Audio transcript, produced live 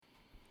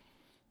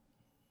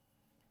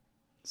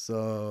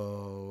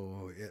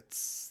So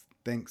it's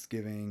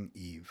Thanksgiving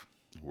Eve.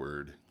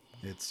 Word.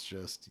 It's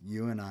just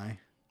you and I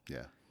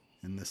Yeah.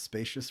 in this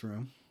spacious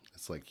room.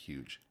 It's like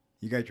huge.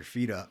 You got your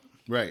feet up.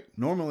 Right.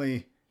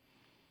 Normally,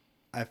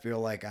 I feel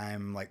like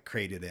I'm like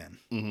crated in.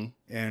 Mm-hmm.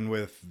 And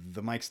with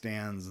the mic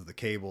stands, the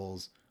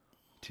cables,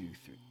 2,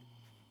 3,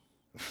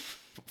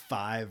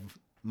 5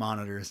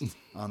 monitors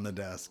on the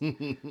desk,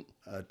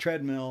 a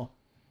treadmill,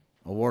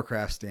 a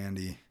Warcraft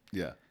standee.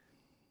 Yeah.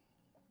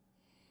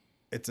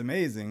 It's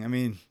amazing. I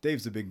mean,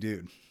 Dave's a big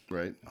dude.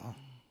 Right. Oh,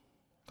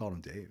 called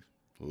him Dave.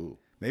 Ooh.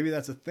 Maybe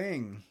that's a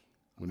thing.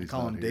 When he's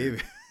Call not him here.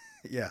 Dave.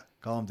 Yeah,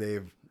 call him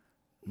Dave,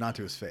 not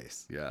to his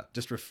face. Yeah.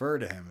 Just refer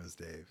to him as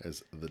Dave.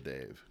 As the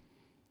Dave.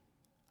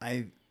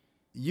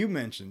 You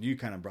mentioned, you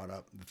kind of brought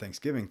up the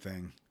Thanksgiving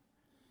thing.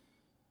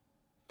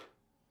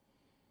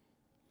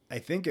 I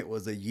think it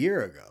was a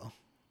year ago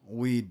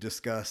we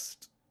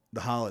discussed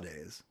the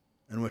holidays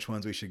and which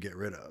ones we should get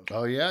rid of.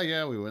 Oh,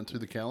 yeah. We went through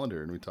the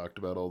calendar and we talked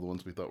about all the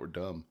ones we thought were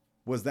dumb.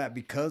 Was that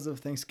because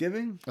of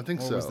Thanksgiving? I think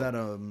or so. Was that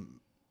a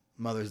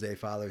Mother's Day,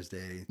 Father's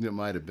Day? It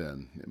might have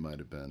been.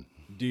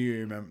 Do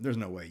you remember? There's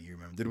no way you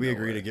remember. Did we No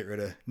agree way. to get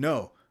rid of?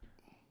 No.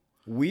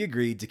 We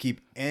agreed to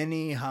keep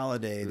any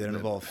holiday that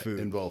involved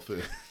food.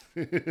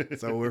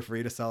 So we're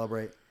free to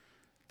celebrate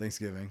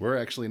Thanksgiving. We're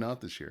actually not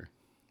this year.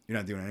 You're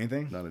not doing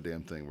anything? Not a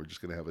damn thing. We're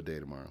just going to have a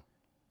day tomorrow.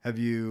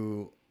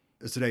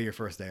 Is today your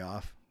first day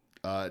off?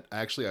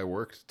 Actually, I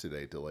worked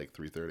today till like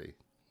 3:30.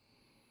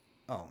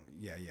 Oh,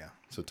 yeah.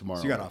 So tomorrow.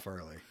 So you got off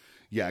early.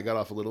 Yeah, I got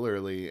off a little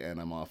early and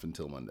I'm off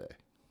until Monday.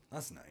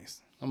 That's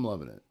nice. I'm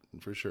loving it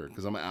for sure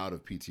because I'm out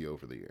of PTO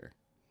for the year.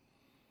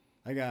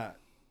 I got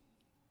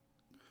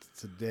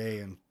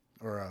today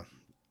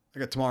I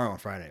got tomorrow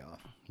and Friday off.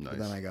 Nice. But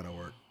then I got to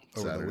work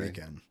over Saturday. the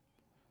weekend.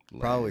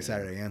 Lame. Probably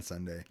Saturday and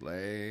Sunday.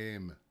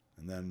 Lame.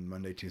 And then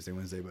Monday, Tuesday,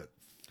 Wednesday. But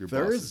Your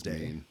boss is Thursday.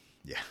 mean.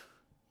 Yeah.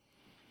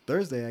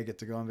 Thursday, I get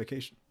to go on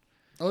vacation.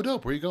 Oh,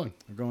 dope. Where are you going?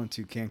 I'm going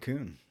to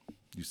Cancun.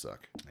 You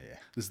suck. Yeah.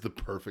 This is the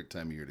perfect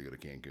time of year to go to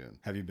Cancun.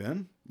 Have you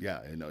been? Yeah,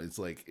 I know. It's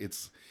like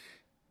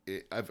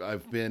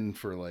I've been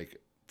for like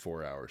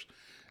 4 hours.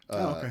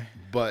 Okay.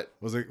 But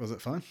Was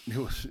it fun?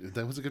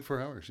 that was a good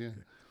 4 hours. Yeah.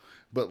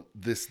 But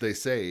they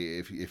say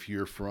if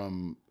you're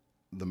from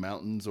the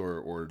mountains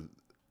or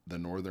the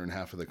northern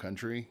half of the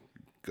country,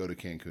 go to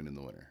Cancun in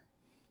the winter.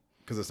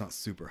 Because it's not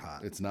super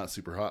hot. It's not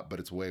super hot, but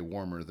it's way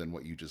warmer than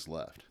what you just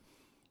left.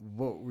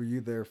 What were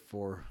you there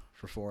for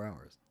 4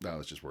 hours? I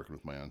was just working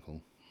with my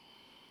uncle.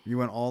 You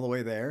went all the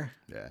way there,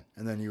 Yeah.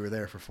 and then you were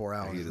there for 4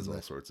 hours. He does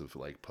all sorts of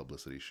like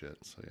publicity shit.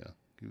 So yeah,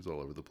 he was all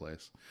over the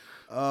place.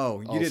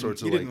 Oh, all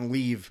sorts of, you didn't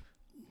leave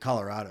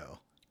Colorado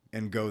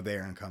and go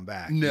there and come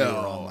back. You were No,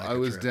 on, like, I a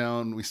was trip.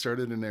 down. We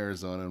started in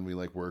Arizona and we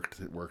like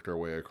worked our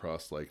way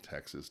across like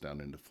Texas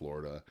down into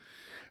Florida,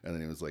 and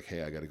then he was like,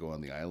 "Hey, I got to go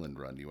on the island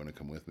run. Do you want to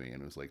come with me?"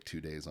 And it was like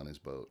 2 days on his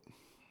boat.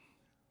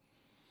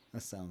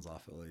 That sounds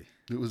awfully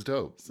It was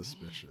dope.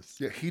 suspicious.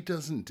 Yeah, he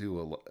doesn't do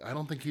a lot. I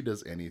don't think he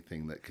does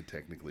anything that could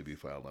technically be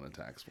filed on a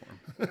tax form.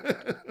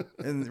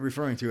 And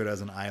referring to it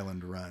as an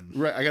island run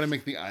Right, I got to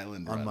make the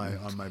island on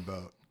run. my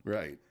boat.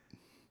 Right.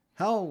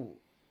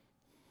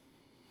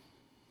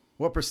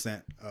 What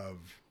percent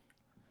of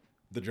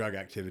the drug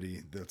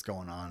activity that's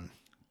going on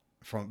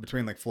from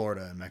between like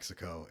Florida and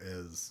Mexico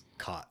is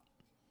caught,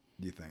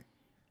 do you think?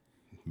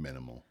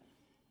 Minimal.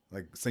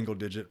 Like single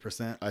digit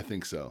percent? I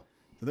think so.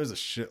 So there's a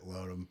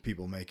shitload of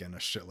people making a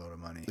shitload of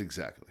money.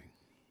 Exactly.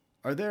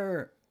 Are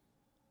there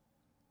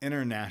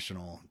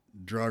international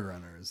drug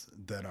runners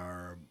that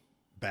are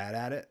bad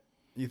at it,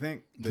 you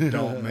think? That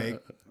don't make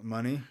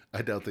money?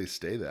 I doubt they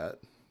stay that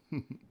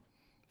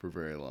for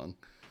very long,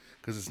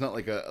 because it's not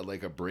like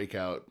a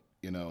breakout,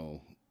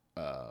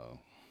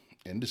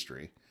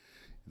 industry.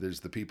 There's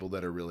the people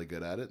that are really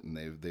good at it, and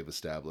they've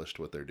established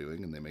what they're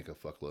doing, and they make a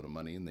fuckload of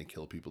money, and they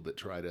kill people that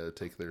try to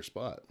take their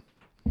spot.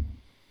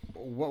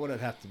 What would it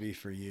have to be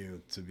for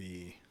you to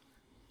be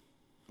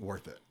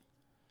worth it?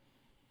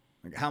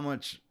 Like, how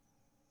much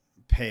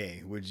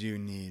pay would you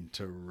need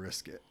to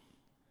risk it?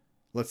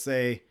 Let's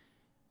say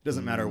it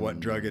doesn't matter what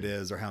drug it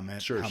is or how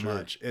much. Sure.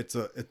 Much. It's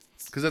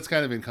Because that's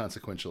kind of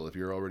inconsequential if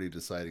you're already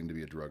deciding to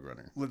be a drug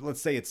runner.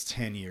 let's say it's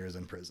 10 years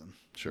in prison.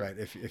 Sure. Right?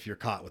 If you're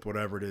caught with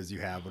whatever it is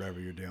you have, whatever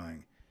you're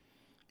doing.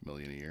 $1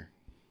 million a year.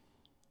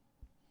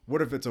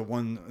 What if this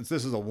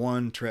is a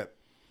one trip,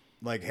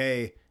 like,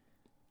 hey,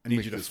 I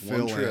need you to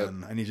fill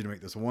in. I need you to make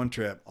this one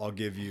trip. I'll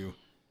give you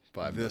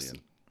 $5 million.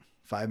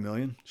 5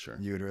 million? Sure.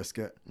 You would risk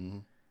it? Mm-hmm.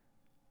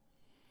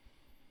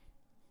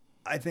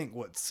 I think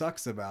what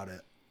sucks about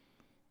it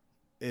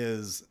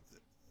is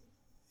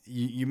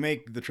you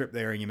make the trip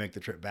there and you make the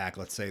trip back.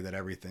 Let's say that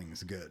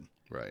everything's good.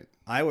 Right.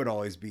 I would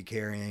always be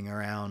carrying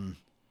around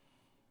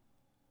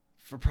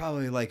for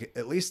probably like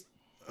at least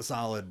a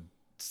solid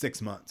 6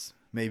 months,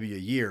 maybe a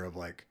year of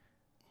like,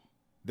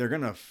 they're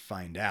going to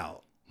find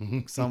out.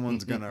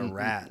 Someone's going to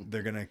rat.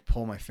 They're going to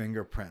pull my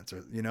fingerprints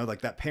or, like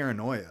that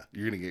paranoia.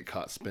 You're going to get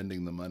caught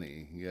spending the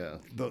money. Yeah.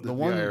 The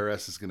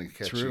IRS is going to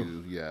catch True.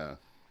 you. Yeah.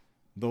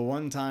 The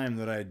one time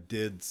that I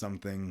did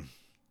something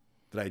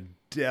that I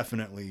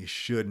definitely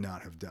should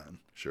not have done.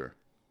 Sure.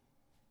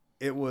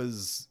 It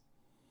was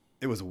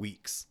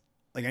weeks.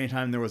 Like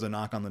anytime there was a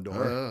knock on the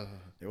door,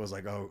 it was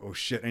like, oh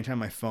shit. Anytime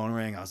my phone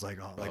rang, I was like,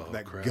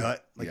 that crap.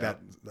 gut, like that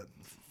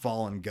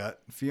fallen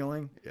gut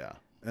feeling. Yeah.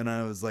 And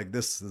I was like,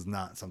 this is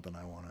not something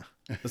I want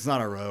to, it's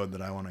not a road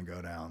that I want to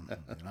go down.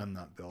 And I'm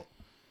not built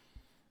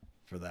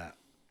for that.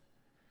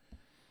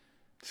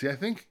 See, I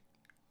think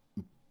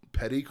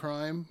petty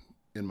crime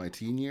in my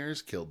teen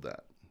years killed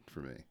that for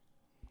me.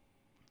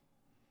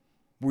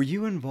 Were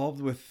you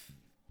involved with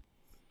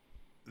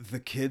the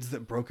kids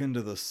that broke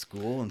into the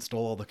school and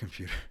stole all the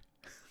computer?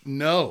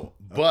 No,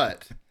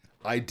 but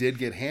I did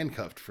get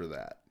handcuffed for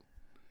that.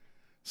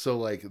 So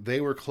like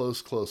they were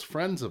close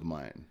friends of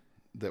mine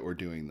that were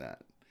doing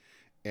that.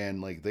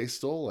 And like they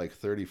stole like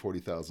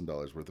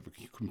 $30,000-$40,000 worth of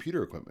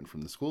computer equipment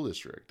from the school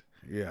district.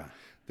 Yeah.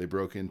 They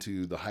broke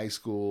into the high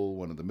school,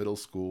 one of the middle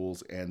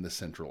schools, and the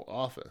central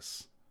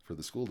office for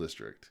the school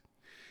district.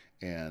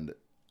 And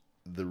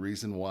the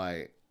reason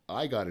why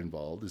I got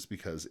involved is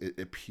because it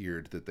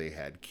appeared that they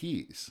had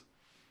keys.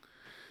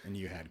 And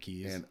you had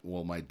keys. And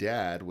well, my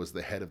dad was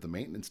the head of the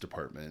maintenance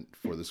department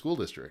for the school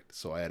district.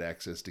 So I had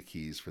access to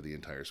keys for the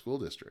entire school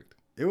district.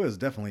 It was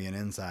definitely an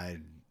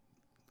inside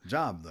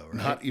job though, right?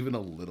 Not even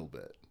a little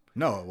bit.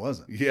 No, it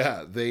wasn't.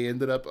 Yeah, they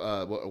ended up.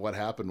 What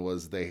happened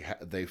was they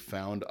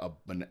found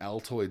an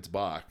Altoids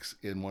box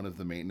in one of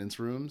the maintenance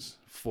rooms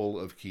full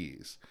of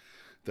keys,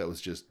 that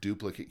was just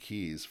duplicate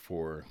keys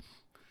for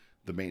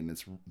the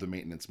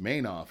maintenance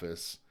main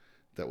office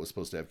that was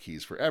supposed to have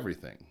keys for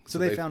everything. So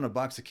they found a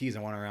box of keys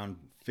and went around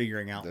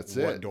figuring out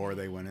what door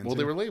they went into. Well,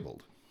 they were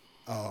labeled.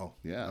 Oh,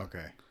 yeah.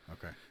 Okay.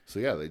 So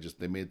yeah,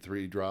 they made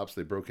 3 drops.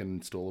 They broke in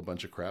and stole a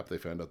bunch of crap they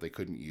found out they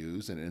couldn't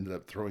use, and ended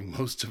up throwing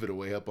most of it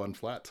away up on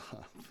flat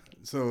top.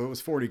 So it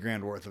was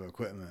 $40,000 worth of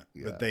equipment,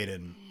 Yeah. but they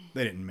didn't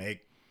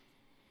make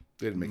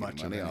They didn't make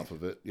much any money of off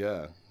of it.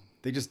 Yeah.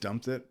 They just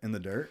dumped it in the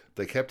dirt.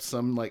 They kept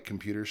some like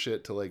computer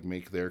shit to like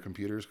make their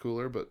computers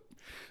cooler, but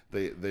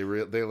they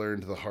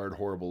learned the hard,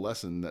 horrible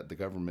lesson that the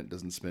government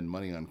doesn't spend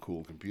money on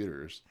cool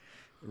computers.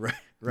 Right.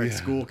 Yeah.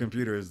 School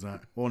computer is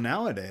not. Well,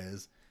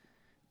 nowadays,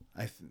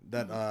 what's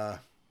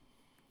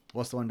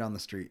the one down the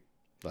street?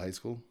 The high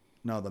school?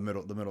 No, the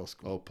middle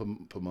school. Oh,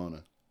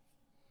 Pomona.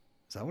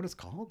 Is that what it's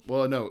called?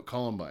 Well, no,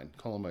 Columbine.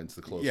 Columbine's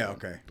the closest. Yeah. one,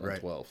 Okay. on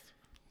Right.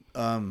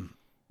 12th.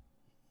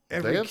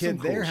 Every have some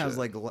kid there cool has shit.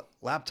 like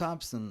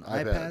laptops and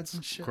iPads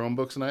and shit.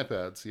 Chromebooks and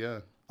iPads. Yeah.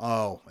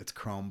 Oh, it's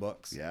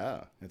Chromebooks.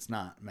 Yeah. It's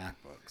not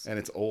MacBooks. And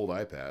it's old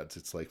iPads.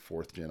 It's like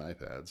 4th gen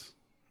iPads.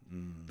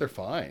 They're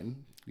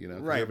fine, you know.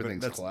 'Cause Right, but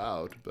everything's that's-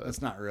 cloud, but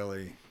That's not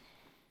really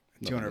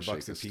nothing to $200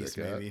 shake a the piece,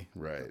 stick at. maybe.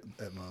 Right.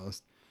 At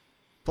most.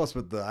 Plus,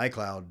 with the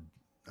iCloud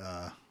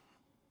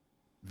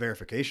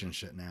verification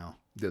shit now,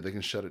 Yeah, they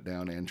can shut it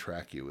down and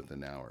track you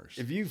within hours.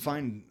 if you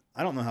find,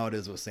 I don't know how it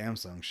is with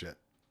Samsung shit.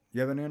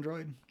 You have an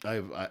Android?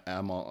 I've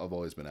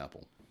always been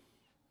Apple.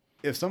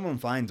 If someone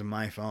finds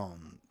my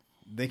phone,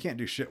 they can't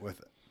do shit with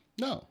it.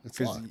 No, it's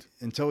 'Cause locked.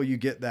 until you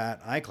get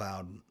that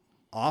iCloud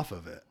off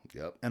of it.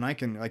 Yep. And I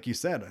can, like you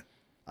said,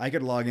 I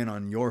could log in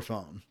on your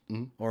phone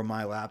Mm-hmm. or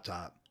my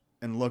laptop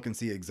and look and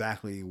see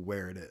exactly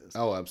where it is.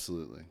 Oh,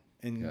 absolutely.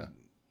 And yeah.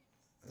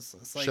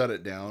 it's like, Shut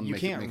it down. you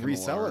can't make an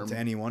resell it alarm. to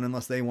anyone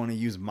unless they want to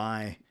use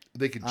my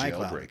They could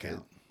iCloud jailbreak it.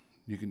 account.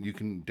 You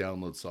can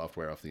download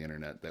software off the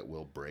internet that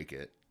will break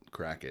it,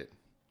 crack it.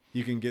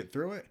 You can get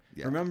through it.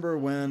 Yeah. Remember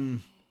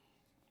when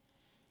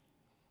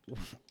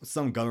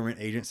some government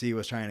agency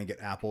was trying to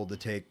get Apple to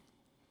take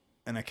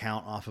an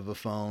account off of a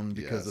phone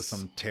because of Yes.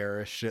 some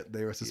terrorist shit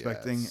they were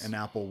suspecting, Yes. and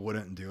Apple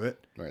wouldn't do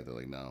it? Right? They're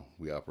like, no,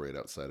 we operate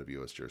outside of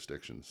U.S.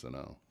 jurisdiction, so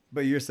no.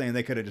 But you're saying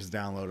they could have just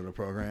downloaded a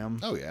program.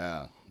 Oh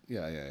yeah,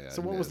 yeah.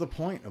 So what was the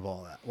point of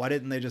all that? Why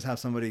didn't they just have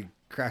somebody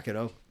crack it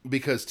open?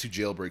 Because to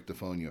jailbreak the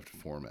phone, you have to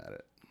format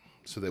it.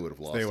 So they would have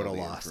lost all the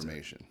lost it.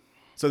 information.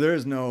 So there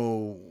is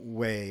no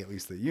way, at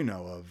least that you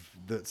know of,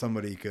 that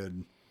somebody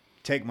could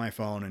take my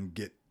phone and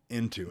get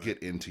into it. Get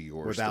into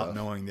your without stuff.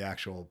 knowing the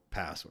actual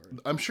password.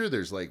 I'm sure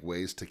there's like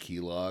ways to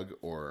keylog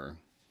or,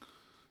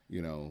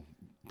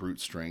 brute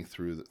strength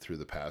through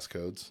the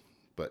passcodes.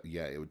 But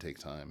yeah, it would take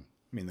time.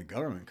 I mean, the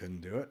government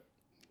couldn't do it.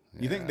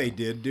 You think they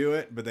did do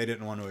it, but they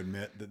didn't want to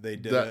admit that they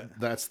did it?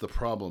 That's the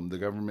problem. The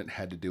government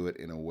had to do it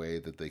in a way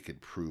that they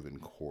could prove in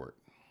court.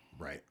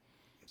 Right.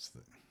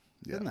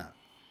 Isn't that?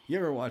 You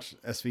ever watch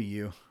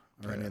SVU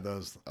or any yeah. of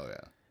those? Oh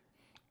yeah.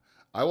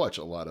 I watch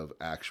a lot of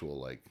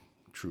actual like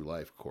true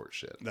life court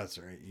shit. That's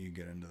right. You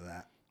get into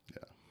that.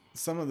 Yeah.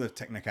 Some of the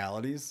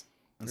technicalities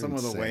and They're some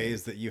of the insane.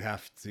 ways that you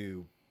have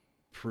to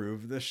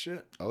prove this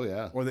shit, Oh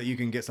yeah. or that you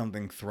can get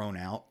something thrown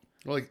out.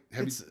 Well, like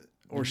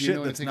Or do you shit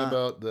know that's anything not.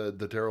 about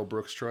the Darrell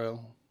Brooks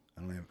trial?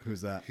 I don't know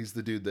who's that. He's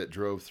the dude that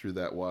drove through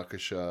that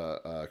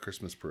Waukesha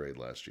Christmas parade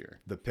last year.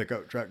 The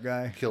pickup truck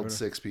guy Killed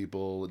 6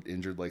 people,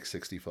 injured like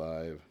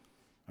 65.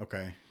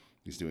 Okay.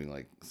 He's doing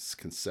like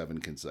 7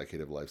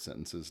 consecutive life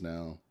sentences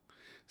now.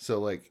 So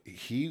like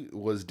he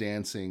was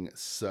dancing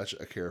such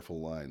a careful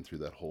line through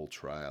that whole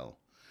trial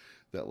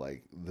that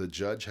like the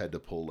judge had to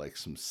pull like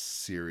some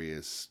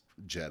serious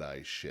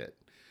Jedi shit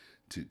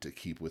to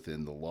keep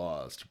within the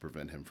laws to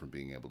prevent him from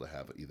being able to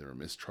have either a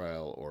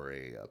mistrial or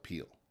a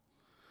appeal.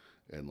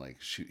 And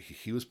like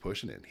he was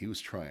pushing it. He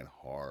was trying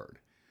hard.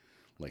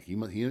 Like he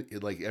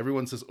like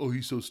everyone says, oh,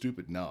 he's so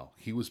stupid. No,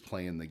 he was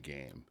playing the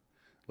game.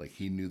 Like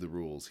he knew the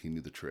rules, he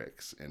knew the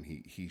tricks, and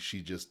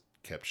she just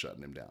kept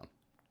shutting him down.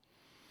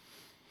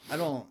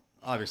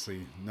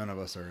 Obviously none of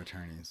us are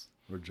attorneys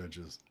or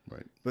judges.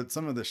 Right. But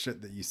some of the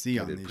shit that you see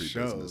on these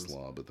shows, business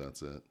law, but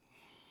that's it.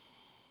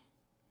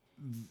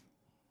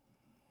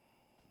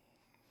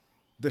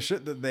 The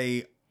shit that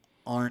they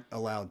aren't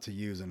allowed to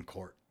use in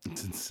court.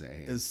 It's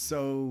insane. Is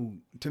so,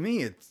 to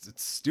me, it's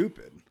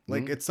stupid.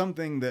 Like, it's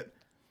something that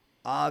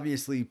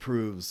obviously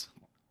proves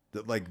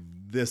that, like,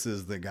 this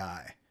is the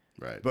guy.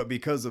 Right. But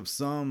because of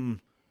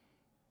some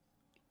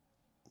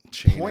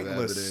Chain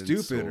pointless,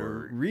 stupid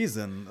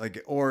reason,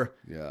 like, or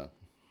yeah,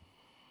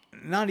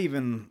 not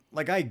even,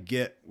 like, I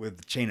get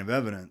with chain of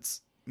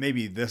evidence,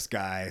 maybe this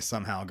guy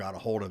somehow got a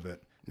hold of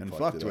it and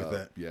fucked with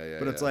it. Yeah.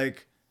 But it's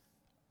like,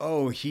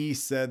 oh, he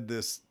said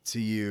this to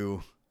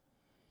you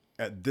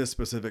at this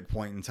specific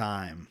point in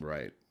time,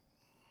 right,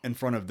 in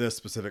front of this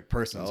specific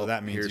person. So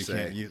that means hearsay. You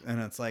can't use.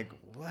 And it's like,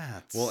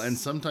 what? Well, and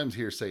sometimes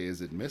hearsay is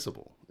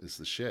admissible. Is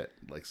the shit.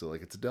 Like, so,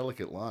 like, it's a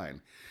delicate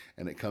line,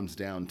 and it comes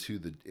down to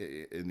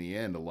in the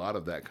end, a lot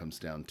of that comes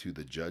down to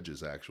the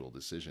judge's actual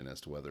decision as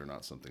to whether or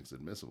not something's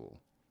admissible.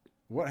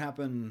 What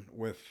happened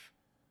with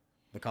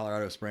the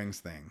Colorado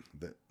Springs thing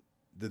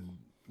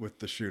with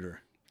the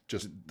shooter?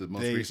 Just the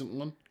most recent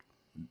one?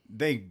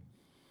 They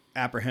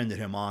apprehended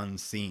him on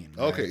scene.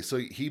 Right? Okay, so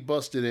he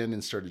busted in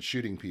and started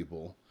shooting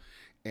people,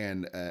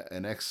 and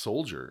an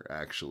ex-soldier,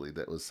 actually,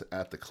 that was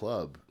at the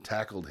club,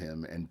 tackled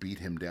him and beat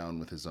him down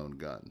with his own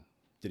gun.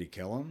 Did he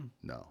kill him?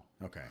 No.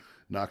 Okay.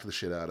 Knocked the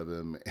shit out of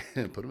him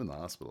and put him in the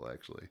hospital,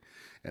 actually,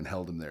 and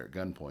held him there at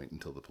gunpoint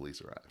until the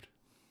police arrived.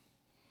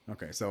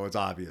 Okay, so it's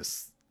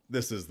obvious.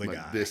 This is the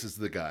guy. This is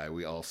the guy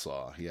we all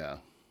saw, yeah.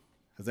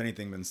 Has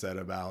anything been said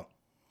about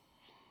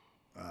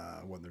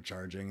what they're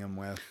charging him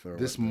with? Or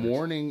this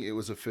morning, it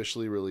was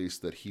officially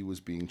released that he was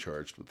being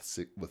charged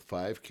with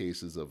 5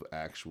 cases of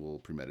actual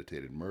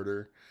premeditated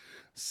murder,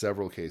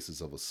 several cases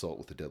of assault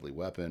with a deadly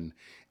weapon,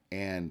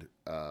 and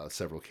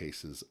several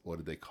cases, what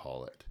did they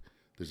call it?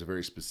 There's a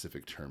very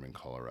specific term in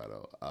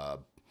Colorado.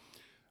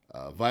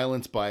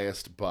 Violence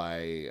biased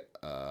by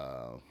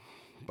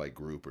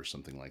group or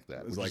something like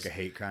that. It's like a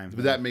hate crime.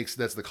 But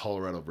that's the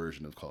Colorado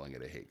version of calling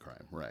it a hate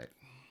crime, right?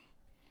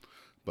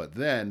 But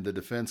then the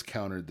defense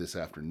countered this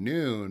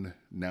afternoon.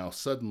 Now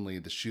suddenly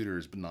the shooter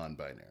is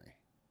non-binary.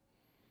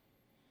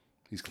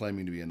 He's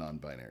claiming to be a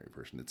non-binary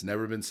person. It's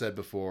never been said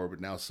before, but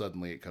now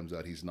suddenly it comes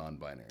out he's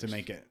non-binary. To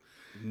make it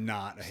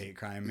not a hate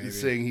crime, maybe.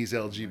 Saying he's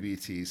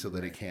LGBT so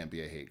that it can't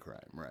be a hate crime.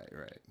 Right.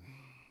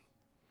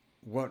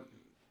 What,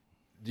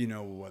 do you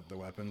know what the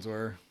weapons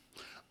were?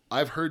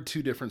 I've heard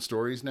 2 different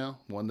stories now.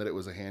 One that it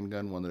was a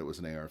handgun, one that it was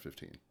an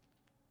AR-15.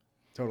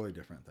 Totally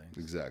different things.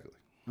 Exactly.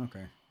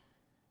 Okay.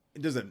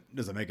 Does it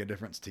make a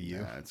difference to you?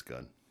 Yeah, it's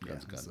gun.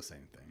 Gun's gun. It's the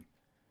same thing.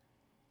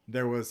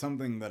 There was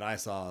something that I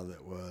saw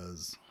that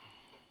was...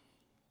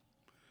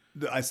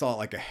 I saw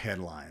like a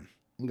headline.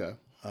 Okay.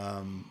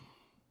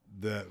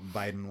 That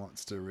Biden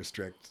wants to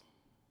restrict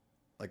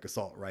like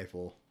assault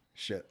rifle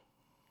shit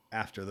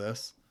after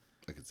this.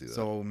 I could see that.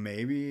 So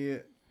maybe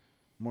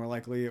more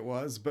likely it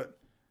was, but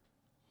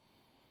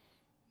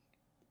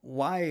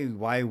why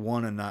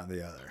one and not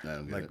the other? I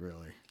don't get it.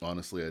 Really.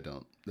 Honestly, I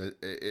don't.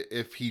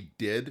 If he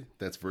did,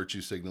 that's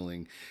virtue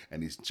signaling,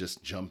 and he's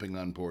just jumping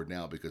on board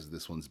now because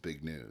this one's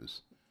big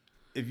news.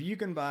 If you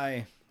can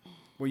buy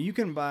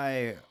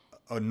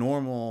a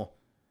normal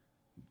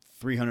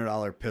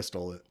 $300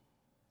 pistol at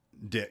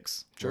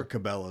Dick's or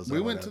Cabela's.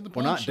 We went to the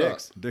pawn shop.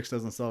 Dick's. Dick's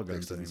doesn't sell guns.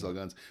 Dick's doesn't sell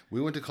guns.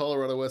 We went to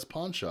Colorado West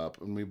Pawn Shop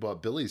and we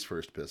bought Billy's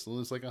first pistol. It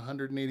was like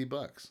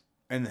 $180.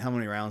 And how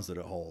many rounds did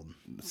it hold?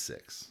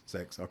 6.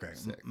 Okay.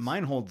 6.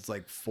 Mine holds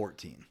like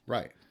 14.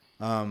 Right.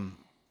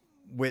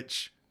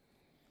 Which,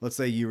 let's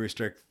say you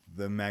restrict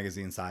the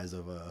magazine size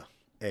of a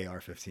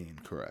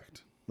AR-15.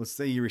 Correct. Let's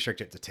say you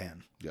restrict it to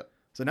 10. Yep.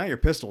 So now your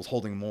pistol's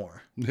holding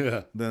more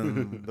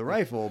than the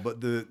rifle. But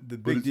the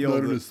big deal not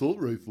an assault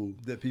rifle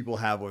that people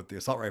have with the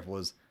assault rifle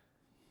is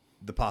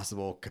the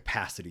possible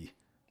capacity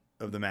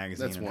of the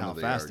magazine. That's and how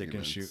fast it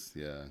can shoot.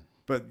 Yeah.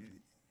 But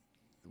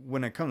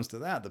when it comes to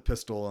that, the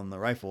pistol and the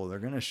rifle, they're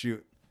going to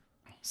shoot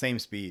same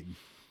speed.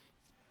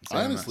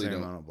 I honestly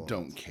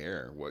don't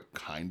care what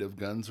kind of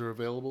guns are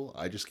available.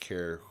 I just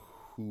care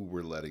who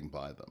we're letting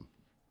buy them.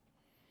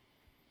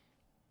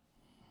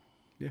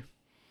 Yeah.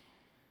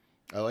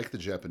 I like the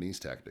Japanese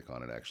tactic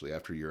on it, actually.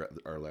 After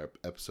our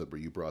episode where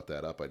you brought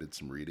that up, I did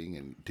some reading,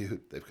 and,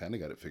 dude, they've kind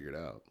of got it figured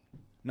out.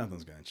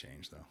 Nothing's going to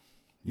change, though.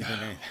 You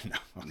think anything?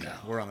 No. Okay. No.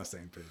 We're on the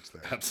same page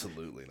there.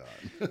 Absolutely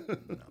not.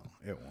 No,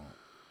 it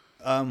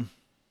won't.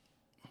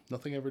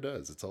 Nothing ever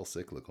does. It's all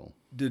cyclical.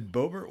 Did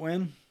Boebert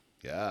win?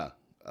 Yeah.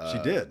 She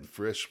did.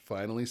 Frisch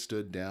finally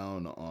stood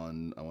down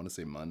on, I want to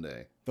say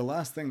Monday. The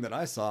last thing that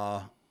I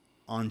saw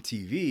on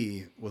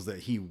TV was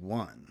that he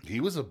won. He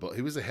was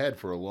ahead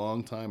for a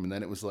long time, and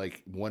then it was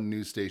like one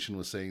news station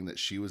was saying that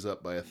she was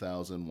up by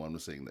 1,000, one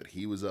was saying that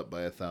he was up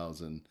by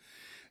 1,000,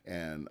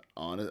 and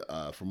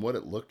from what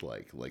it looked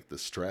like the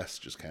stress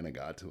just kind of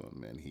got to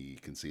him, and he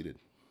conceded.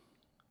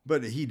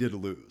 But he did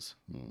lose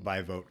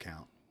by vote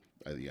count.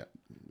 Yeah.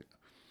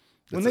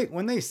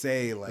 When they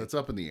say like that's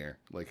up in the air,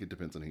 like it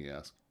depends on who you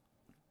ask.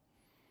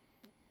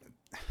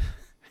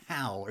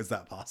 How is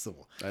that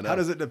possible? I know. How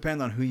does it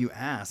depend on who you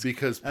ask?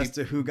 Because as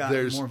to who got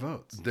more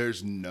votes.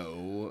 There's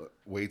no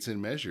weights and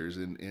measures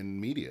in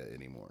media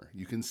anymore.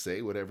 You can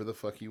say whatever the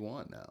fuck you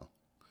want now.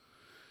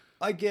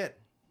 I get,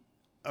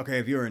 okay,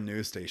 if you're a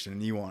news station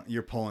and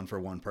you're polling for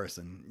one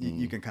person,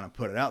 you can kind of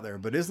put it out there.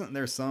 But isn't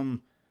there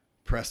some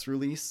press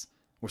release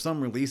or some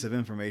release of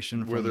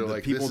information from the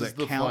like, people that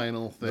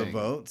count the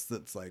votes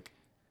that's like,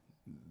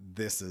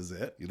 this is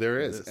it? There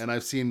is. And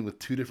I've seen with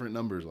 2 different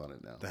numbers on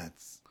it now.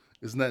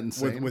 Isn't that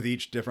insane? With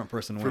each different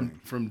person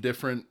winning. From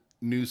different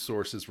news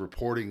sources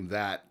reporting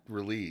that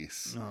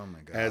release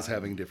as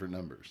having different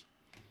numbers.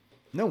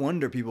 No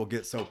wonder people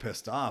get so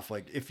pissed off.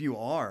 Like, if you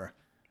are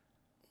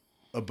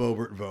a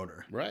Boebert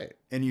voter, right,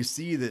 and you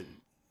see that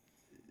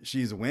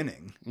she's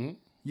winning,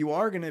 you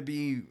are going to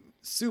be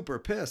super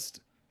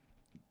pissed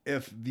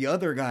if the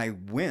other guy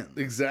wins.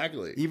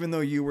 Exactly. Even though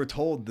you were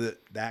told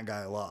that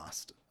guy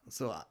lost.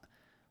 So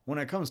when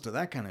it comes to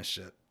that kind of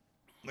shit,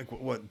 like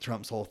what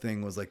Trump's whole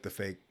thing was like the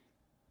fake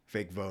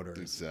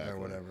voters or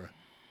whatever.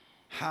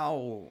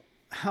 How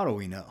do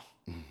we know?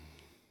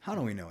 How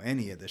do we know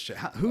any of this shit?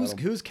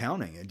 Who's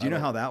counting it? Do you know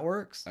how that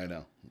works? I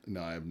know.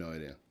 No, I have no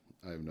idea.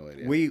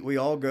 We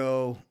all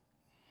go.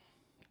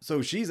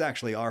 So she's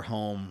actually our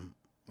home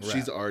rep.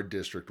 She's our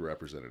district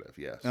representative,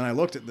 yes. And I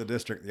looked at the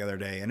district the other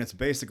day, and it's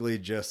basically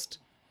just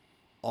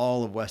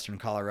all of Western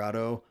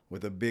Colorado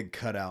with a big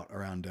cutout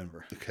around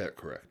Denver.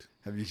 Correct.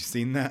 Have you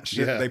seen that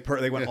shit? Yeah.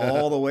 They went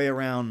all the way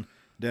around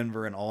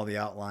Denver and all the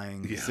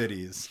outlying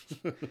cities.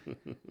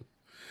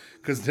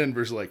 Because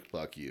Denver's like,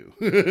 fuck you.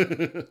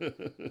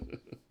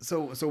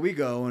 So we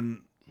go,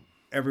 and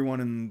everyone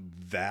in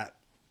that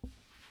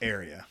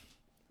area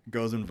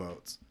goes and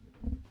votes.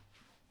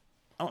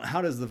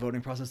 How does the voting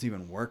process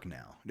even work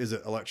now? Is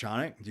it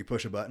electronic? Do you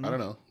push a button? I don't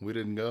know. We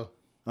didn't go.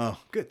 Oh,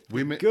 good.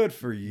 Good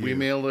for you. We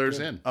mailed ours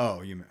in.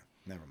 Oh,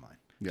 never mind.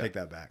 Yeah. Take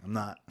that back. I'm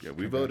not. Yeah,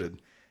 we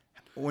voted.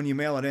 When you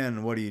mail it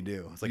in, what do you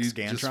do? It's like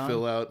Scantron? You just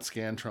fill out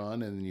Scantron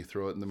and then you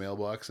throw it in the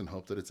mailbox and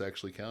hope that it's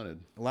actually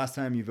counted. Last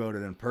time you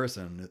voted in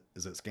person,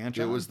 is it Scantron?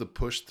 It was the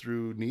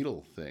push-through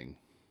needle thing.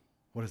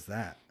 What is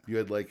that? You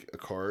had like a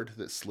card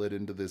that slid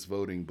into this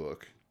voting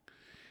book,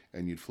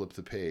 and you'd flip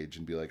the page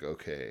and be like,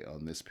 okay,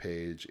 on this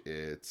page,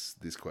 it's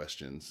these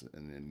questions,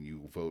 and then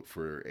you vote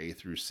for A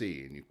through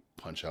C, and you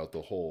punch out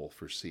the hole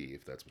for C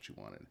if that's what you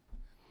wanted.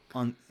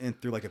 And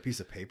through like a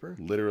piece of paper?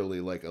 Literally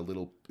like it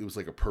was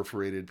like a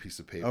perforated piece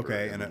of paper.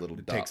 Okay, and a little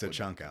it takes a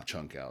chunk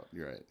out.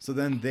 You're right. So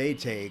then they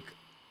take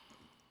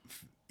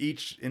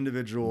each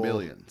individual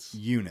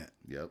unit.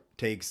 Yep.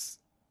 Takes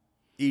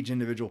each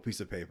individual piece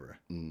of paper.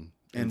 And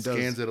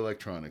scans it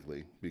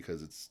electronically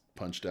because it's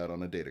punched out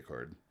on a data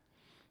card.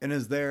 And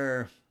is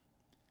there,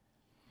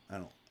 I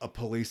don't know, a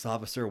police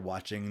officer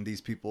watching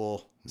these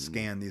people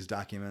scan these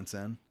documents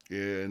in?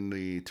 In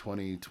the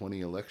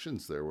 2020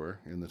 elections, there were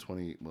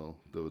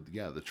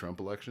the Trump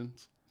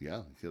elections.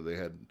 Yeah, they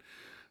had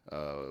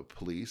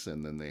police,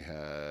 and then they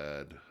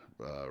had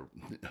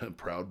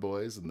Proud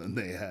Boys, and then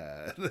they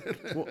had.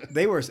 Well,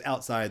 they were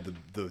outside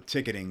the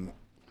ticketing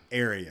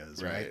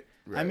areas, right?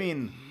 I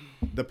mean,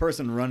 the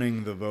person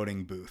running the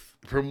voting booth.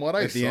 From what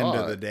I saw, at the end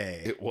of the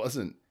day, it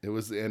wasn't. It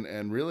was,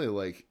 and really,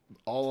 like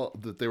all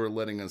that they were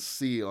letting us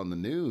see on the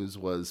news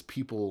was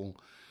people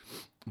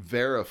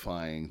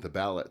verifying the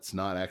ballots,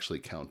 not actually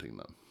counting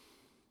them.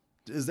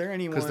 Is there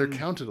anyone? Because they're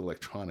counted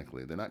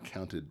electronically. They're not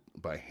counted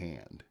by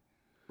hand.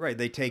 Right.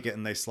 They take it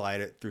and they slide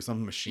it through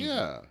some machine.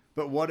 Yeah.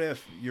 But what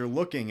if you're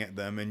looking at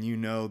them and you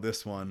know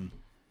this one?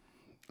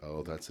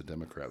 Oh, that's a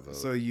Democrat vote.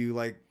 So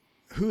you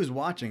who's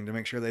watching to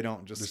make sure they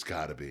don't just... There's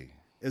got to be.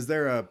 Is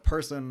there a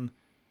person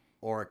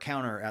or a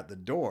counter at the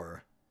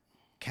door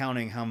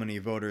counting how many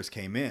voters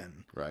came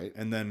in? Right.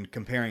 And then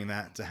comparing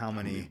that to how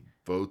many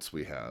votes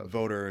we have,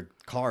 voter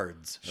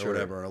cards or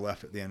whatever are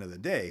left at the end of the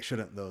day?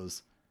 Shouldn't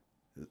those...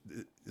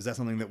 Is that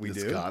something that we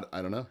do?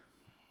 I don't know.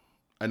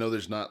 I know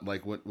there's not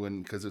like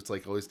when because it's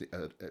like always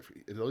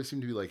it always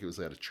seemed to be like it was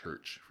at a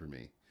church for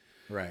me,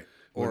 right?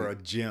 Or a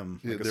gym.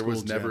 Like there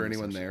was never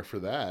anyone there for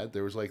that.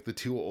 There was like the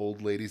 2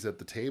 old ladies at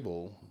the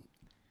table.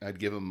 I'd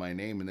give them my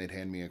name and they'd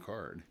hand me a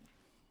card.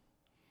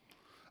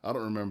 I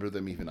don't remember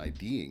them even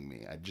IDing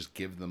me. I'd just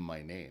give them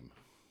my name.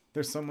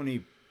 There's so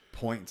many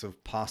points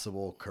of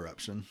possible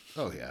corruption.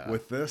 Oh yeah.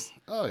 With this.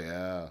 Oh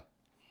yeah.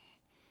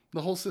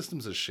 The whole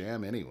system's a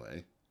sham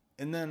anyway.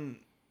 And then,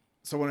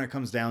 so when it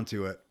comes down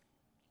to it,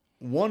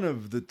 one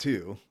of the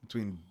two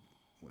between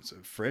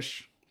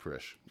Frisch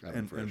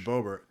and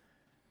Boebert,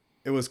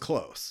 it was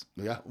close.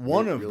 Yeah,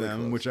 one of them,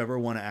 close. Whichever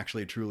one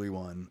actually truly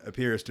won,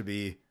 appears to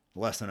be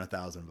less than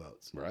 1,000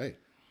 votes. Right.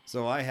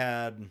 So I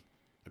had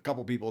a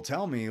couple people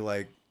tell me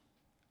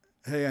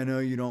hey, I know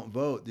you don't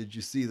vote. Did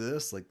you see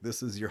this? Like,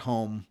 this is your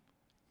home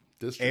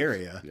Districts.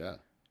 area. Yeah.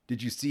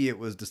 Did you see it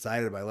was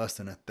decided by less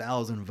than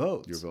 1,000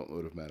 votes? Your vote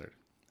would have mattered.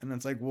 And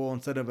it's like, well,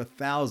 instead of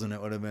 1,000,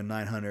 it would have been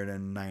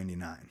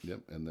 999. Yep.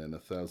 And then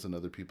 1,000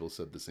 other people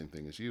said the same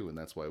thing as you, and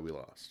that's why we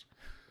lost.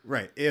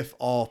 Right. If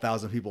all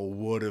 1,000 people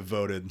would have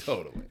voted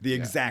Totally. the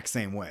exact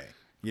same way,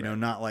 you know,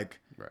 not like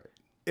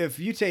if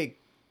you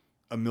take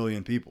 1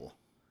 million people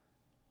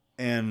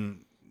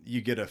and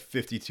you get a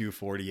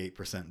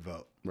 48%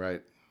 vote.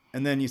 Right.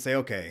 And then you say,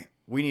 okay,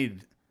 we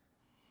need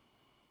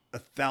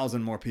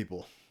 1,000 more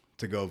people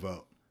to go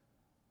vote.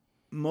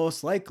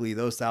 Most likely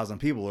those 1,000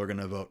 people are going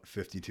to vote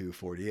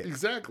 52-48.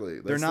 Exactly.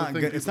 They're not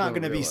good. It's not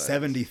going to be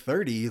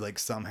 70-30 like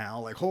somehow.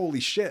 Like, holy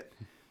shit.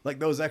 Like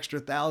those extra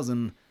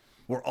 1,000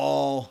 were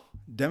all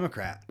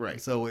Democrat.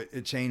 Right. So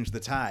it changed the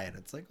tide.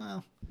 It's like,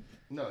 well.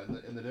 No,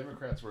 and the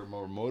Democrats were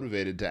more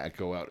motivated to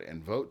go out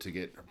and vote to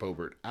get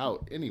Boebert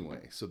out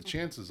anyway. So the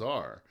chances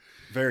are.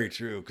 Very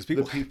true. Because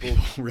people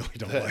really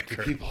don't like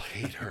her. People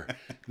hate her.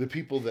 The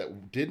people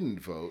that didn't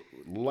vote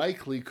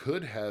likely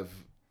could have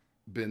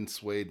been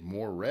swayed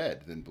more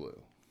red than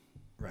blue.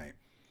 Right.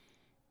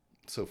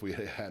 So if we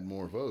had had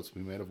more votes,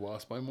 we might have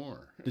lost by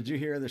more. Did you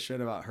hear the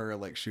shit about her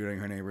like shooting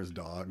her neighbor's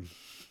dog?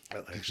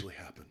 That actually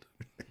happened.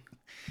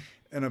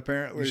 And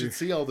apparently, you should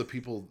see all the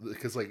people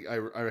because like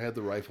I had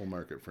the rifle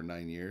market for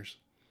 9 years.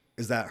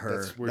 Is that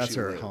her? That's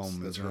her lives. home.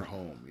 That's her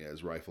home. Yeah,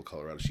 is Rifle,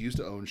 Colorado. She used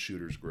to own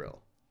Shooter's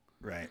Grill.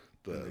 Right.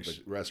 The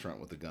restaurant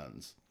with the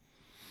guns.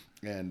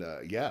 And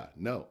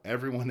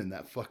everyone in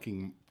that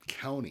fucking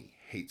county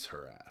hates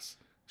her ass.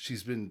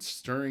 She's been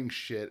stirring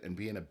shit and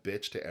being a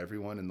bitch to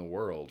everyone in the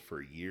world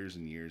for years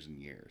and years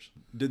and years.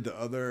 Did the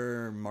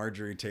other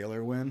Marjorie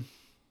Taylor win?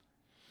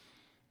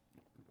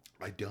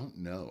 I don't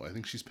know. I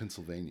think she's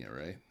Pennsylvania,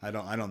 right? I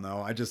don't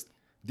know.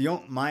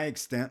 My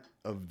extent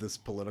of this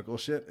political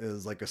shit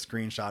is like a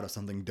screenshot of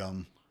something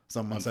dumb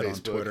someone said on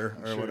Twitter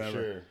or whatever.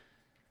 Sure.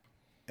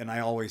 And I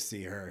always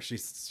see her. She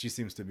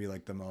seems to be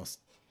like the most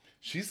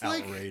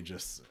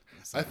outrageous.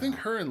 I think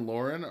her and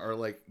Lauren are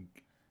like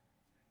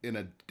in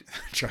a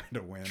trying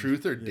to win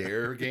truth or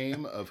dare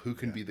game of who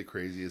can be the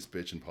craziest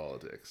bitch in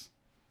politics.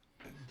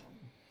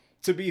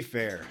 To be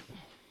fair,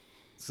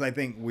 so I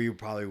think we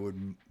probably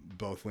would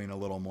both lean a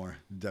little more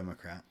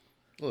Democrat.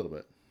 A little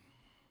bit.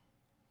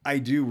 I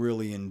do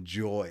really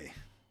enjoy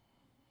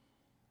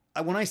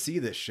when I see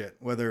this shit,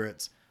 whether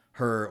it's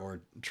her or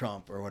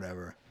Trump or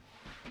whatever.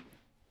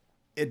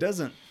 It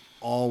doesn't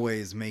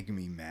always make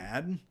me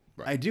mad.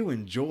 Right. I do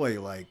enjoy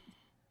like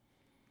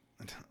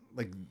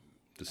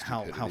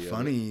how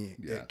funny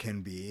it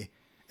can be,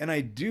 and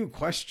I do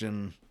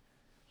question.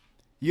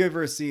 You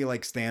ever see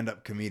like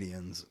stand-up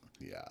comedians?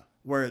 Yeah.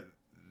 Where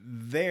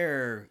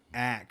their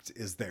act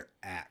is their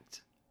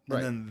act.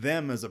 And then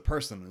them as a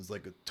person is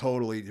like a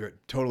totally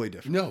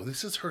different. No,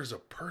 this is her as a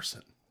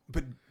person.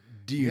 But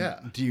do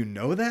you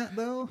know that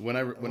though? When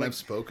I've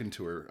spoken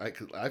to her,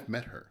 I've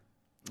met her.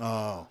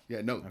 Oh.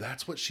 Yeah, no,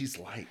 that's what she's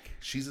like.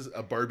 She's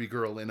a Barbie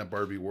girl in a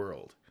Barbie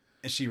world.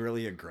 Is she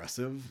really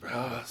aggressive?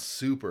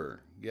 Super.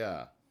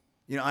 Yeah.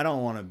 You know, I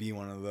don't want to be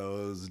one of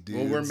those dudes.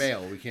 Well, we're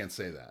male. We can't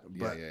say that.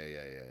 But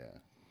yeah.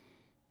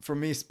 For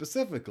me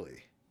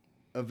specifically,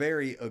 a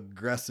very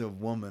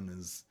aggressive woman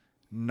is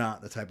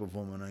not the type of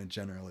woman I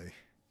generally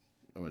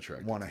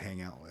want to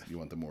hang out with. You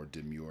want the more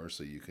demure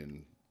so you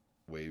can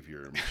wave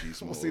your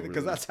machismo. Well, see,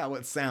 because that's how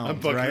it sounds. I'm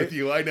fucking with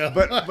you. I know.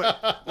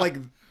 But like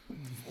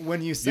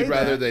when you say you'd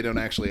rather they don't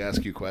actually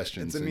ask you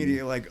questions. It's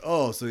immediately like,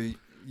 oh, so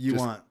you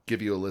want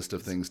give you a list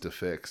of things to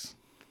fix.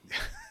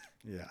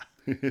 Yeah.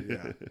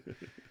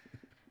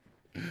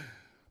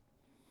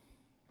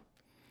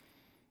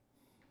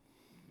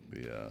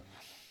 Yeah.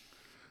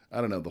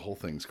 I don't know. The whole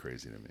thing's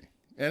crazy to me.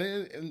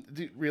 And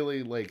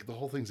really, like, the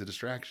whole thing's a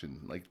distraction.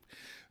 Like,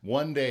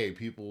 one day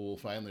people will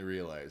finally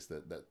realize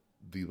that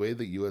the way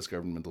that U.S.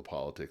 governmental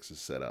politics is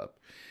set up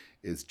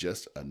is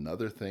just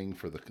another thing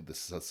for the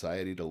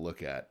society to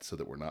look at so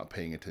that we're not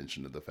paying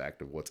attention to the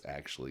fact of what's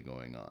actually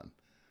going on.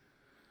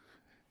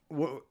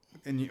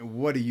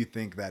 What do you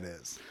think that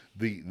is?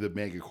 The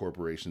mega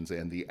corporations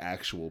and the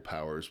actual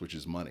powers, which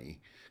is money,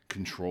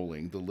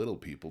 controlling the little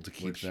people to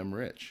keep them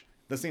rich.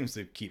 That seems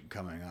to keep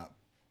coming up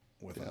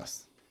with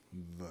us.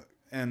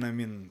 And I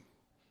mean,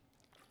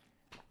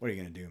 what are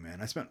you going to do, man?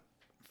 I spent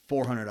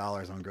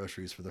 $400 on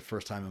groceries for the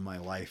first time in my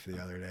life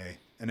the other day.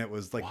 And it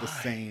was like the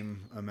same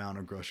amount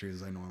of groceries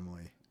as I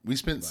normally We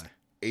spent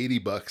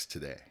 $80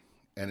 today,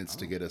 and it's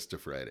to get us to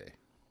Friday.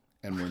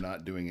 And we're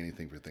not doing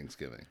anything for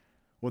Thanksgiving.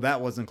 Well, that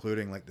was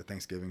including like the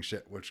Thanksgiving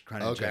shit, which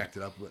kind of jacked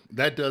it up. But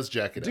that does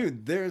jack it up.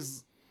 Dude,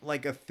 there's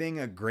like a thing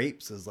of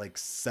grapes is like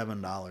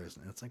 $7.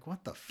 And it's like,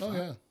 what the fuck? Oh,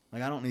 yeah.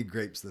 Like, I don't need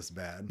grapes this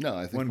bad. No,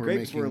 I think when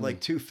grapes were like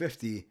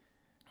 $2.50,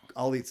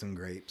 I'll eat some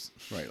grapes.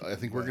 Right. I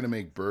think we're going to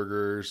make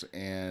burgers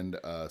and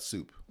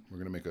soup. We're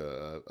going to make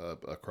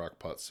a crock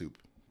pot soup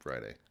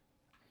Friday.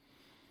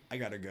 I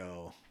got to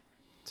go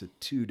to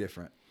 2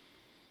 different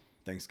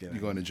Thanksgiving.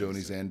 You going to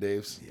Joni's and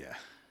Dave's? Yeah.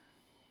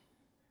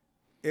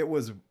 It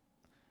was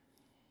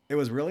It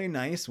was really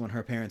nice when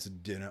her parents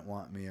didn't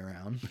want me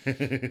around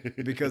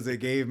because it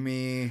gave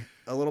me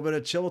a little bit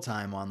of chill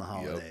time on the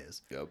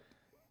holidays. Yep.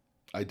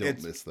 I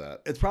don't miss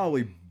that. It's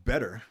probably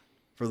better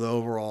for the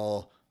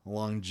overall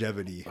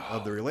longevity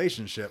of the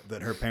relationship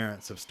that her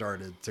parents have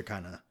started to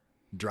kind of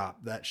drop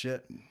that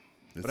shit.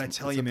 But I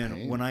tell you,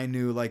 man, when I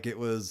knew like it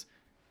was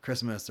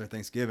Christmas or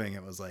Thanksgiving,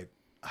 it was like,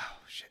 oh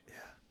shit,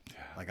 yeah.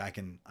 Like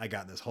I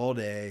got this whole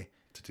day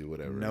to do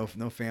whatever.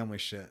 No family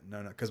shit.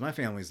 No, because my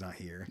family's not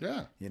here.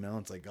 Yeah. You know,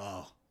 it's like,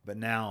 oh, but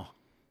now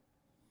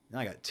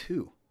I got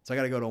 2. So I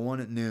got to go to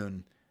 1 at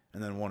noon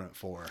and then 1 at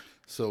 4.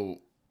 So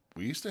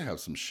we used to have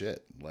some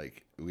shit.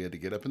 Like we had to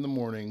get up in the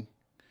morning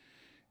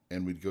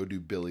and we'd go do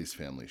Billy's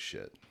family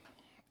shit.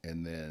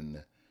 And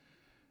then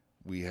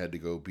we had to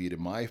go be to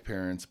my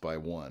parents by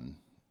 1.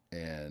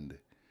 And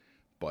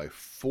by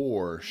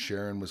 4,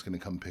 Sharon was going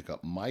to come pick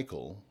up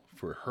Michael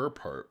for her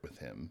part with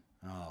him.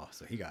 Oh,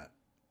 so he got...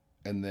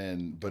 And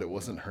then, but it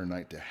wasn't her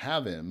night to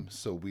have him,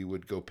 so we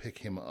would go pick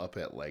him up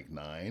at like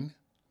 9.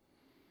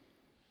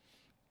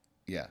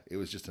 Yeah, it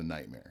was just a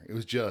nightmare. It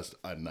was just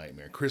a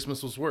nightmare.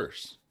 Christmas was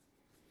worse.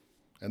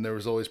 And there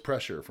was always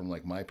pressure from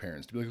like my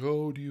parents to be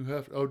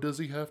like, does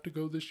he have to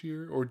go this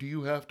year? Or do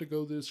you have to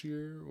go this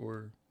year?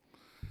 Or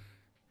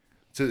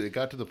so it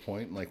got to the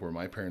point like where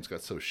my parents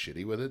got so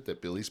shitty with it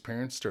that Billy's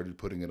parents started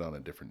putting it on a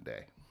different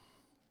day.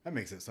 That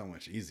makes it so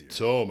much easier.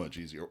 So much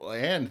easier.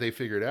 And they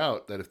figured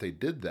out that if they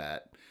did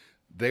that,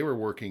 they were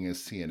working as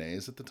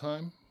CNAs at the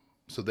time,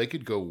 so they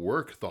could go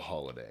work the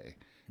holiday,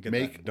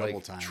 make double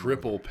like time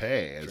triple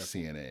pay as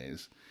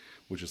CNAs,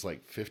 which is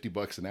like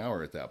 $50 an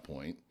hour at that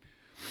point.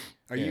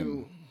 Are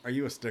you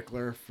a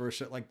stickler for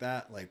shit like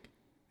that? Like,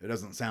 it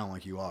doesn't sound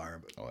like you are,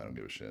 but I don't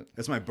give a shit.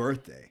 It's my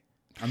birthday.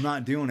 I'm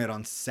not doing it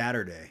on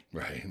Saturday.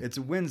 Right. It's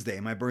Wednesday.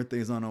 My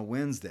birthday's on a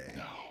Wednesday.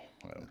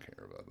 No, I don't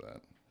care about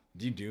that.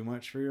 Do you do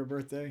much for your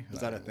birthday?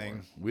 Is that a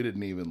thing? We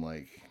didn't even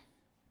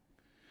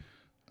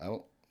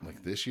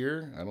this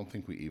year, I don't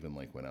think we even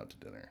like went out to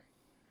dinner.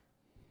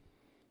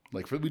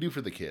 Like we do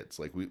for the kids.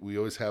 Like we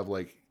always have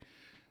like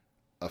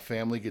a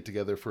family get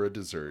together for a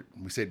dessert.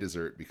 We say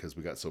dessert because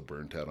we got so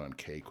burnt out on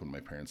cake when my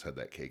parents had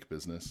that cake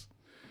business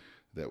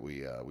that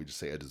we just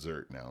say a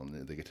dessert now.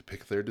 And they get to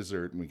pick their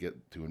dessert and we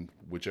get to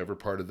whichever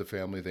part of the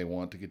family they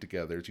want to get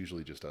together. It's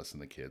usually just us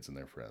and the kids and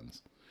their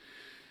friends.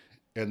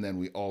 And then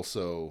we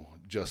also,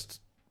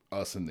 just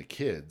us and the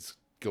kids,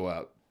 go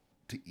out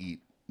to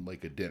eat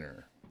like a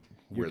dinner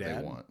where they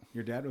want.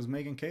 Your dad was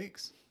making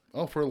cakes?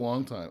 Oh, for a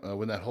long time.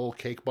 When that whole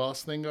Cake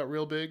Boss thing got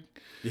real big,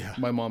 yeah,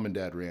 my mom and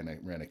dad ran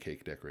a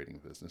cake decorating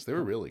business. They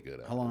were really good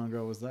at it. How long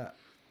ago was that?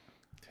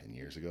 10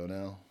 years ago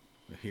now.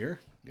 Here?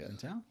 Yeah. In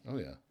town? Oh,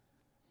 yeah.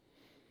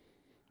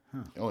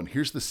 Huh. Oh, and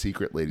here's the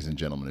secret, ladies and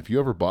gentlemen. If you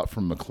ever bought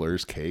from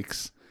McClure's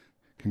Cakes,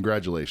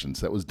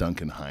 congratulations. That was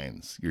Duncan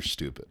Hines. You're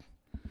stupid.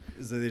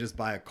 So they just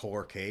buy a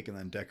core cake and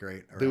then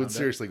decorate around They would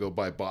seriously go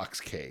buy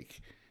box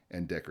cake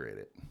and decorate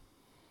it.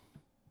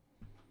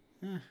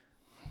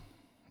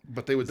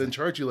 But they would then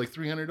charge you like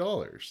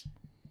 $300.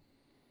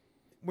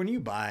 When you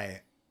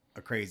buy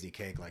a crazy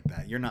cake like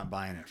that, you're not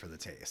buying it for the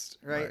taste,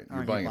 right?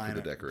 You're buying it for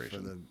the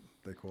decoration.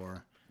 For the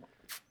core.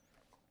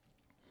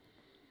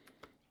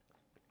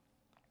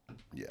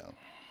 Yeah.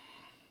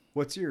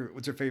 What's your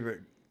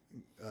favorite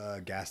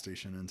gas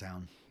station in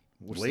town?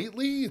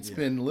 Lately, it's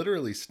been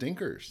literally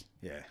stinkers.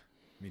 Yeah,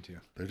 me too.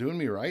 They're doing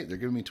me right. They're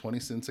giving me 20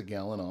 cents a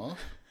gallon off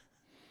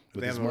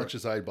with as much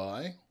as I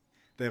buy.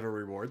 They have a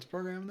rewards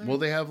program there? Well,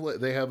 they have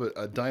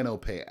a Dino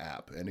Pay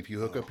app, and if you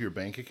hook up your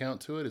bank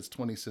account to it, it's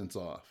 20 cents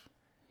off.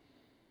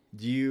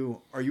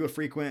 Are you a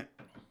frequent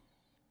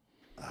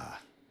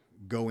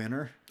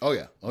go-inner? Oh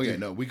yeah.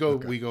 No, we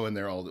go in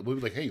there all. We'll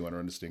be like, hey, you want to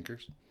run to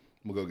Stinkers?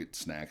 We'll go get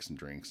snacks and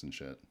drinks and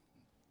shit.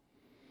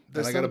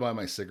 And I got to buy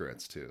my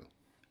cigarettes too.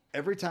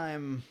 Every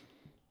time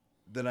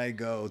that I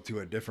go to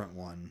a different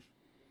one,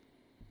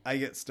 I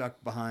get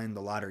stuck behind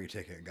the lottery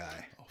ticket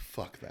guy. Oh,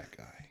 fuck that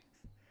guy.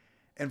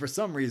 And for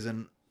some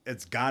reason,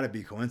 it's got to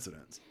be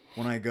coincidence.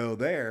 When I go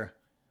there,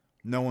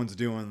 no one's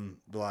doing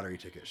the lottery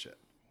ticket shit.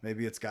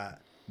 Maybe it's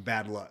got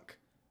bad luck,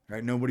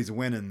 right? Nobody's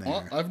winning there.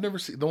 Well, I've never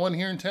seen the one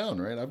here in town,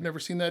 right? I've never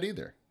seen that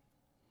either.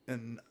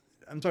 And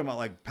I'm talking about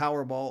like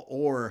Powerball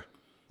or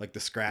like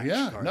the scratch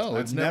cards. No,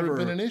 it's never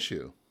been an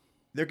issue.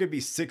 There could be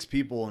 6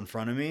 people in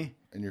front of me.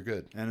 And you're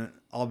good. And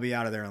I'll be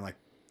out of there in like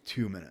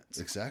 2 minutes.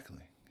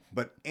 Exactly.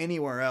 But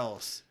anywhere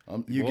else,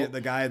 you get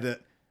the guy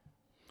that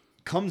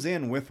comes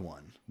in with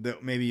one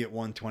that maybe it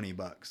won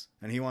 $20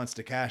 and he wants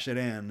to cash it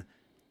in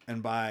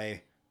and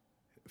buy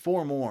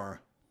 4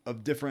 more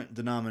of different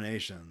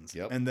denominations.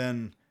 Yep.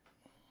 And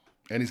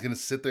he's going to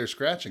sit there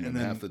scratching them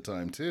half the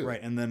time too.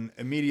 Right. And then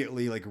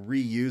immediately like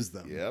reuse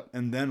them. Yep.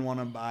 And then want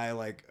to buy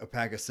like a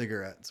pack of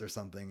cigarettes or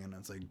something. And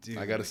it's like, dude.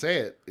 I got to say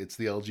it. It's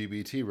the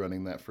LGBT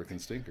running that freaking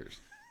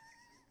Stinkers.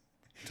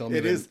 Tell me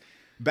it is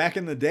back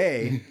in the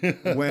day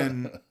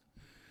when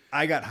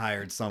I got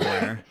hired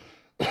somewhere.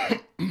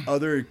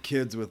 Other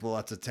kids with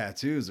lots of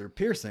tattoos or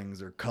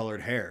piercings or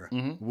colored hair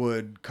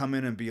would come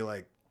in and be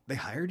like, they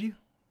hired you?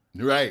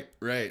 Right.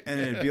 And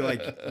it'd be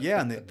like,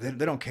 yeah, and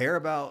they don't care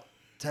about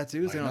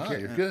tattoos. They don't care.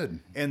 You're good.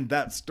 And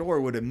that store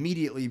would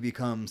immediately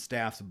become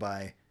staffed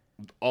by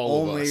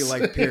All only of us.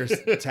 like pierced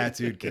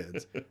tattooed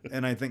kids.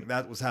 And I think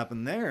that was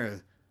happened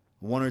there.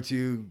 One or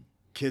two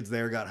kids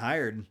there got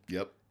hired.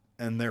 Yep.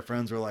 And their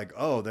friends were like,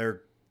 "Oh,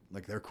 they're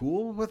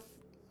cool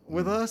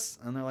with us,"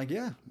 and they're like,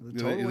 "Yeah,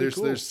 totally there's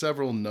cool." there's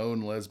several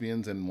known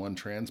lesbians and one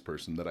trans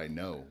person that I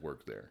know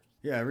work there.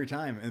 Yeah, every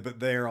time, but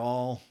they're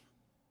all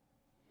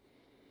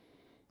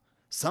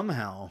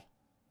somehow,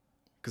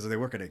 because they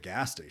work at a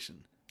gas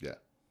station, Yeah.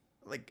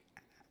 like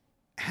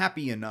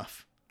happy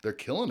enough They're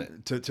killing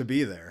it. to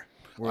be there.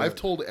 I've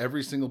told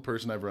every single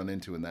person I've run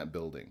into in that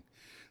building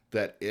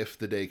that if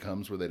the day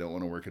comes where they don't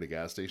want to work at a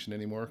gas station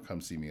anymore,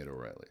 come see me at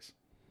O'Reilly's.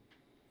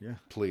 Yeah.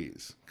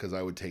 Please, because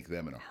I would take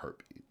them in a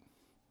heartbeat.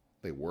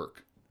 They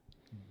work.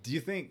 Do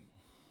you think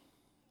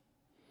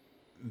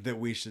that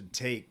we should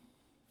take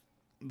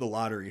the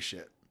lottery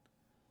shit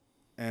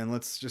and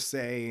let's just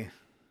say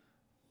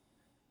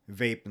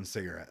vape and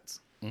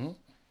cigarettes? Mm-hmm.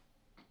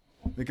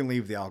 We can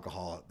leave the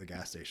alcohol at the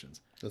gas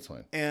stations. That's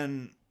fine.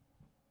 And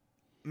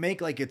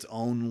make like its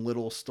own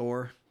little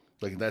store.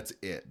 Like that's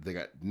it. They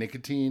got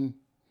nicotine,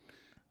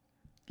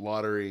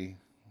 lottery,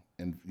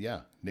 and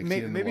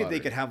nicotine. Maybe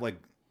they could have like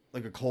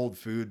a cold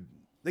food.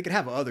 They could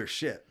have other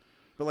shit,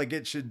 but like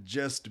it should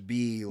just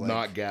be like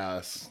not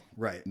gas,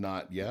 right?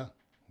 Not yeah.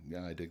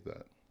 I dig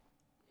that.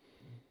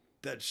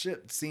 That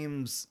shit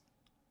seems.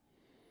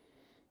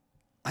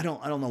 I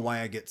don't know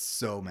why I get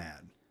so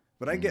mad,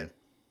 but I get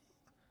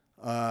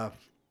the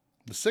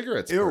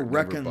cigarettes part never bothers me.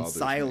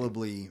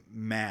 irreconcilably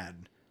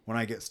mad when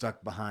I get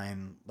stuck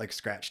behind like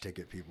scratch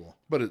ticket people.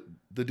 But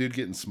the dude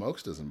getting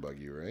smokes doesn't bug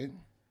you, right?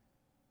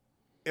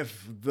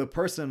 If the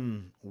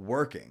person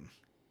working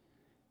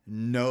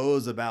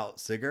knows about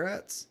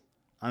cigarettes,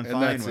 I'm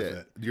fine with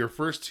it. Your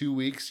first 2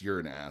 weeks, you're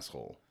an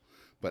asshole.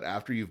 But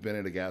after you've been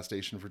at a gas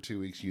station for 2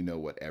 weeks, you know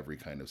what every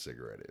kind of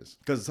cigarette is.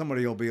 Because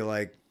somebody will be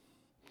like,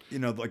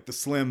 like the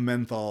slim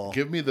menthol.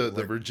 Give me the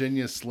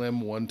Virginia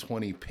Slim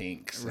 120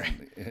 pinks.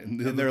 Right.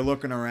 And they're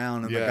looking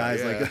around and the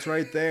guy's like, it's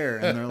right there.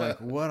 And they're like,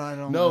 what? I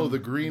don't know. No, the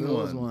green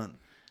one.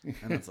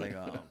 And it's like,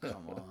 oh,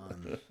 come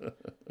on.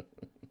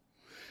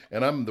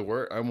 And I'm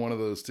one of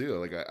those too.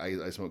 Like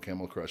I smoke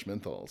Camel Crush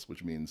menthols,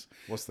 which means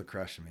what's the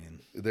crush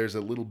mean? There's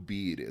a little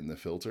bead in the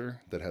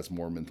filter that has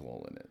more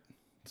menthol in it.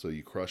 So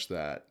you crush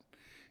that,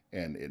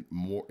 and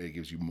it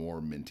gives you more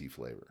minty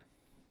flavor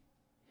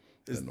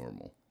than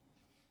normal.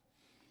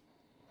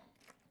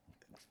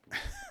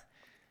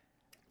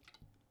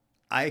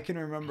 I can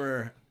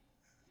remember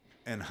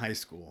in high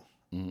school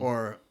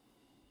or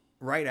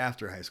right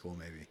after high school,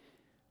 maybe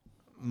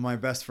my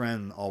best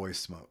friend always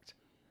smoked.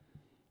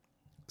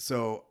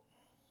 So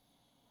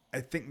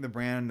I think the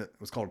brand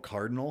was called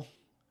Cardinal.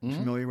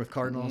 Familiar with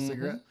Cardinal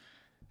cigarette?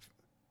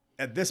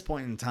 At this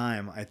point in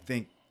time, I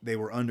think they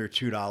were under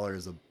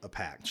 $2 a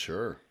pack.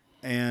 Sure.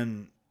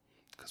 And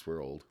because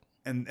we're old.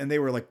 And they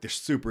were like the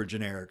super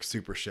generic,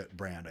 super shit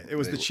brand. It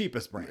was the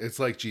cheapest brand. It's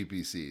like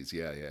GPCs.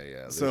 Yeah.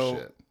 They're so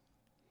shit.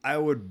 I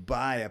would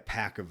buy a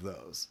pack of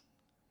those.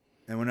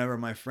 And whenever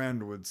my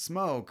friend would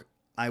smoke,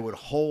 I would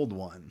hold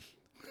one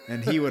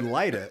and he would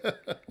light it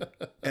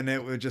and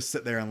it would just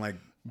sit there and like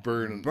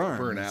burn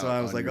out. So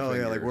I was like, oh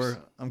yeah, like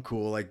I'm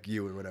cool like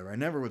you or whatever. I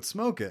never would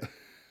smoke it.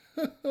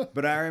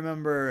 But I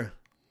remember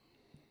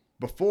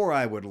before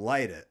I would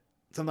light it,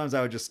 sometimes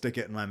I would just stick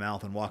it in my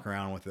mouth and walk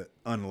around with it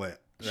unlit.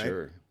 Right?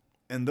 Sure.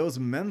 And those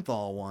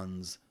menthol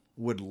ones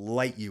would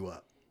light you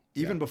up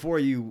even before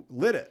you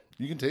lit it.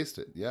 You can taste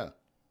it. Yeah.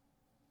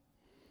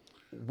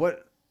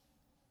 But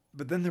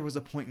then there was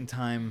a point in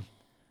time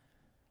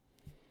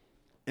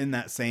in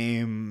that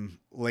same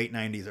late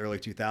 90s, early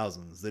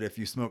 2000s that if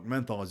you smoked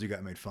menthols, you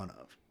got made fun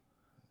of.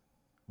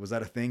 Was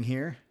that a thing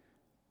here?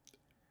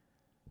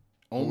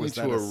 Only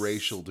to a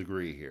racial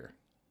degree here.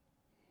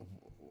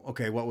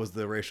 Okay, what was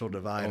the racial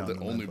divide on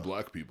the only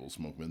black people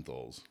smoke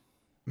menthols.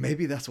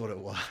 Maybe that's what it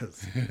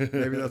was.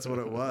 Maybe that's what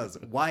it was.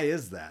 Why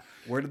is that?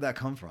 Where did that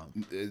come from?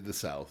 The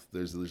South.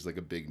 There's like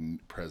a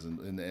big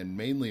presence, and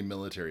mainly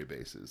military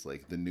bases.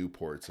 Like the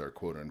Newports are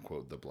quote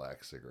unquote the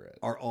black cigarette.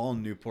 Are all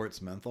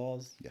Newports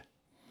menthols? Yeah.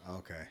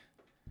 Okay.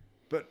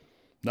 But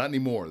not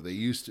anymore. They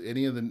used to,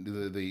 any of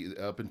the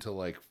up until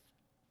like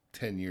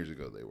 10 years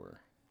ago they were.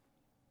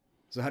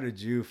 So how did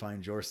you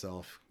find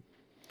yourself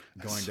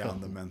going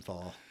down the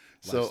menthol?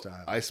 So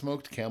lifestyle? I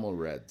smoked Camel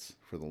Reds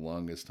for the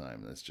longest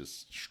time. That's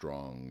just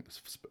strong,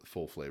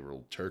 full flavor,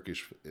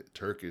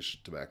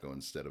 Turkish tobacco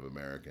instead of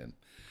American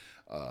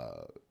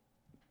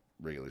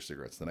regular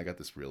cigarettes. Then I got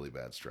this really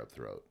bad strep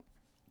throat.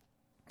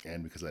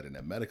 And because I didn't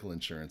have medical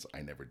insurance,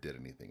 I never did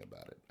anything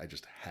about it. I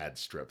just had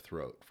strep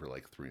throat for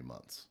like 3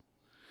 months.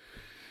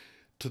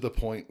 To the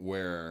point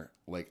where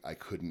like I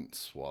couldn't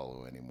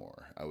swallow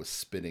anymore. I was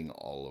spitting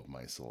all of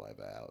my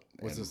saliva out.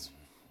 Was this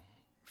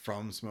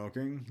from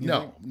smoking?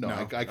 No.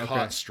 I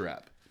caught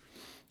strep.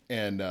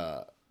 And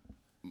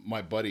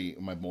my buddy,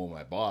 my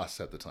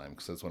boss at the time,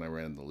 because that's when I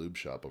ran the lube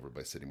shop over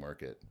by City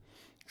Market,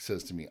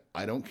 says to me,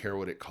 I don't care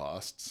what it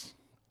costs.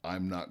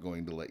 I'm not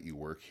going to let you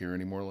work here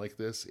anymore like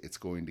this. It's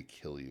going to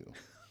kill you.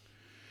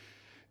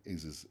 He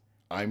says,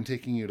 I'm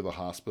taking you to the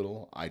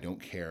hospital. I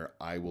don't care.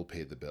 I will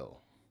pay the bill.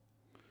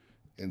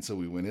 And so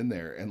we went in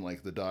there, and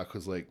like the doc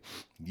was like,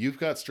 you've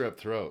got strep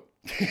throat.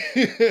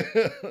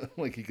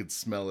 Like he could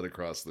smell it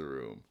across the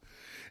room.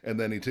 And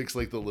then he takes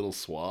like the little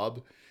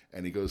swab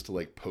and he goes to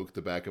like poke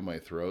the back of my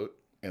throat,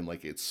 and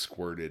like it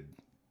squirted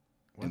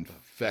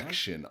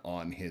infection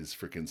on his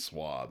freaking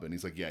swab. And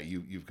he's like, yeah,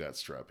 you've got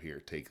strep.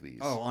 Here, take these.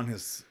 Oh,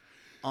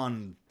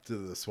 on to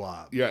the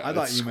swab. Yeah, I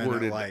thought you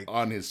meant it like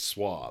on his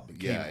swab.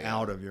 Came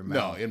out of your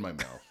mouth. No, in my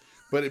mouth.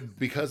 But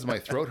because my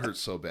throat hurt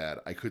so bad,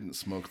 I couldn't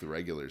smoke the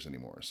regulars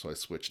anymore. So I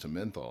switched to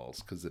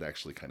menthols because it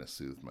actually kind of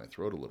soothed my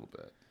throat a little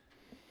bit.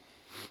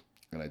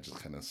 And I just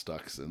kind of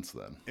stuck since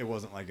then. It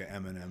wasn't like an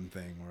Eminem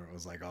thing where it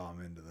was like, oh,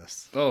 I'm into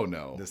this. Oh,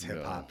 no. This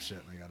hip hop shit,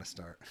 and I got to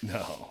start.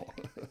 No.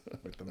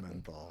 With the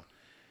menthol.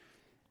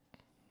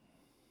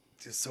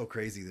 It's just so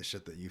crazy the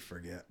shit that you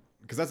forget.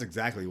 Because that's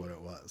exactly what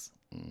it was.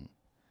 Mm.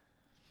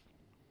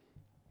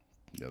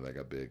 Yeah, that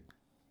got big.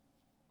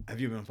 Have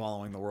you been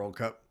following the World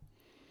Cup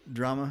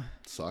drama?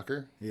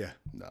 Soccer? Yeah.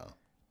 No.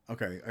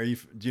 Okay.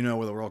 Do you know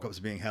where the World Cup's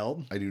being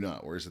held? I do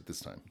not. Where is it this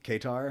time?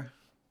 Qatar?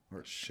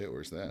 Shit,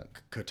 where's that?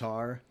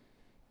 Qatar.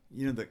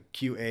 You know the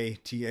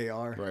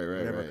QATAR? Right.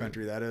 Whatever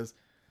country that is.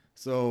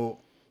 So.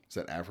 Is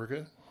that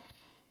Africa?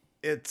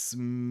 It's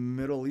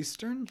Middle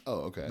Eastern.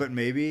 Oh, okay. But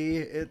maybe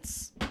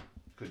it's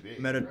could be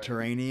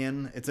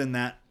Mediterranean. Right. It's in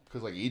that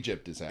because like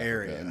Egypt is Africa,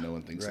 area, and no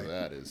one thinks of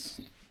that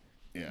as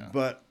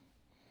But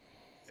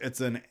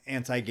it's an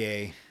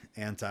anti-gay,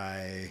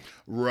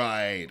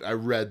 Right. I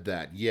read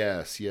that.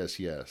 Yes.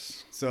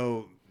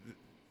 So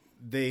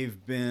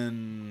they've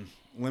been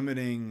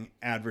limiting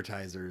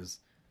advertisers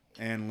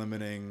and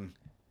limiting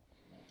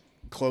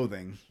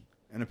clothing.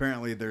 And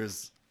apparently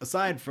there's,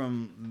 aside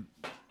from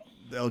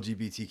the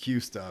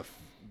LGBTQ stuff,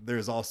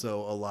 there's also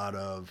a lot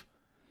of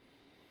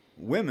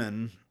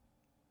women.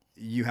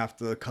 You have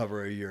to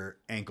cover your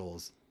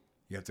ankles.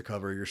 You have to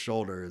cover your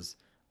shoulders.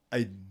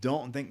 I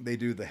don't think they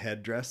do the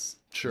headdress.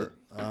 Sure.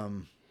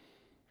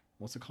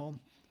 What's it called?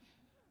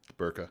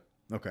 Burqa.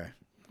 Okay.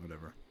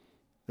 Whatever.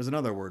 There's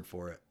another word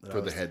for it.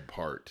 For the head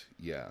part.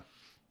 Yeah.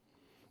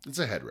 It's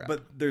a head wrap.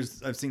 But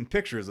I've seen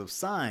pictures of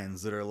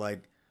signs that are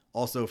like,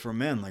 also for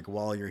men, like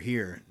while you're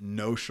here,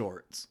 no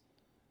shorts,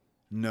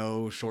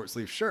 no short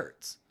sleeve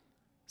shirts.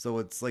 So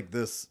it's like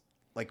this,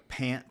 like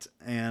pant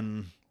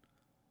and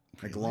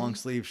like long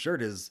sleeve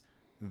shirt is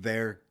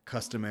their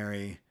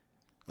customary,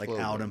 like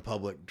clothing. Out in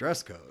public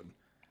dress code.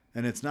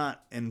 And it's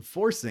not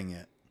enforcing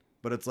it,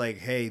 but it's like,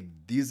 hey,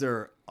 these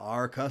are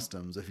our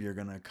customs. If you're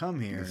going to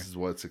come here, this is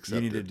what's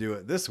accepted. You need to do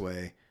it this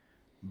way.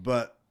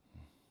 But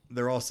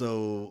they're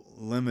also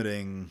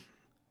limiting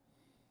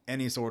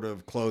any sort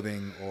of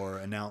clothing or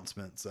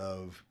announcements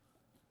of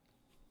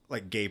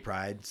like gay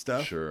pride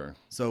stuff. Sure.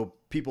 So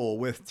people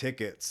with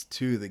tickets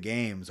to the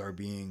games are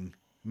being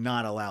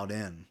not allowed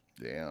in.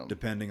 Damn.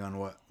 Depending on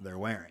what they're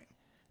wearing.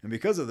 And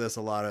because of this,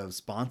 a lot of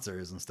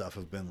sponsors and stuff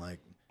have been like,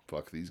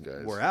 fuck these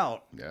guys. We're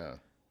out. Yeah.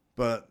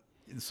 But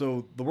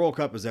so the World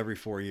Cup is every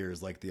 4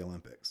 years, like the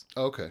Olympics.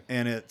 Okay.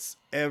 And it's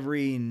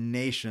every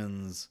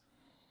nation's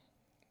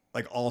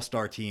like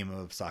all-star team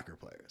of soccer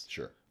players.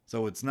 Sure.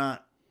 So it's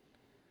not,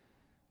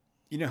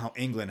 you know how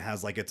England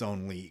has like its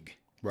own league.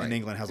 Right. And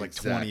England has like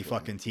 20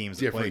 fucking teams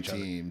that play each other.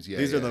 Different teams. Yeah.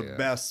 These are the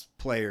best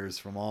players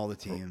from all the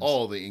teams. From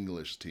all the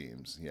English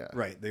teams. Yeah.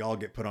 Right. They all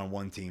get put on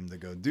one team to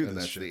go do this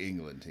that's shit. The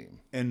England team.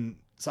 And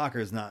soccer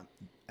is not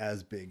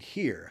as big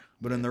here,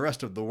 but in the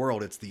rest of the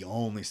world, it's the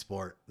only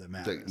sport that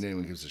matters. That no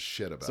one gives a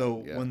shit about. So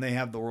when they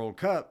have the World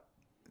Cup,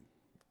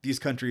 these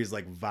countries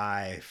like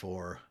vie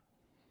for,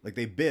 like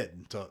they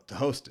bid to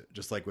host it,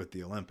 just like with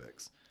the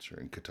Olympics. Sure,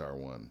 and Qatar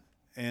won.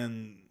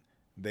 And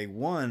they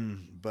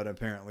won, but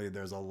apparently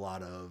there's a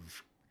lot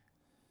of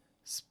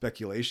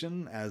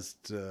speculation as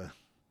to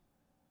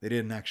they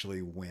didn't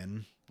actually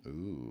win.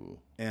 Ooh.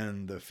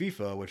 And the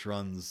FIFA, which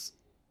runs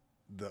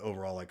the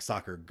overall like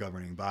soccer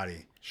governing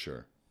body,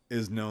 sure,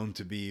 is known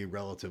to be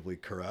relatively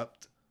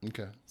corrupt.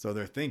 Okay. So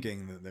they're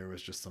thinking that there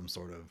was just some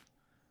sort of,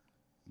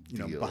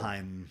 deal.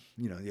 Behind,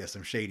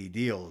 some shady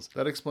deals.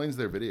 That explains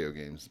their video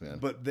games, man.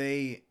 But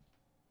they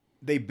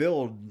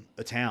build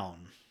a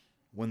town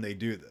when they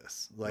do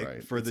this, like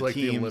right. for it's the like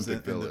teams, the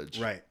Olympic Village,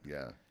 right?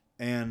 Yeah.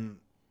 And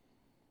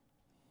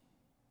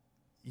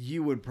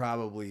you would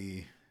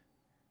probably,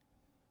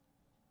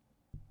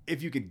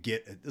 if you could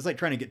get, it's like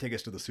trying to get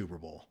tickets to the Super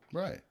Bowl,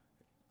 right?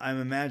 I'm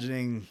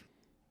imagining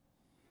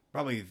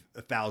probably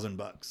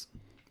 $1,000.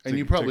 And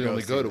you probably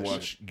only go to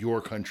watch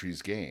your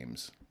country's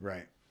games.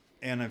 Right.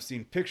 And I've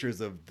seen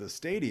pictures of the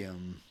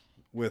stadium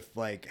with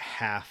like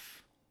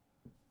half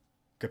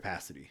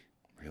capacity.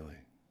 Really?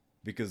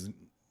 Because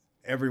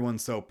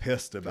everyone's so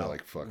pissed about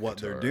like, what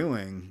they're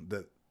doing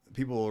that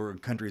people or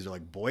countries are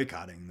like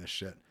boycotting this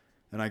shit.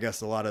 And I guess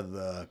a lot of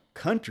the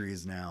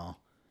countries now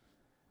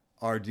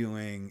are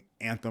doing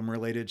anthem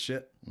related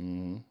shit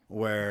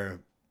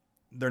where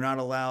they're not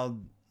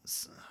allowed.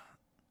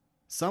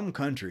 Some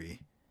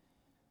country,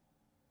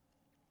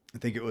 I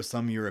think it was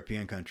some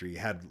European country,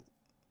 had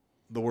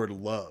the word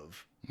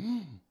love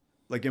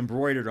like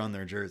embroidered on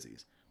their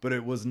jerseys, but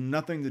it was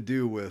nothing to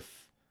do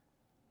with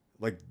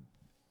like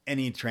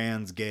any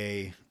trans,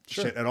 gay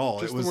shit at all.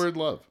 Just it was the word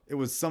love. It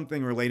was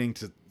something relating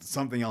to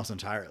something else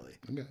entirely.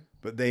 Okay.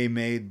 But they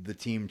made the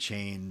team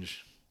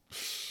change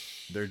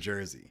their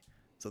jersey.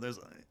 So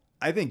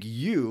I think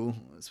you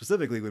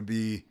specifically would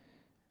be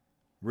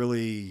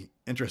really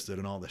interested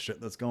in all the shit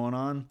that's going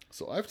on.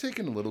 So I've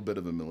taken a little bit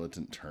of a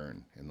militant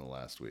turn in the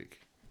last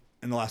week.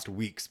 In the last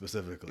week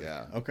specifically.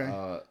 Yeah.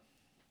 Okay.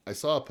 I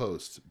saw a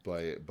post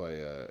by a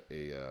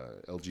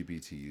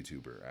LGBT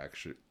YouTuber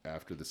actually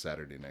after the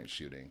Saturday night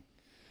shooting,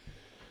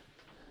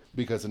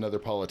 because another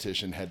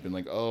politician had been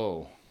like,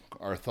 "Oh,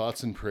 our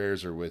thoughts and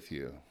prayers are with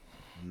you."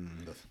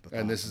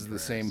 And this is the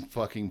same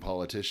fucking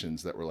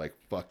politicians that were like,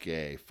 fuck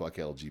gay, fuck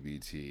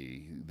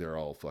LGBT. They're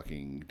all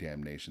fucking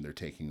damnation. They're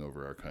taking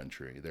over our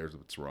country. There's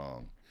what's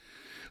wrong.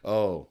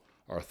 Oh,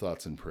 our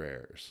thoughts and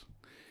prayers.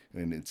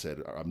 And it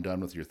said, I'm done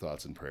with your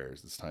thoughts and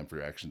prayers. It's time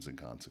for actions and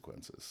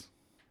consequences.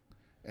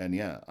 And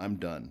yeah, I'm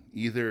done.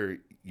 Either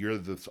you're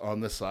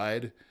on the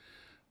side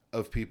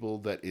of people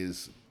that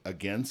is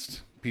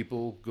against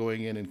people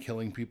going in and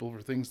killing people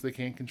for things they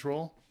can't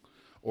control,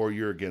 or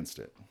you're against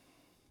it.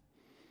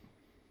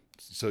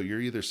 So you're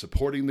either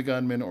supporting the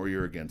gunman or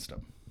you're against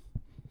them.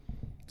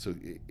 So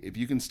if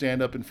you can stand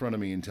up in front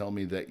of me and tell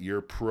me that you're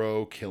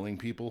pro killing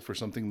people for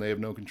something they have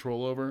no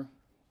control over,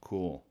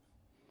 cool.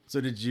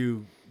 So did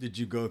you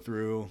go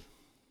through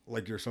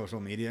like your social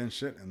media and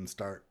shit and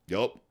start?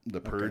 Yep.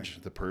 The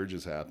purge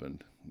has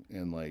happened.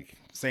 And like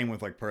same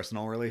with like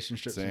personal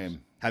relationships.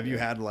 Same. Have you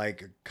had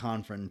like a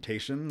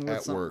confrontation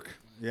with at work?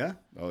 Yeah.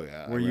 Oh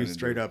yeah. Where you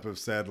straight up have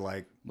said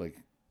like,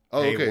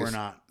 oh, hey, okay, we're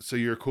not. So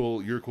you're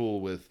cool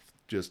with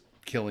just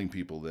killing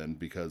people then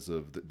because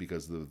of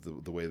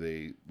the way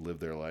they live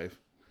their life.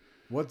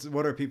 What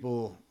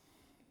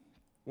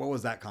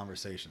was that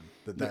conversation?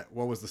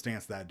 What was the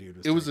stance that dude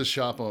was? It was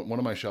one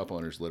of my shop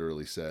owners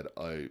literally said,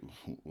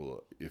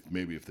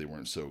 if they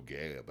weren't so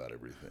gay about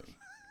everything.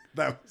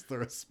 That was the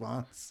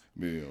response.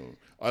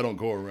 I don't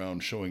go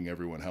around showing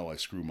everyone how I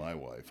screw my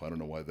wife. I don't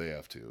know why they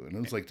have to.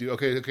 And it's like, dude,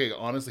 okay.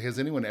 Honestly, has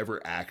anyone ever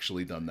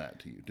actually done that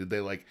to you? Did they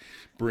like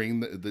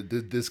bring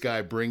did this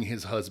guy bring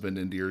his husband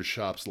into your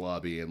shop's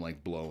lobby and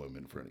like blow him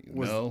in front of you?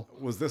 No.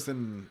 Was this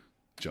in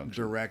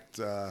Junction. Direct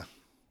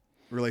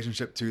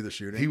relationship to the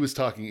shooting?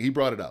 He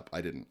brought it up.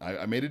 I didn't.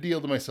 I made a deal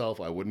to myself.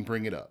 I wouldn't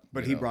bring it up.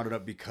 But he brought it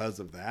up because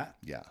of that?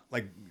 Yeah.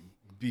 Like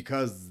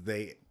because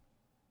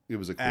it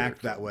was a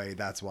act that way.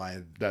 That's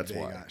why they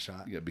got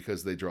shot. Yeah,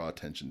 because they draw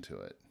attention to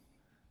it.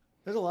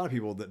 There's a lot of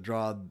people that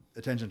draw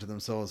attention to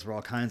themselves for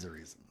all kinds of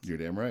reasons. You're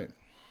damn right.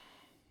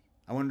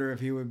 I wonder if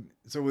he would.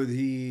 So would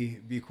he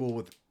be cool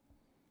with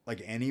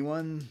like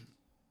anyone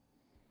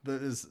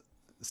that is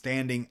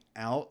standing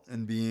out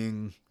and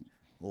being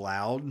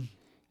loud?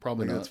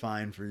 Probably not. It's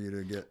fine for you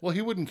to get. Well,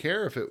 he wouldn't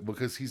care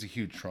because he's a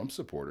huge Trump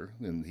supporter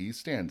and he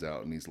stands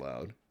out and he's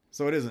loud.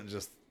 So it isn't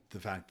just the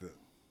fact that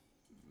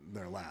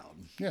they're loud.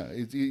 Yeah,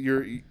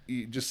 you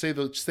just say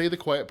the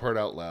quiet part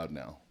out loud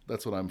now.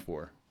 That's what I'm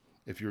for.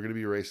 If you're going to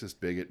be a racist,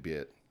 bigot, be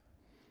it.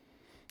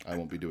 I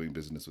won't be doing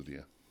business with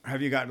you.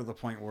 Have you gotten to the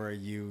point where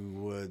you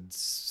would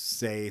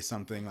say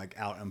something like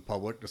out in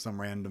public to some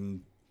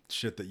random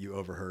shit that you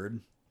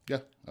overheard? Yeah,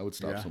 I would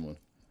stop someone.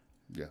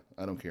 Yeah,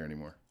 I don't care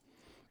anymore.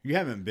 You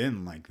haven't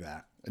been like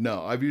that.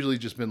 No, I've usually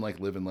just been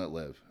like live and let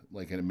live,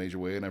 like in a major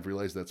way, and I've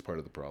realized that's part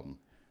of the problem.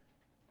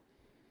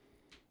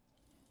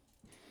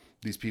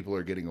 These people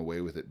are getting away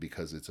with it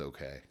because it's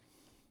okay.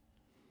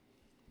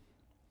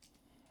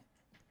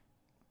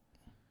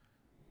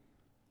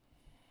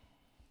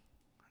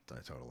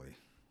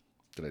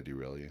 Did I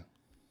derail you?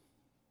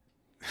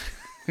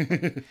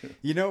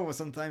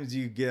 Sometimes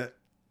you get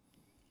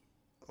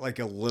like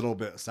a little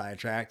bit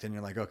sidetracked and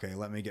you're like, okay,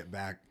 let me get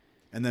back.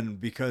 And then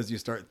because you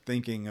start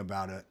thinking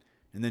about it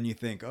and then you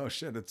think, oh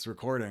shit, it's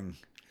recording.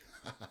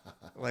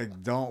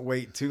 Like, don't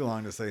wait too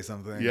long to say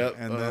something. Yep.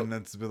 And then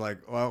it's be like,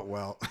 oh,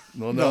 well.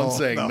 Well, no, I'm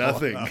saying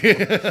nothing. No.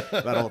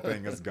 That whole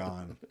thing is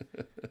gone.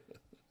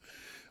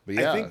 But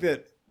yeah. I think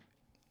that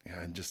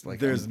I'm just like,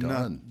 there's I'm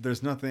done.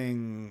 There's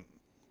nothing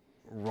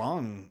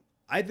wrong.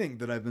 I think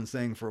that I've been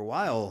saying for a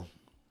while,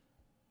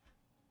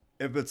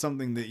 if it's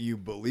something that you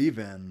believe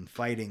in,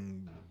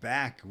 fighting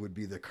back would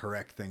be the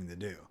correct thing to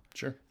do.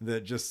 Sure.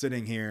 That just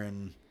sitting here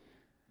and,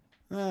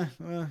 I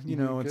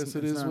guess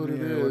it is what it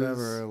or is.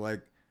 whatever,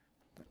 like,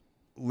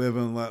 live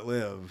and let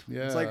live.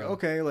 Yeah. It's like,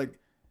 okay, like,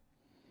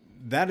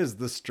 that is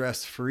the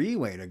stress-free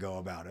way to go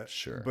about it.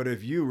 Sure. But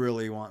if you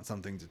really want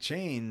something to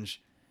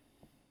change,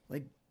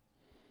 like,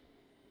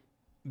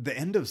 the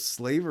end of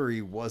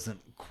slavery wasn't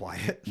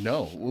quiet.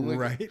 No. Well,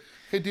 right?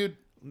 Hey, dude,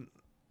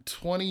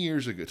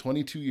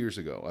 22 years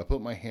ago, I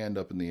put my hand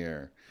up in the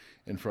air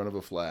in front of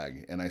a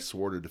flag, and I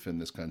swore to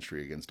defend this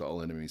country against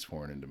all enemies,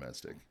 foreign and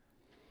domestic.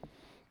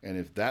 And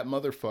if that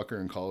motherfucker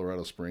in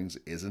Colorado Springs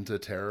isn't a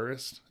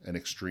terrorist, an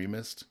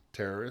extremist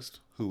terrorist,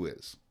 who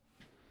is?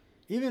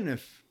 Even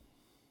if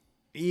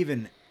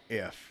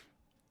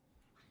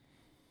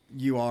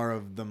you are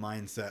of the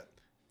mindset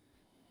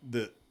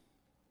that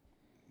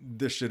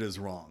this shit is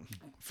wrong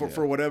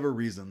for whatever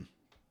reason,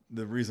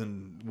 the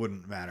reason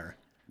wouldn't matter.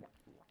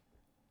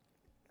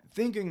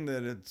 Thinking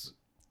that it's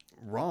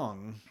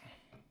wrong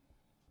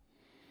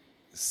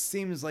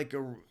seems like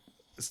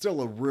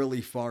still a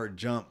really far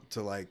jump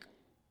to like,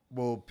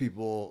 well,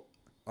 people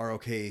are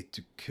okay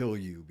to kill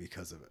you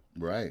because of it.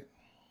 Right.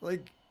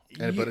 Like,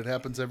 But it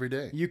happens every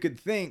day. You could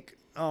think,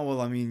 oh,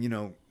 well, I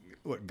mean,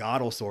 what,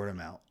 God will sort him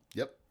out.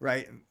 Yep.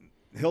 Right?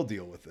 He'll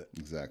deal with it.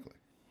 Exactly.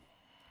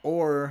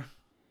 Or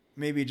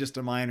maybe just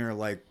a minor,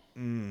 like,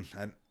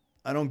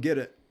 I don't get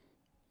it.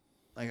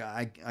 Like,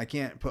 I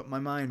can't put my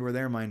mind where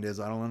their mind is.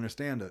 I don't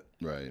understand it.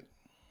 Right.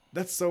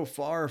 That's so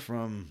far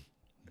from,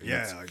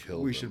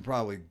 we should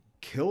probably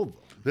kill them.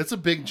 That's a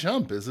big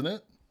jump, isn't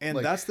it? And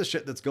that's the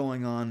shit that's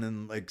going on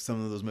in like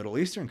some of those Middle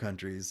Eastern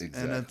countries.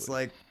 Exactly. And it's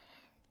like,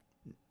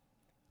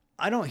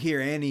 I don't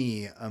hear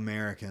any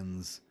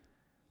Americans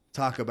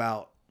talk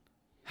about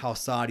how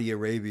Saudi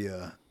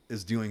Arabia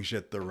is doing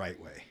shit the right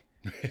way.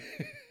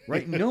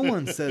 Right? No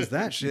one says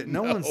that shit.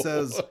 No one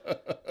says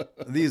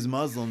these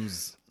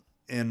Muslims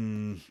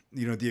in,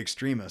 the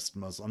extremist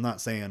Muslim. I'm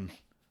not saying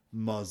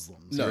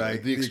Muslims,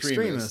 right? The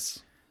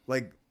extremists.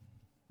 Like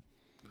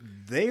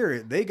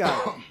they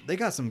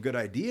got some good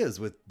ideas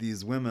with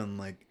these women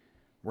like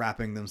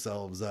wrapping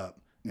themselves up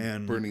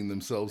and burning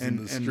themselves in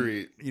the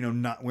street.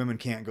 Not women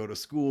can't go to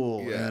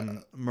school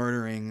and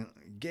murdering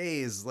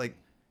gays. Like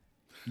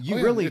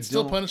it's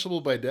still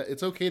punishable by death.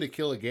 It's okay to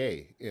kill a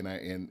gay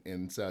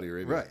in Saudi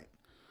Arabia. Right.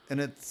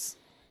 And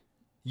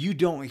you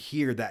don't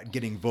hear that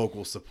getting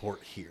vocal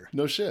support here.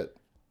 No shit.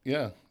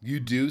 Yeah. You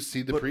do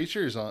see the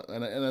preachers on,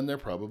 and they're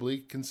probably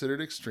considered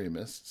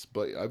extremists,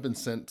 but I've been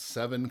sent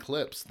 7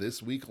 clips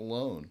this week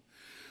alone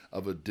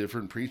of a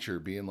different preacher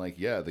being like,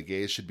 yeah, the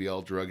gays should be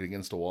all drugged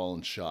against a wall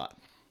and shot.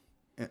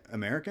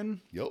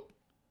 American? Yep.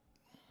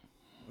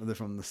 Are they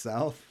from the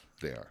South?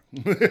 They are.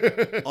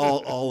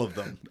 all of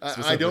them.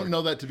 I don't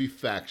know that to be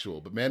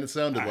factual, but man, it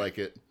sounded like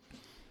it.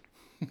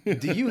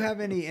 Do you have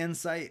any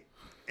insight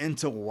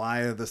into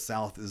why the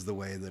South is the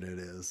way that it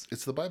is?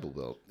 It's the Bible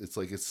Belt. It's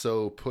like it's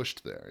so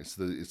pushed there.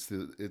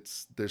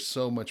 There's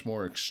so much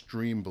more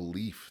extreme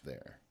belief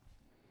there.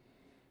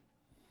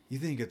 You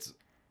think it's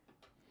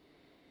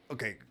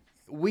okay?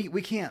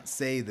 We can't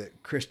say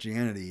that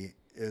Christianity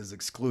is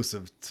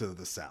exclusive to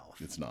the South.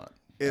 It's not.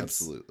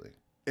 Absolutely.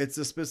 It's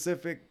a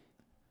specific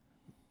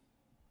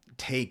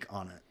take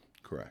on it.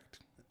 Correct.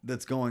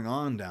 That's going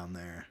on down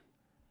there.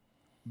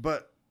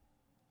 But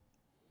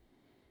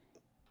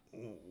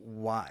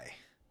why?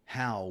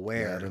 How?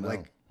 Where? Yeah, I don't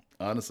know.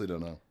 Honestly, don't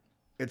know.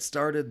 It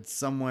started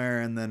somewhere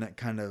and then it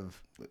kind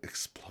of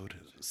exploded,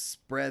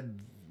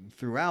 spread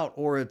throughout,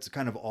 or it's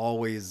kind of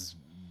always.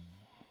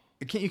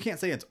 You can't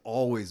say it's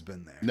always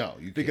been there. No,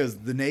 because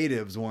the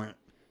natives weren't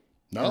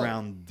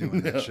around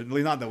doing that shit.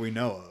 Not that we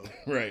know of.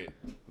 Right.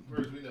 As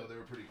far as we know, they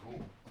were pretty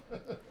cool.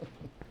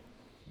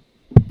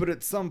 But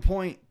at some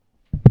point,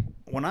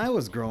 when I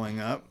was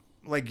growing up,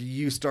 like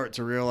you start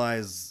to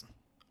realize,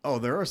 oh,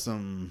 there are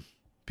some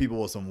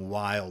people with some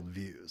wild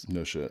views.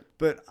 No shit.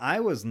 But I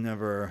went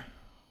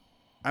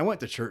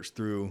to church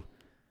through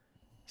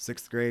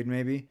 6th grade,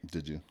 maybe.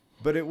 Did you?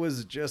 But it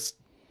was just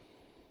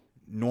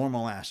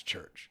normal ass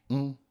church.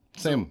 Mm-hmm.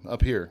 Same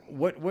up here.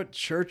 What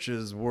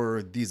churches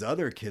were these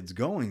other kids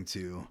going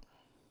to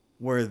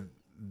where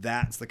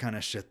that's the kind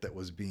of shit that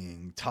was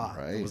being taught?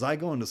 Right. Was I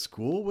going to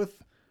school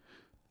with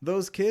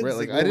those kids? Right,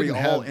 like I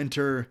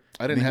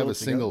didn't have a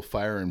single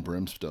fire and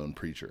brimstone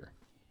preacher.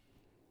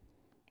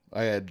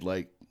 I had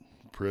like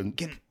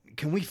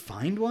Can we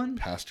find one?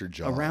 Pastor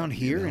John around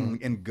here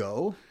and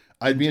go?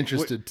 I'd be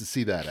interested to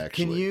see that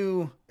actually. Can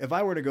you, if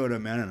I were to go to a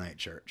Mennonite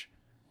church,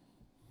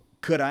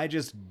 could I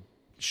just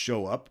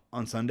show up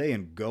on Sunday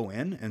and go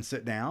in and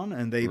sit down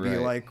and they'd be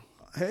like,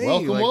 hey,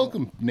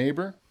 welcome,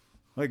 neighbor.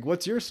 Like,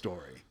 what's your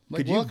story?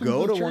 Like, could you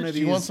go to one of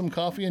these? You want some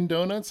coffee and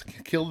donuts?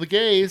 Kill the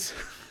gays.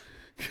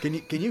 Can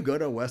you go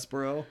to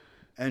Westboro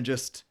and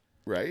just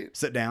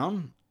sit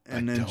down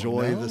and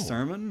enjoy the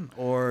sermon?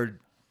 Or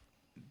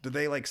do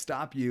they like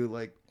stop you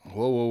like,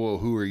 whoa,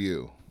 who are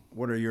you?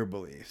 What are your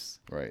beliefs?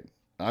 Right.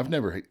 I've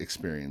never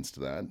experienced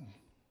that.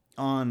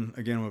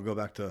 Again, we'll go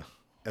back to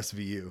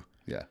SVU.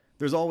 Yeah.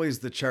 There's always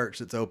the church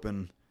that's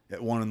open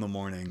at 1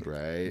 a.m.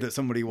 Right. That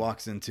somebody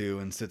walks into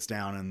and sits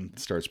down and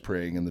starts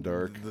praying in the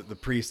dark. The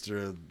priest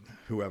or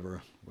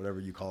whoever, whatever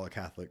you call a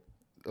Catholic.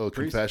 Oh,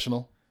 priest?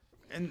 Confessional?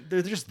 And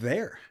they're just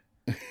there.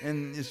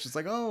 And it's just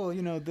like, oh,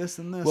 this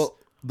and this. Well,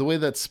 the way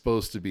that's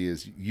supposed to be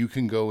is you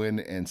can go in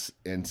and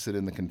sit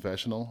in the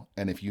confessional.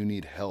 And if you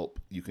need help,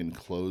 you can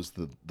close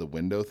the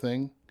window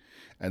thing.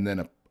 And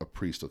then a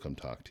priest will come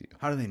talk to you.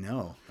 How do they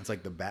know? It's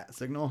like the bat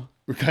signal?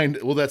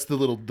 Well, that's the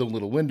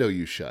little window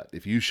you shut.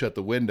 If you shut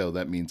the window,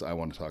 that means I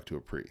want to talk to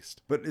a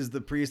priest. But is the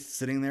priest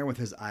sitting there with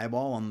his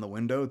eyeball on the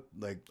window?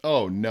 Like,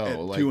 oh,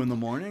 no. At 2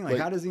 a.m? Like,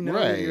 how does he know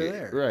that you're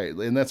there? Right.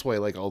 And that's why,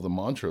 like, all the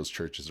Montrose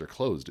churches are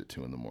closed at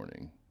 2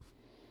 a.m.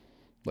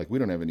 Like, we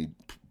don't have any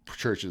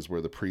churches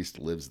where the priest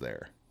lives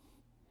there.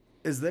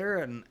 Is there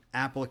an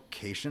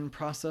application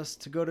process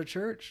to go to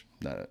church?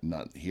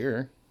 Not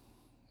here.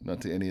 Not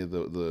to any of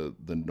the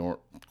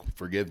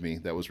forgive me,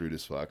 that was rude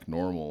as fuck.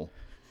 Normal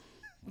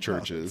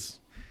churches.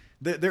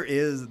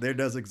 There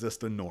does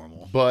exist a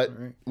normal. But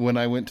right? when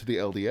I went to the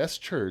LDS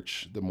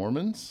church, the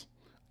Mormons,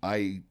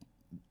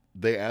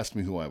 they asked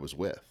me who I was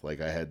with.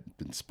 Like, I had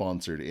been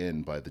sponsored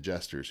in by the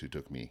Jesters who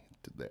took me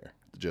to there,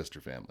 the Jester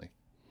family.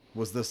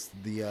 Was this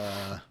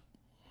the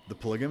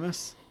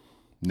polygamous?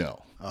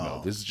 No, Oh.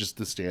 no. This is just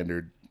the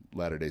standard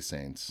Latter-day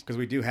Saints. Because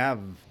we do have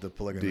the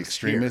polygamists. The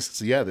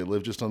extremists, yeah, they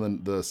live just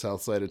on the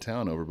south side of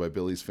town over by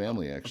Billy's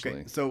family, actually.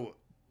 Okay, so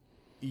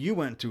you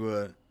went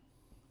to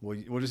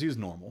we'll just use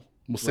normal.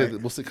 We'll say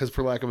because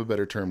for lack of a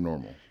better term,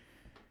 normal.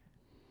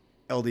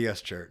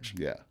 LDS church.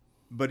 Yeah.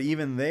 But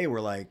even they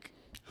were like,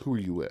 who are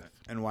you with?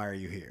 And why are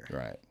you here?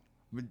 Right.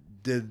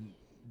 Did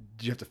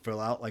you have to fill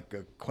out like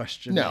a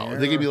question? No,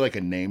 they give you like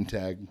a name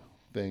tag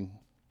thing.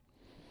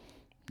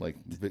 Like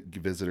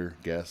visitor,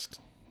 guest,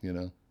 you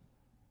know?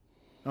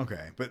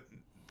 Okay, but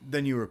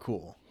then you were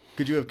cool.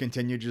 Could you have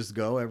continued to just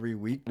go every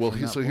week? Well,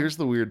 here's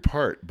the weird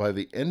part. By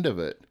the end of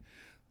it,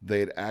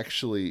 they'd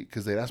actually,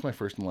 because they'd asked my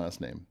first and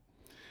last name.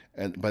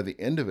 And by the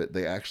end of it,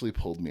 they actually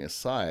pulled me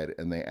aside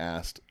and they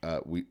asked,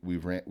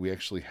 we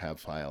actually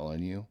have file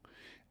on you,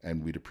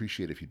 and we'd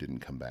appreciate if you didn't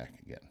come back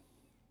again.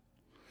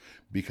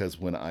 Because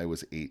when I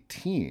was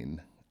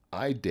 18,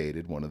 I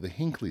dated one of the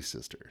Hinckley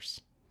sisters.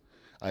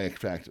 I, in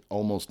fact,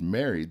 almost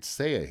married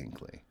Saya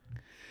Hinckley.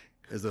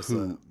 Is this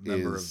a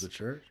member of the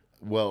church?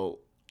 Well,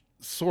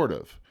 sort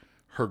of.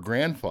 Her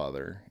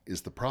grandfather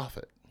is the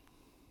prophet.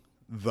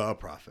 The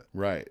prophet.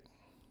 Right.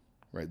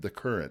 The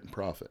current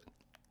prophet.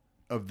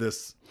 Of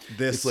this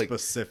like,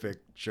 specific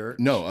church?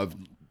 No, of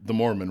the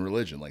Mormon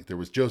religion. Like, there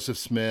was Joseph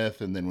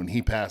Smith, and then when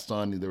he passed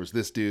on, there was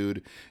this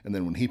dude, and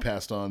then when he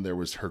passed on, there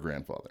was her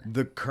grandfather.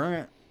 The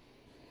current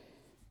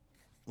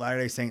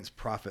Latter-day Saints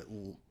prophet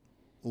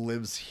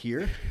lives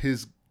here?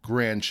 His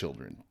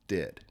grandchildren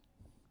did.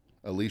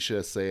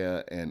 Alicia,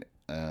 Saya, and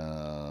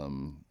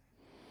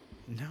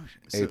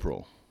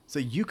April. So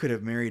you could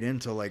have married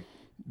into like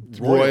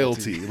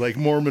royalty, like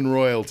Mormon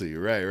royalty.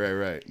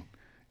 Right.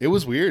 It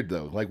was weird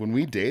though. Like when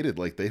we dated,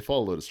 like they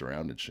followed us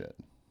around and shit.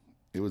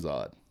 It was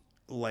odd.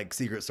 Like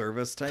Secret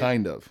Service type?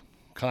 Kind of.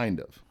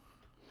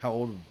 How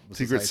old was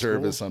Secret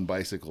Service on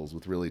bicycles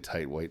with really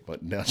tight white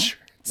button-down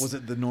shirts. Was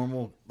it the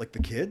normal, like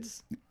the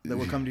kids that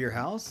would come to your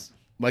house?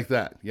 Like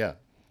that, yeah.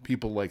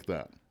 People like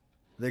that.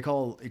 They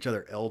call each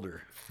other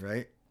elder,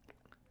 right?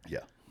 Yeah.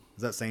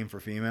 Is that same for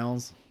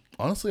females?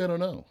 Honestly, I don't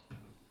know.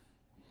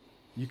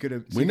 You could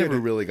have. We never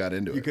really got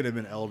into it. You could have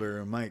been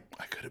Elder Mike.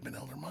 I could have been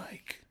Elder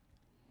Mike.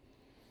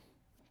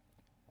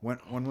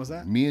 When was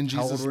that? Me and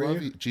Jesus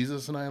love you.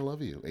 Jesus and I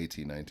love you.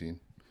 18, 19.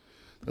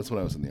 That's when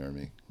I was in the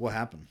Army. What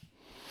happened?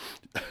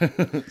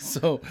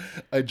 So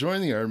I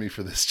joined the Army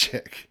for this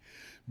chick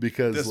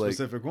because this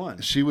specific one.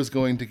 She was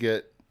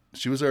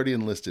already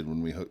enlisted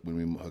when we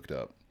hooked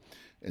up,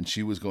 and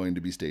she was going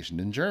to be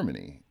stationed in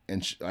Germany.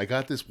 And I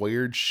got this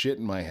weird shit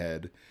in my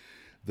head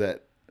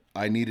that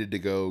I needed to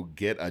go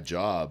get a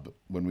job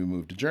when we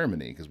moved to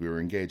Germany because we were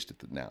engaged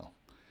now.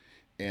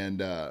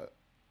 And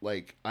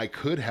I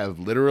could have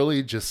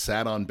literally just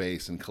sat on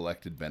base and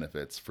collected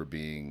benefits for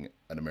being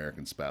an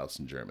American spouse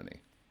in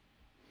Germany.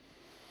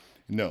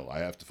 No, I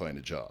have to find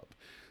a job.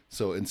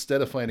 So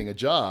instead of finding a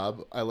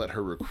job, I let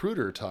her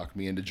recruiter talk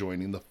me into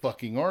joining the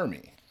fucking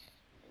Army.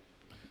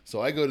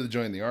 So I go to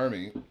join the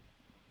Army.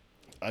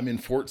 I'm in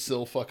Fort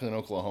Sill, fucking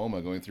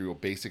Oklahoma, going through a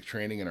basic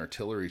training and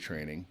artillery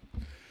training.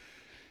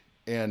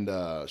 And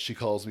she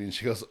calls me and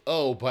she goes,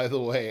 "Oh, by the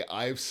way,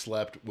 I've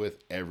slept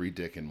with every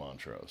dick in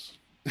Montrose.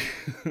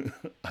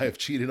 I have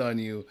cheated on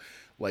you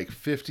like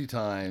 50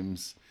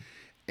 times.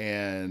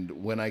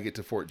 And when I get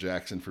to Fort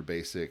Jackson for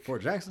basic..."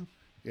 Fort Jackson?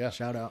 Yeah.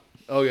 Shout out.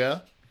 Oh, yeah?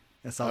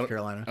 In South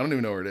Carolina. I don't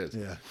even know where it is.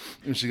 Yeah.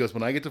 And she goes,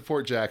 "When I get to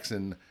Fort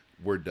Jackson,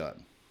 we're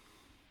done."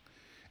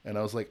 And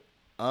I was like,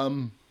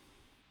 I'm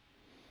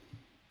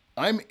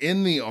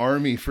in the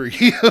Army for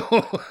you.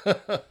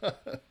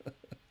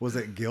 Was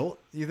it guilt,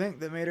 you think,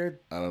 that made her?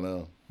 I don't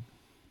know.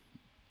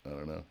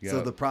 Yeah.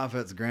 So the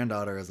prophet's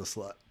granddaughter is a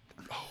slut.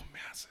 Oh,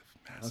 massive.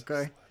 Okay.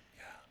 Slut.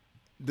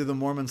 Yeah. Do the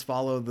Mormons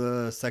follow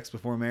the sex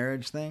before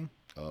marriage thing?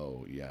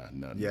 Oh, yeah.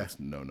 No.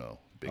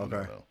 Big okay.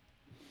 no.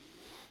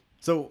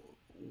 So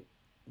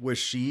was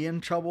she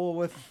in trouble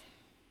with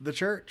the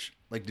church?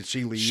 Like, did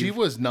she leave? She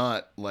was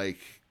not like,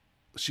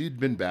 she'd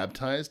been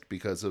baptized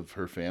because of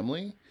her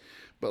family,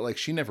 but like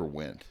she never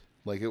went.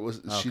 Like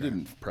she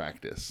didn't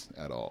practice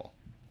at all.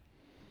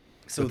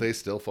 So but they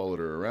still followed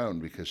her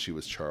around because she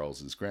was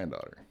Charles's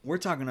granddaughter. We're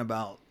talking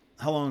about,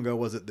 how long ago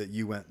was it that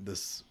you went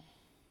this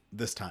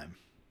time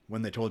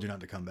when they told you not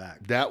to come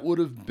back? That would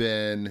have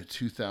been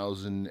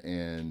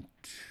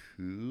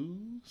 2002.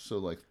 So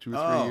like 2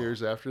 or 3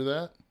 years after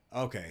that.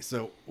 Okay,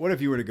 so what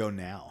if you were to go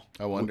now?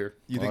 I wonder.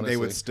 You think they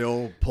would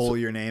still pull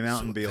your name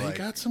out and be like...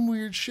 They got some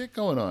weird shit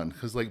going on.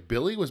 Because like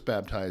Billy was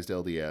baptized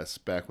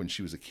LDS back when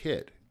she was a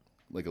kid.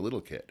 Like a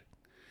little kid.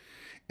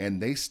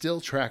 And they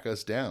still track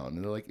us down.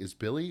 And they're like, "Is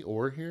Billy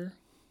Orr here?"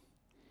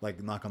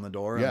 Like knock on the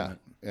door? Yeah.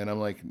 And I'm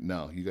like,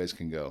 "No, you guys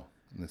can go."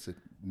 And they said,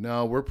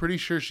 "No, we're pretty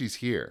sure she's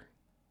here."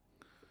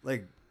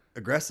 Like,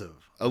 aggressive.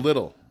 A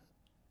little.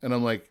 And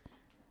I'm like,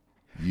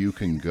 you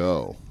can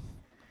go.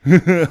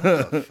 What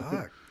the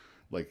fuck?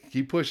 Like,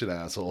 keep pushing,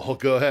 asshole.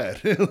 Go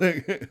ahead.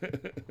 Like,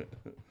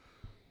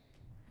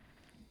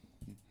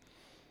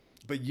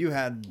 But you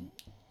had,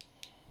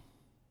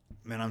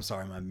 man, I'm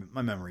sorry,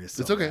 my memory is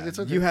so It's okay, bad. it's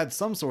okay. You had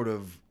some sort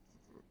of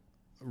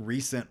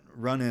recent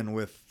run-in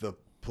with the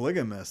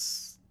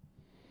polygamous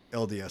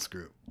LDS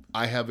group.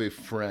 I have a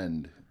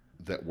friend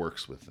that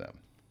works with them.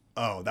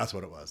 Oh, that's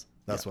what it was.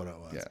 That's what it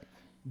was. Yeah.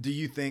 Do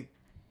you think,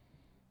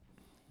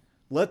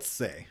 let's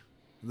say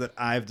that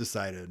I've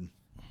decided,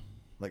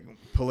 like,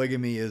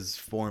 polygamy is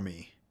for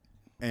me,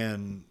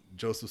 and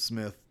Joseph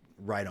Smith,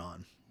 right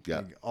on. Yeah.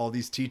 Like, all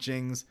these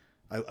teachings,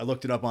 I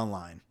looked it up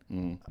online.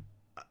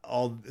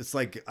 It's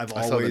like I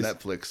saw the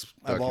Netflix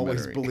I've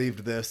always documentary.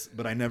 believed this,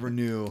 but I never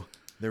knew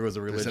there was a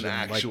There's religion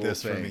an like actual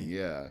this thing. for me.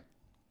 Yeah.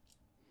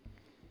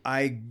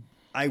 I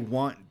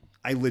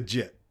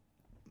legit,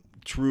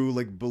 true,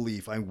 like,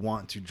 belief. I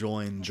want to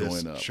join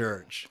this up.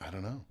 church. I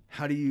don't know.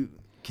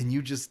 Can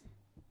you just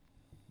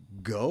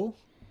go?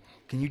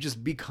 Can you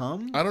just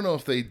become? I don't know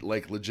if they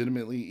like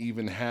legitimately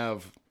even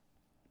have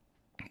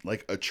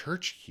like a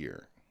church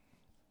here.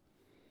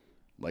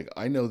 Like,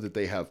 I know that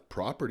they have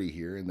property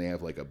here and they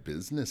have like a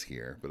business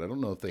here, but I don't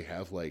know if they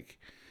have like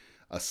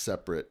a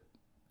separate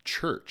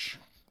church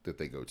that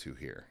they go to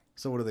here.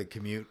 So what do they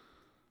commute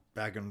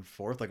back and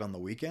forth like on the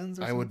weekends?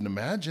 Or I something? wouldn't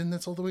imagine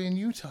that's all the way in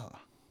Utah.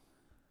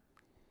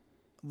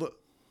 Look,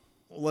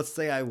 let's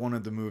say I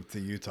wanted to move to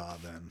Utah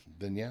then.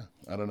 Then yeah,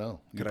 I don't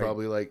know. You'd Could I-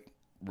 probably like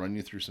run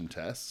you through some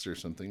tests or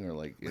something, or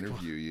like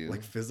interview you.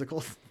 Like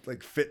physical,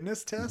 like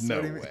fitness tests? No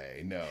What do you mean?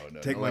 way. No.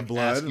 Take no, my like,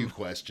 blood? Ask you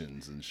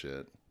questions and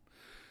shit.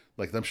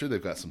 Like, I'm sure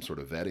they've got some sort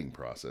of vetting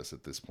process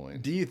at this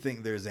point. Do you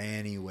think there's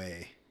any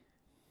way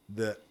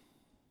that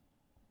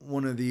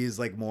one of these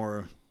like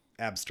more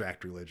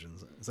abstract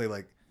religions, say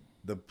like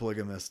the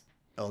polygamist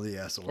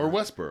LDS Or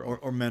Westboro.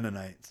 or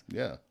Mennonites,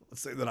 Yeah.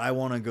 let's say that I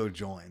want to go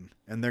join,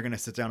 and they're going to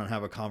sit down and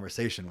have a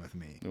conversation with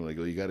me, They're like,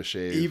 oh, you got to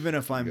shave. even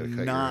if you gotta I'm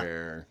cut not your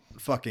hair.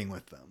 fucking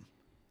with them.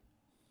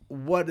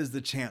 What is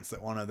the chance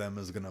that one of them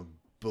is going to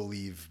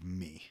believe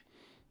me?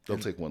 They'll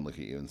take one look at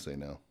you and say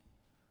no.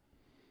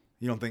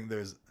 You don't think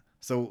there's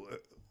so?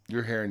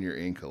 Your hair and your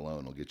ink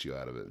alone will get you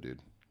out of it, dude.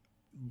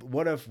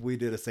 What if we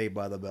did a Saved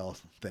by the Bell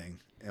thing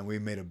and we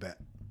made a bet,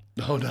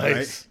 Oh,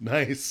 nice.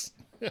 Nice.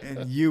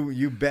 and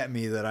you bet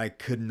me that I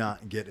could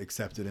not get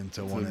accepted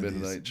into one of these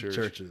Mennonite church.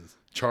 churches?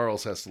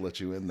 Charles has to let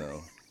you in,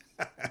 though.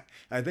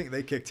 I think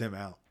they kicked him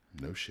out.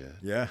 No shit.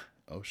 Yeah,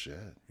 Oh, shit.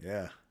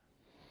 yeah.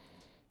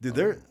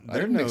 Dude, I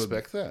didn't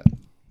expect that.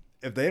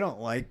 If they don't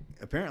like,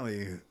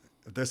 apparently,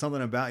 if there's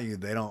something about you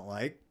they don't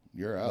like,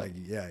 You're out. like,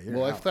 yeah, you're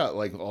Well, I out. thought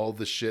like all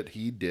the shit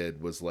he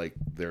did was like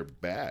their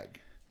bag.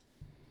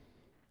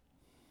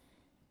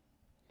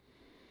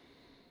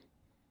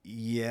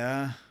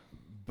 Yeah,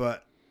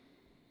 but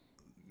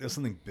there's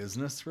something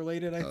business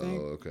related, I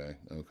think, Oh, okay.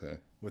 Okay.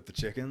 with the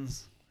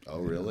chickens. Oh,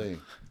 really?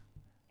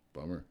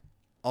 Bummer.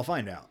 I'll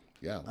find out.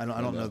 Yeah. I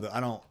don't know that. I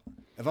don't.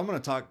 If I'm gonna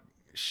talk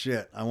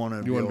shit, I want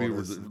to. You wanna be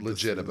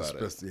legit about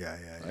it. Yeah.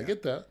 I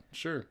get that.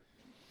 Sure.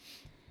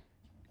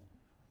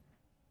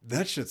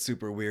 That shit's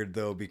super weird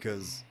though,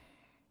 because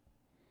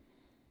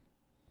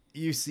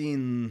you've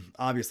seen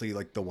obviously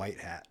like the white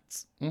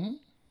hats, Mm-hmm.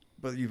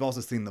 but you've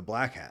also seen the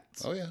black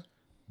hats. Oh, yeah.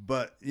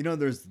 But you know,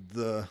 there's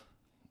the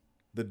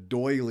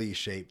doily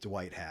shaped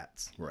white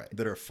hats, Right.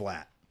 that are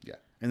flat, Yeah.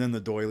 and then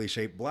the doily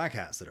shaped black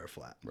hats that are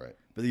flat. Right.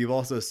 But you've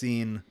also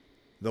seen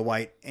the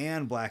white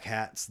and black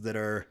hats that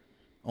are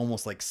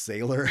almost like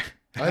sailor hats.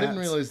 I didn't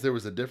realize there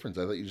was a difference.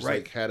 I thought you just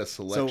Right. like had a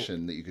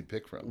selection that you could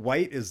pick from.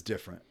 White is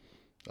different.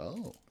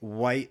 Oh.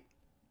 White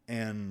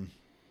and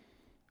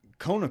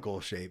conical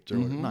shaped, or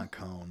not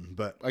cone,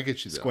 but I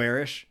get you there.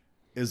 squarish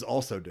is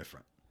also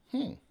different.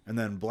 Hmm. And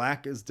then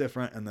black is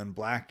different, and then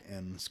black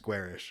and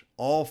squarish.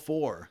 All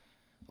four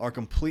are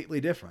completely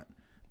different,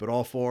 but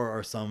all four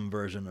are some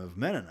version of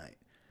Mennonite.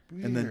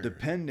 And then Weird.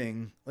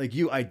 depending, like,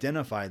 you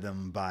identify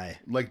them by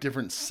Like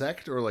different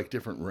sect or like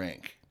different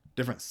rank?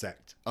 different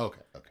sect.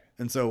 Okay. Okay.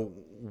 And so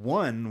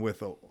one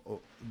with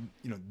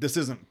this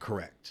isn't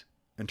correct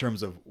in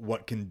terms of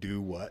what can do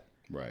what,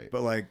 Right.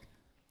 but like,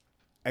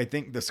 I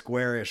think the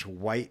squarish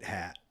white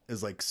hat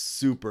is like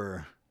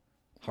super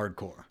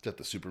hardcore. Is that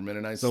the Super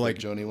Mennonites So, like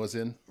like- Joni was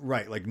in?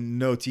 Right. Like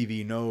no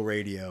TV, no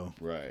radio.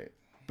 Right.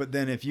 But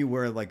then if you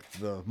wear like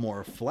the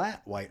more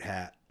flat white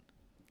hat,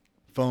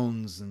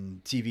 phones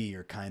and TV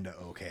are kind of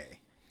okay.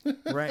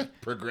 Right.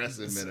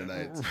 Progressive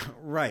Mennonites.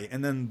 Right.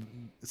 And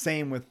then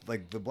same with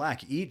like the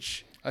black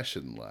each. I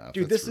shouldn't laugh.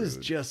 Dude, That's this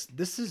rude.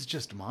 is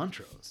just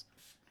Montrose.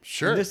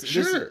 Sure. This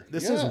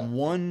Yeah. is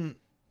one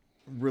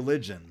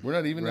religion. We're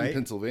not even in right?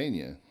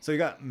 Pennsylvania. So you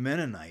got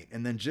Mennonite,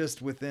 and then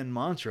just within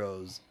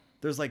Montrose,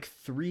 there's like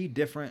 3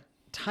 different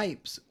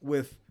types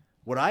with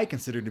what I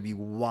consider to be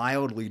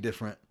wildly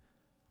different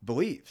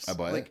beliefs. I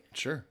buy like, it.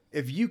 Sure.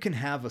 if you can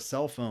have a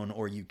cell phone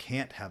or you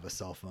can't have a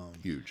cell phone,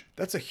 Huge.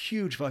 that's a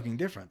huge fucking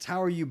difference.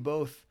 How are you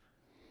both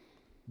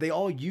they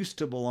all used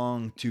to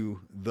belong to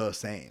the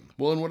same.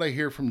 Well, and what I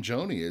hear from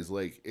Joni is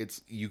like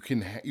it's you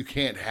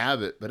can't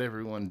have it, but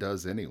everyone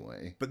does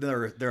anyway. But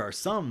there are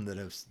some that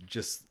have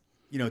just,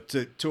 you know,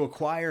 to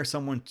acquire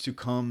someone to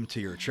come to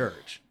your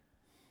church,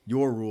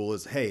 your rule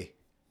is, hey,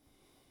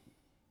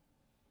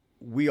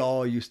 we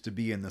all used to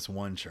be in this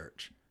one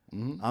church.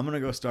 Mm-hmm. I'm going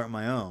to go start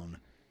my own.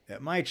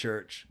 At my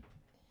church,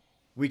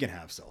 we can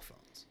have cell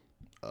phones.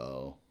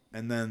 Oh.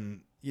 And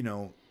then, you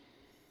know,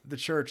 the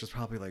church is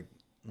probably like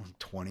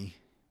 20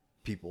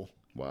 people.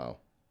 Wow.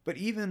 But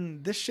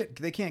even this shit,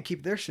 they can't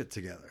keep their shit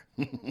together.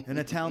 In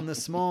a town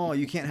this small,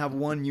 you can't have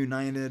one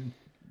united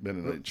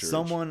Mennonite church.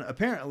 Someone,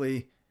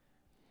 apparently,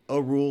 a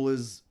rule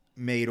is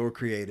made or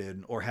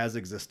created or has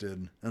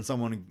existed, and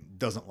someone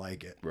doesn't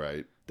like it.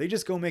 Right. They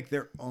just go make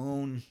their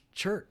own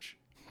church.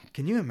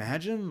 Can you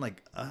imagine?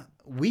 Like,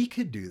 we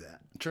could do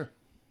that. Sure.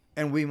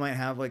 And we might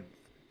have like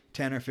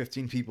 10 or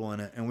 15 people in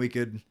it, and we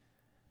could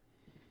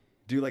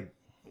do like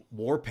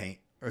war paint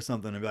or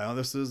something and be like, oh,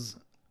 this is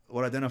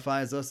what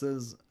identifies us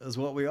as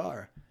what we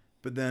are.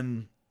 But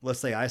then let's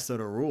say I set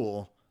a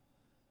rule,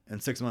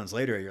 and 6 months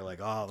later you're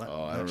like, I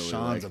don't really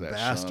Sean's like a that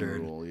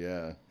bastard. Sean rule,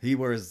 yeah. He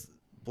wears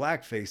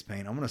black face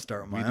paint. I'm going to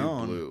start my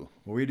own. Blue.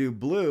 Well, we do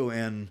blue,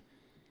 and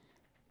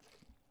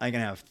I can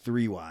have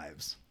 3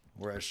 wives,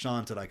 whereas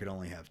Sean said I could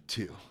only have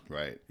 2.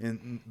 Right.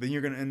 And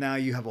then and now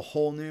you have a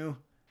whole new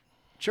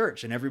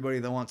church, and everybody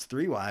that wants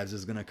 3 wives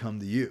is going to come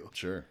to you.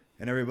 Sure.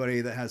 And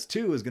everybody that has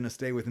 2 is going to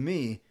stay with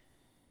me,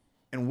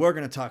 and we're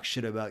going to talk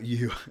shit about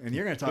you, and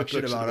you're going to talk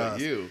shit about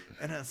us. You.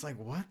 And it's like,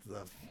 what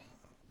the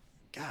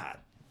God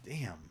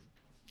damn.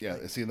 Yeah,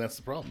 see, and that's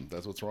the problem.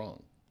 That's what's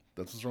wrong.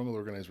 That's what's wrong with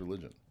organized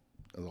religion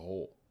as a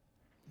whole.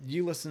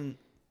 You listen.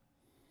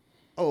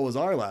 Oh, it was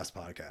our last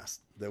podcast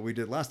that we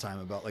did last time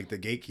about like the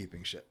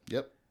gatekeeping shit.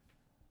 Yep.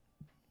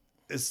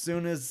 As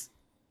soon as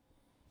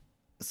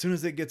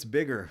it gets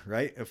bigger,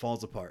 right? It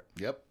falls apart.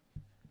 Yep.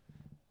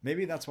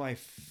 Maybe that's why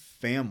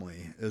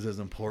family is as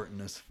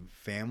important as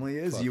family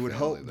is. Fuck you would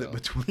family, hope that though.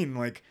 between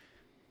like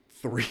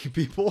 3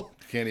 people,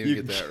 Can't even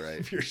get that right.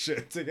 Keep your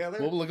shit together.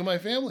 Well, look at my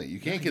family. You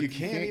can't You get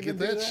can't even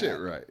that do shit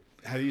right.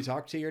 Have you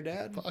talked to your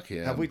dad? Fuck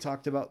him. Have we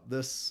talked about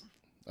this?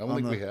 I don't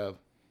think we have.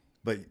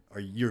 But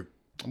you're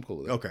I'm cool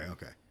with it. okay?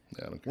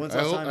 Yeah, I don't When's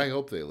care. last time- I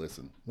hope they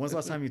listen. When's the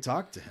last time you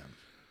talked to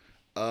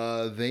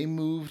him? They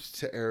moved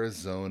to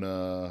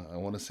Arizona, I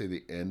want to say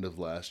the end of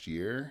last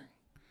year.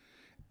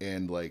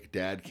 And like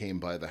Dad came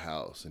by the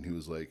house and he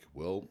was like,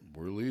 "Well,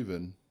 we're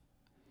leaving."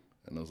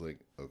 And I was like,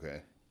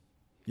 "Okay."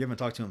 You haven't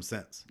talked to him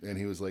since. And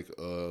he was like,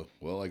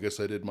 well, I guess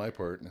I did my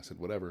part." And I said,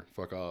 "Whatever,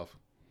 fuck off."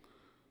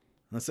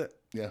 That's it.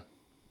 Yeah.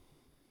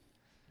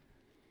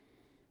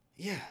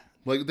 Yeah.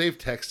 Like they've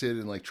texted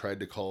and like tried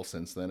to call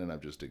since then and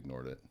I've just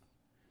ignored it.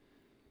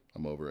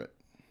 I'm over it.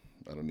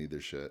 I don't need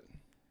their shit.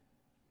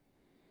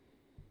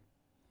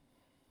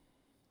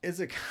 Is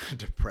it kind of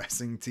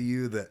depressing to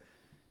you that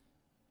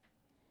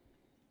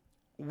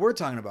we're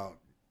talking about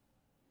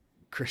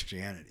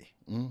Christianity?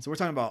 Mm-hmm. So we're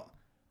talking about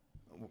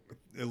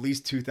at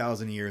least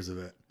 2,000 years of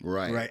it.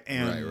 Right. Right.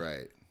 And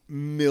right.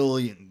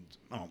 Millions.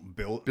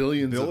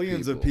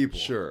 Billions of people.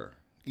 Sure.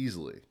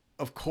 Easily.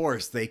 Of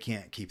course they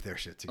can't keep their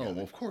shit together. Oh,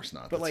 well, of course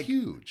not. But That's like,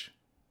 huge.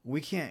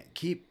 We can't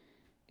keep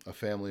a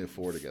family of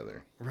 4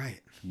 together.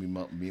 Right.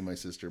 Me, my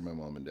sister, my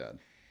mom, and dad.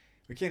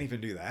 We can't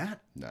even do that.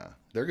 Nah.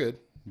 They're good.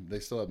 They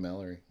still have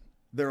Mallory.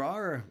 There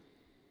are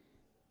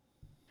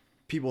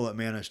people that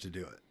manage to do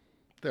it.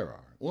 There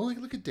are. Well, like,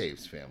 look at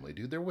Dave's family,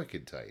 dude. They're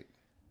wicked tight.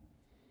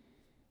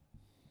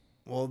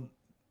 Well,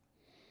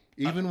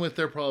 even with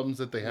their problems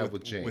that they have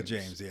with James. With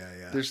James,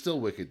 yeah. They're still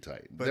wicked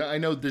tight. But I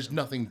know there's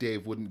nothing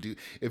Dave wouldn't do.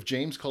 If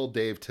James called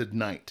Dave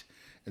tonight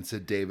and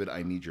said, "David,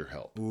 I need your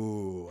help."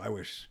 Ooh, I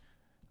wish.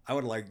 I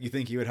would like. You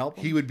think he would help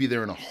him? He would be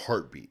there in a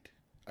heartbeat.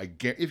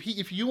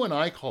 If you and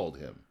I called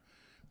him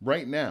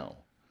right now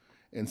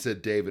and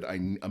said, "David,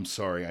 I'm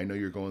sorry. I know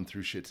you're going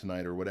through shit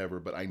tonight or whatever,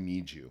 but I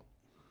need you."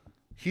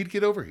 He'd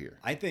get over here.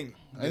 I think.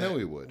 I know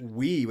he would.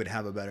 We would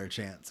have a better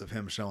chance of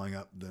him showing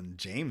up than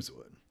James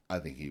would. I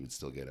think he would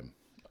still get him.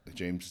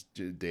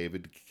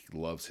 David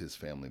loves his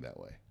family that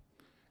way.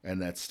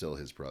 And that's still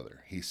his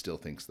brother. He still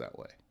thinks that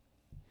way.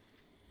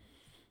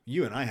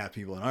 You and I have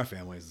people in our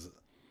families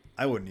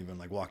I wouldn't even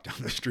like walk down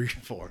the street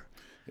for.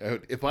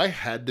 If I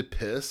had to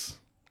piss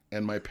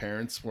and my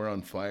parents were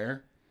on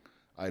fire,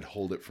 I'd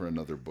hold it for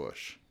another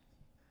bush.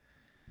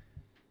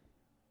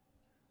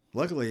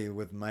 Luckily,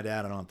 with my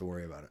dad, I don't have to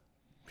worry about it.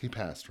 He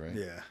passed, right?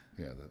 Yeah.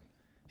 Yeah.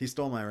 He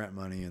stole my rent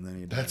money and then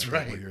he died That's a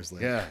right. couple years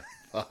later.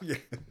 Yeah. Yeah.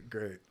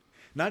 Great.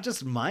 Not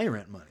just my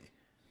rent money,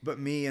 but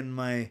me and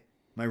my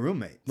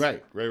roommates.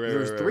 Right. There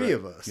was 3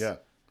 of us. Yeah.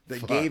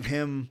 That gave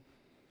him,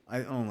 I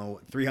don't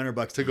know,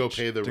 $300 to go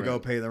pay the rent. To go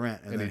pay the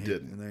rent, and then he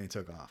didn't. And then he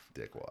took off.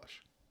 Dick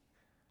wash.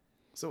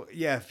 So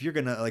yeah, if you're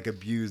gonna like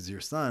abuse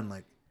your son,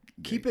 like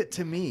keep it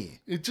to me.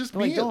 It just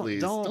like, me at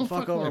least. Don't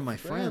fuck over my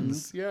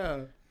friends.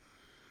 Yeah.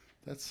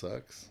 That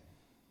sucks.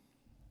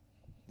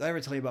 Did I ever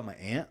tell you about my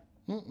aunt?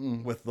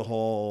 Mm-mm. With the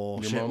whole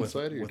your shit mom's with,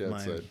 side or your with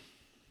dad's side?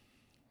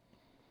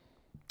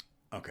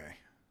 Okay.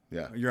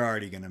 Yeah. You're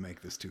already going to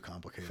make this too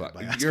complicated Fuck.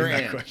 by asking Your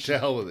that aunt. question. To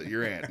hell with it.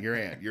 Your aunt.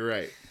 You're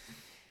right.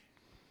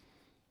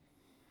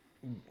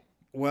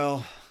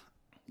 Well,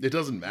 It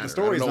doesn't matter. the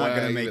story's I don't know not why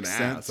going I to make even sense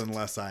asked.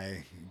 unless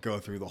I go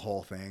through the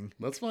whole thing.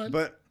 That's fine.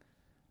 But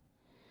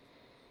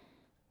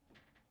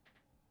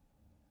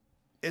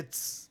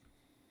it's...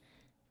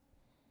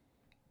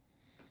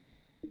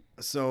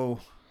 So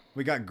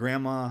we got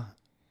grandma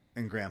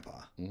and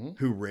grandpa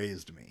who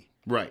raised me.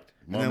 Right.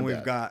 And then we've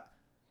dad. got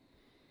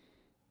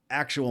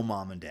actual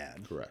mom and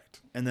dad. Correct.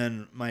 And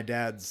then my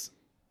dad's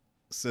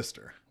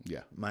sister,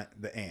 Yeah.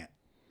 the aunt.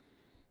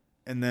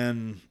 And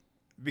then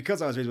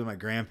because I was raised with my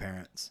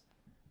grandparents,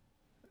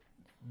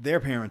 their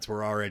parents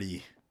were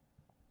already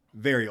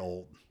very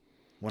old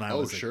when I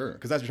was sure.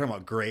 Because that's what you're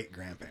talking about, great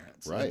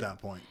grandparents Right. at that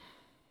point.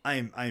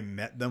 I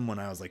met them when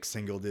I was like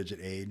single digit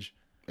age.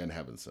 And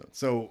haven't since.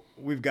 So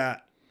we've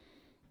got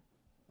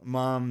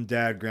mom,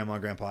 dad, grandma,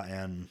 grandpa,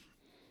 and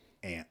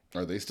aunt.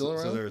 Are they still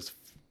around? So there's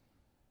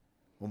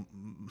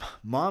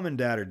mom and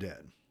dad are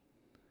dead.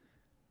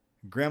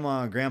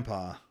 Grandpa's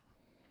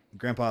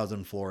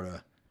in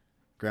Florida.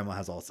 Grandma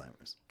has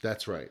Alzheimer's.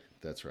 That's right.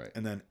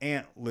 And then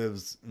aunt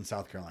lives in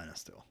South Carolina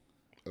still.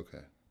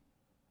 Okay.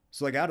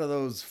 So like out of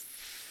those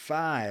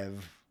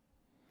 5,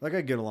 like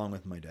I get along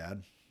with my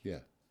dad, Yeah.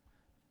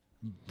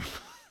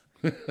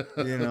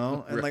 you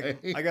know, and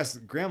Right. like I guess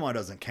grandma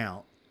doesn't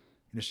count.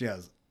 You know, she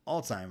has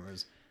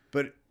Alzheimer's.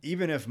 But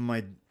even if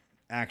my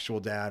actual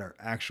dad or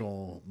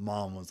actual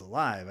mom was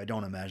alive, I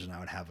don't imagine I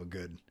would have a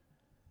good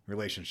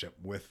relationship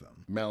with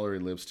them. Mallory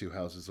lives 2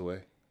 houses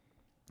away.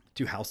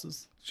 2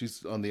 houses?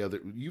 She's on the other.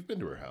 You've been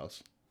to her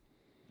house.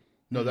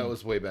 No, that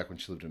was way back when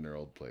she lived in her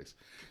old place.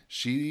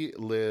 She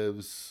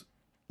lives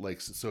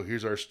like, so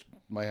here's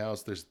my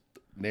house. There's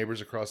neighbors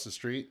across the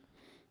street.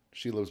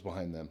 She lives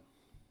behind them.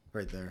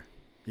 Right there.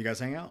 You guys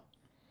hang out?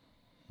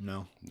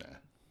 No. Nah.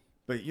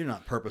 But you're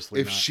not purposely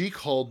If not... she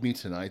called me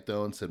tonight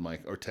though and said,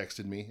 Mike, or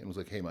texted me and was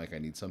like, hey Mike, I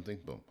need something.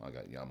 Boom.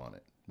 I'm on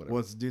it. Whatever.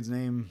 What's the dude's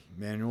name?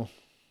 Manuel?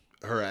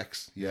 Her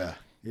ex. Yeah.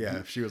 Yeah,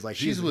 if she was like,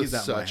 She's with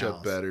at my such a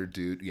house. better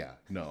dude. Yeah.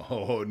 No.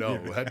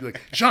 I'd be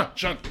like, Sean,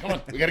 come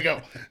on. We got to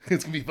go.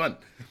 It's going to be fun.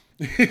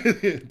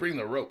 Bring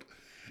the rope.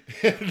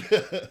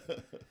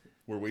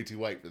 We're way too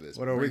white for this.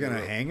 What, are we Bring the going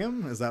to rope. him?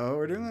 Hang him? Is that what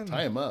we're doing?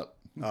 Tie him up.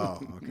 Oh,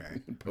 okay.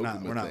 Poke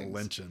him we're with not things.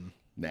 lynching.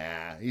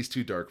 Nah, he's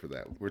too dark for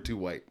that. We're too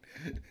white.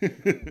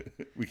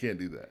 We can't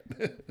do that.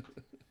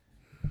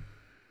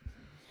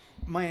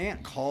 My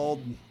aunt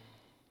called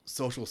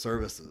social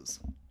services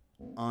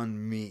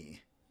on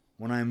me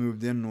when I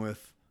moved in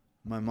with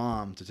my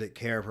mom to take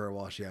care of her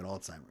while she had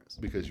Alzheimer's.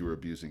 Because you were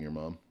abusing your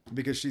mom?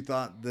 Because she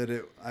thought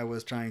that I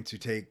was trying to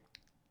take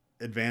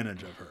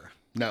advantage of her.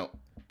 Now,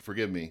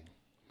 forgive me.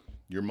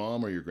 Your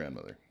mom or your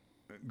grandmother?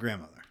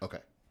 Grandmother. Okay.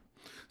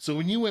 So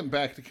when you went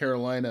back to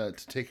Carolina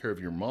to take care of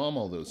your mom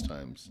all those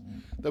times,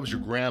 that was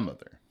your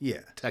grandmother,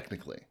 Yeah.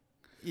 technically.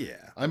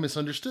 Yeah. I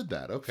misunderstood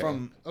that. Okay.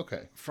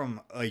 Okay.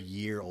 From a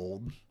year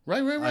old.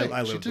 Right.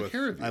 I She lived took with,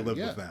 care of you. I lived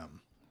Yeah. with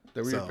them.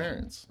 They were your So-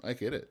 parents. I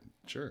get it.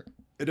 Sure.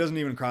 It doesn't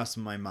even cross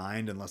my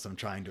mind unless I'm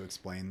trying to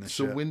explain this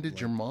So shit. when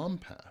did your mom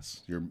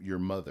pass? Your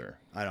mother?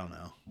 I don't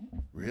know.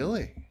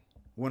 Really?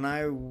 When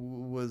I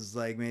was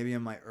like maybe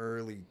in my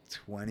early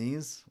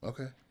 20s,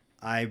 Okay.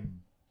 I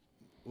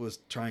was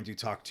trying to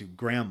talk to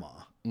grandma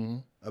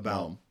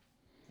about Mom.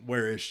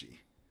 where is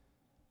she?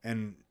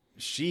 And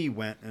she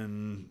went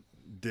and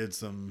did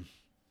some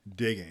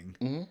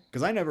digging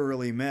because I never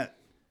really met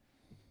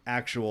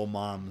actual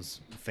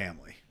mom's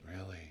family.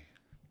 Really?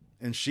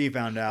 And she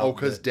found out. Oh,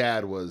 because that-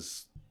 dad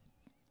was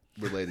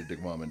related to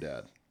mom and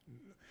dad.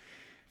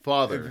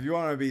 Father. If you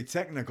want to be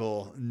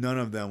technical, none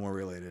of them were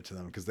related to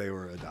them because they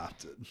were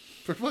adopted.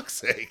 For fuck's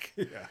sake.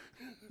 Yeah.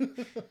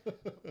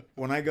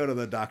 When I go to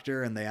the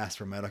doctor and they ask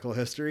for medical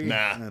history,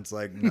 Nah. and it's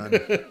like none.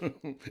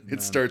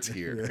 It starts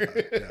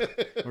here.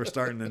 Yeah. We're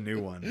starting a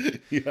new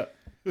one. Yeah.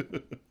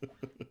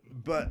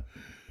 But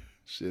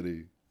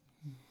Shitty.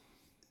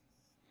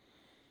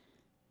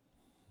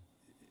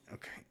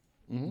 okay,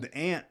 the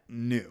aunt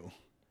knew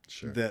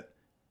Sure. that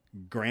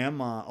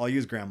grandma. I'll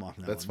use grandma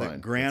from now That's on, that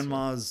fine.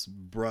 grandma's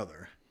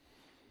brother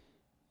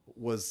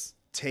was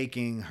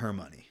taking her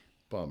money.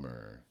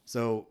 Bummer.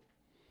 So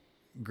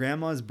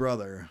grandma's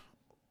brother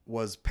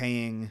was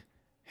paying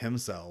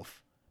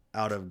himself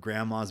out of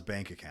grandma's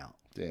bank account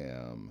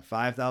Damn.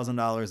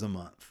 $5,000 a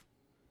month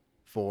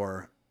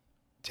for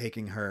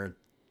taking her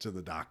to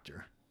the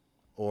doctor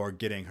or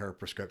getting her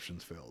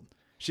prescriptions filled.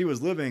 She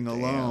was living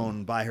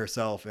alone by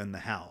herself in the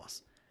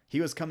house. He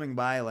was coming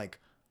by like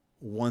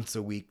once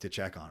a week to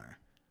check on her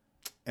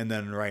and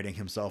then writing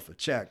himself a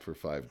check For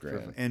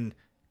 $5,000. and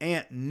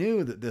aunt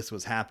knew that this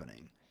was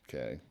happening.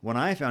 Okay. When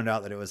I found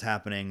out that it was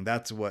happening,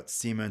 that's what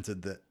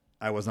cemented that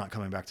I was not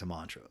coming back to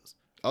Montrose.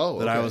 Oh,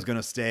 That I okay. was going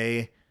to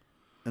stay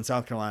in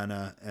South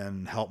Carolina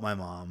and help my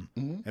mom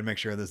and make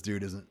sure this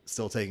dude isn't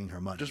still taking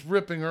her money. Just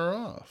ripping her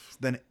off.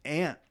 Then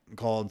aunt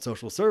called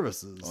social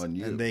services On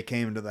you. and they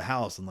came to the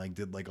house and like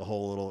did like a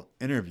whole little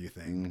interview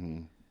thing.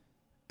 Mm-hmm.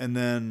 And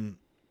then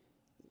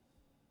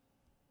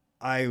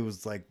I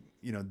was like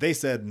they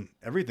said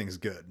everything's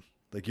good.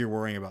 Like, you're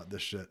worrying about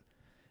this shit.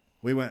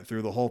 We went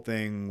through the whole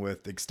thing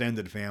with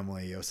extended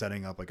family,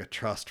 setting up like a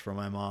trust for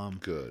my mom.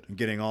 Good. And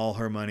getting all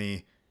her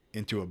money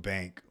into a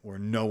bank where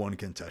no one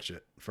can touch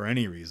it for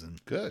any reason.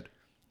 Good.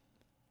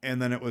 And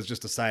then it was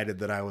just decided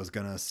that I was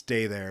going to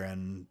stay there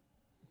and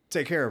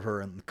take care of her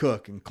and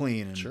cook and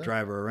clean and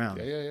drive her around.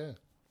 Yeah.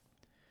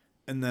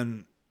 And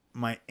then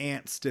my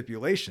aunt's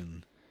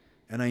stipulation,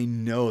 and I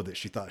know that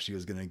she thought she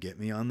was going to get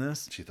me on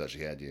this. She thought she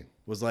had you.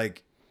 Was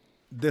like,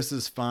 this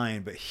is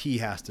fine, but he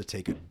has to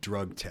take a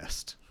drug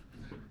test.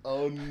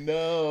 Oh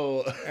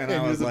no! And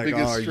I was like,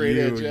 "Oh,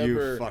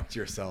 you fucked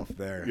yourself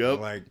there." Yep.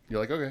 Like, you're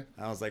like, okay.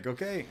 I was like,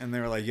 okay, and they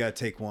were like, "You gotta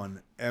take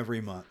one every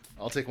month."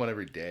 I'll take one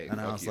every day. And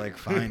I was like,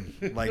 fine.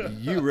 Like,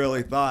 you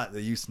really thought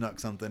that you snuck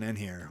something in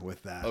here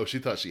with that? Oh, she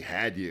thought she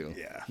had you.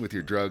 Yeah. With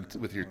your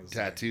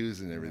tattoos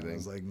and everything. I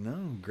was like,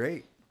 no,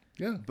 great.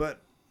 Yeah.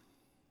 But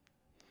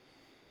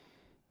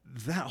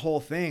that whole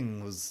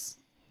thing was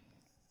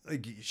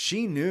like,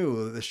 she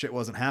knew this shit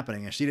wasn't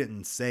happening, and she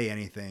didn't say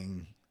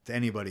anything to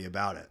anybody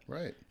about it.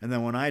 Right. And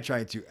then when I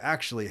tried to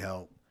actually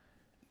help,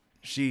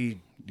 you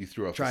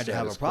threw off tried to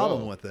have a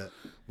problem with it.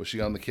 Was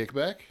she on the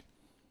kickback?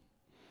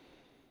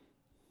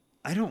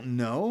 I don't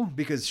know,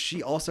 because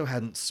she also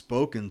hadn't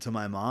spoken to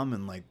my mom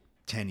in like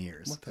 10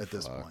 years at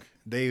this point.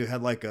 They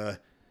had like a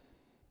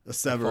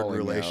severed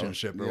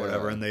relationship or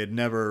whatever, and they had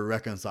never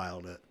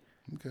reconciled it.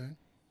 Okay.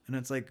 And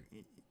it's like,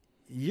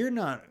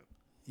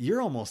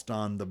 you're almost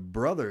on the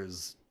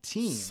brothers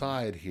team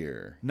side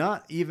here.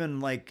 Not even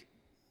like,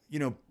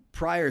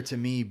 prior to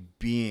me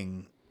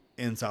being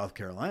in South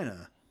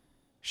Carolina,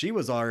 she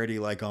was already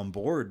like on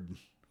board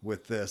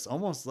with this,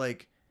 almost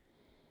like,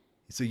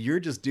 so you're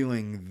just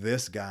doing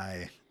this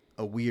guy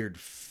a weird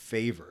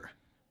favor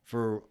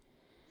for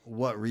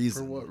what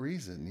reason? For what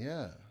reason?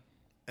 Yeah.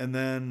 And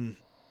then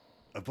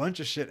a bunch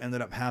of shit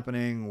ended up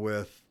happening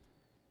with,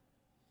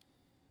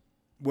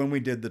 when we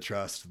did the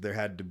trust, there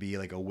had to be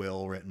like a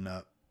will written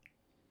up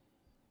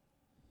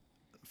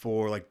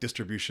for like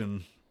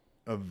distribution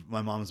of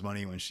my mom's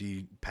money when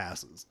she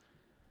passes.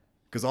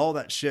 Because all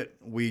that shit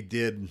we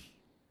did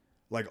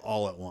like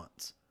all at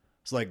once.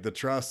 So like the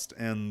trust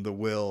and the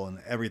will and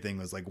everything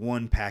was like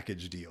one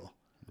package deal.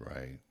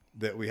 Right.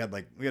 That we had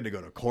to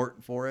go to court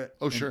for it.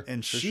 Oh, sure.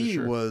 And sure, she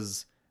sure.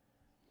 was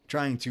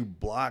trying to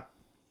block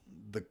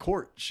the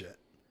court shit.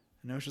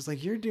 And I was just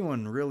like, you're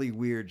doing really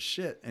weird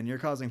shit and you're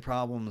causing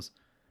problems.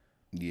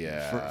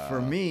 Yeah.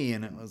 For me.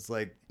 And it was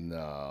like,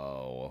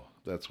 no,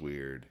 that's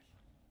weird.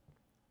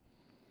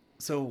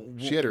 So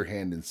she had her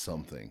hand in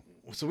something.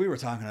 So we were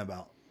talking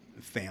about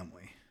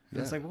family.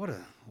 Yeah. It's like, what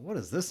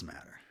does this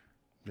matter?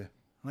 Yeah.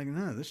 I'm like,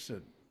 no, this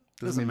shit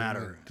doesn't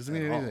matter. Doesn't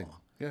mean anything.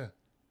 All. Yeah.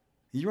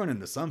 You run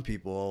into some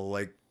people,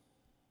 like,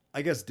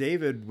 I guess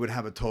David would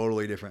have a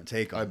totally different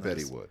take on I this.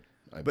 bet he would.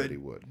 I bet he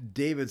would.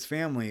 David's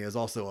family is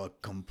also a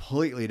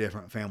completely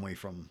different family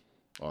from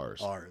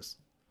ours.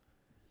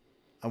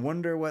 I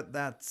wonder what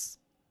that's...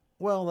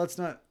 Well, that's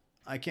not...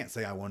 I can't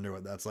say I wonder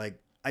what that's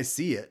like. I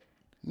see it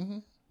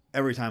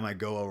every time I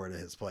go over to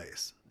his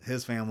place.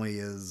 His family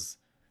is...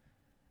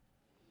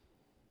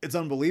 It's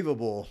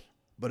unbelievable,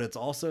 but it's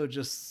also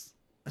just...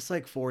 It's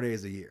like 4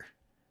 days a year.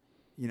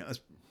 It's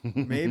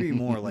maybe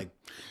more like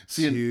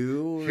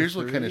two. Here's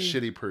what kind of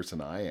shitty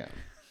person I am.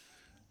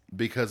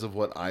 Because of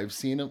what I've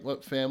seen of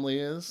what family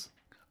is,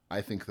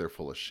 I think they're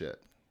full of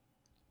shit.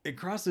 It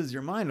crosses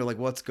your mind, or like,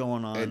 what's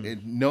going on?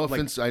 And no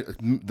offense,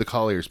 the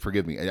Colliers,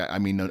 forgive me. I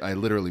mean, I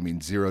literally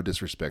mean zero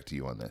disrespect to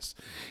you on this.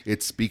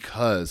 It's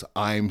because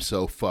I'm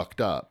so fucked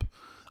up.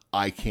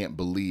 I can't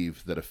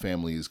believe that a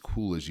family as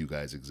cool as you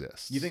guys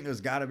exists. You think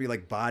there's got to be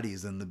like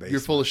bodies in the basement?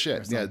 You're full of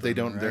shit. Yeah, they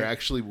don't. Right? They're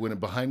actually, when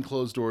behind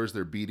closed doors,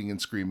 they're beating and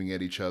screaming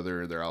at each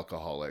other. They're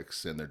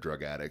alcoholics and they're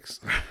drug addicts,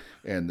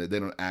 and they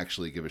don't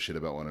actually give a shit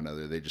about one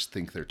another. They just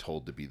think they're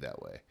told to be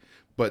that way.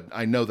 But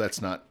I know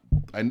that's not.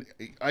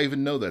 I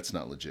even know that's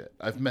not legit.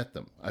 I've met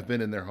them. I've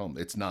been in their home.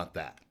 It's not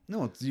that.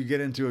 No, you get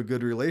into a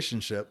good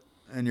relationship,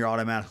 and you're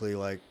automatically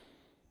like,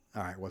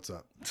 all right, what's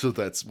up? So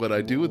that's what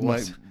I do with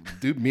my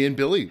dude. Me and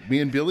Billy,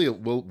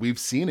 we've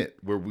seen it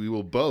where we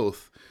will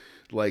both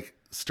like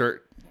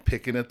start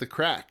picking at the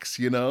cracks,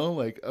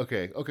 like,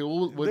 okay.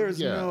 Well, there's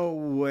no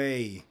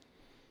way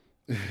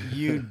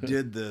you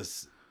did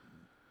this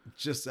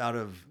just out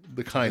of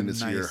the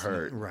kindness of your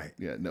heart. Right.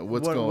 Yeah. No,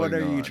 what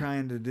are you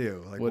trying to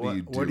do? Like, what are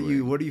you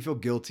doing? What do you feel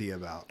guilty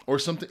about? Or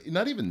something,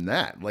 not even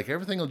that. Like,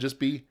 everything will just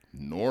be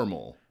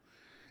normal.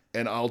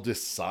 And I'll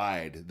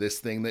decide this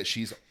thing that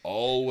she's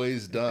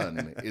always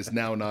done is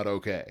now not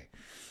okay.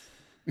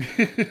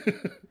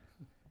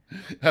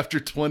 After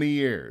 20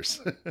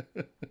 years.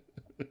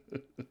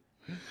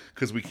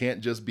 Because we can't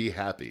just be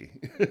happy.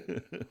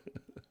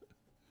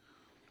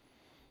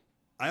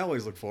 I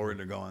always look forward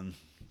to going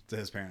to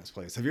his parents'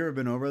 place. Have you ever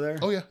been over there?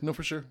 Oh, yeah. No,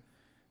 for sure.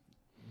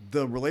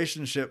 The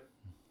relationship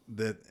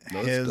that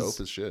his dope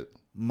as shit.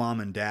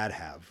 Mom and dad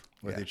have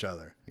with each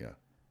other. Yeah.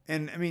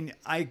 And I mean,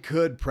 I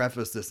could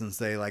preface this and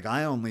say, like,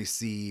 I only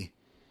see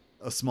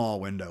a small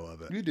window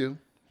of it. You do.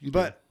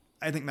 But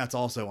I think that's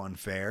also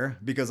unfair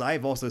because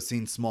I've also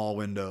seen small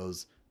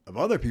windows of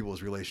other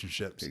people's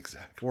relationships.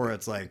 Exactly. Where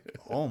it's like,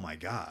 oh my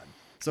God.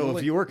 So Well,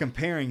 if you were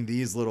comparing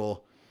these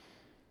little,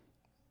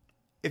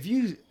 if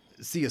you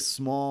see a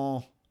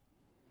small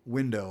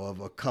window of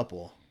a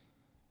couple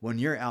when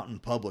you're out in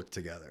public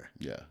together,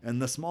 yeah.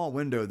 and the small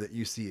window that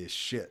you see is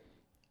shit,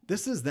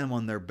 this is them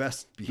on their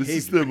best behavior.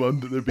 This is them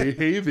under their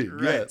behaving.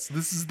 Right. Yes.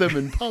 This is them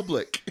in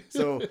public.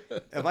 So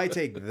if I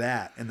take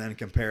that and then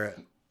compare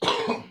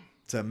it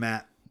to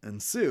Matt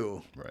and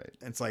Sue, Right.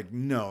 it's like,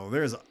 no,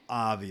 there's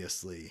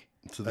obviously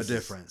So a this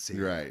difference is,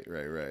 here.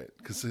 Right.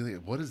 Because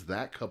what is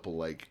that couple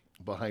like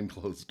behind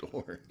closed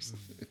doors?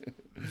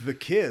 The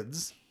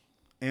kids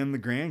and the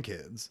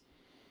grandkids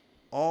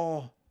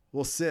all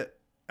will sit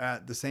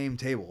at the same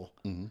table,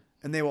 and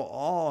they will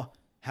all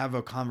have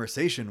a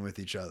conversation with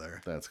each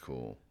other That's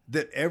cool.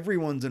 that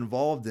everyone's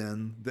involved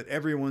in, that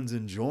everyone's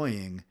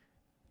enjoying,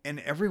 and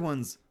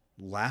everyone's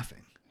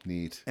laughing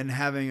Neat. and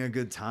having a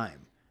good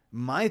time.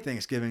 My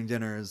Thanksgiving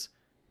dinners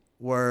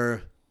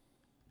were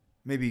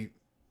maybe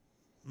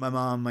my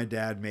mom, my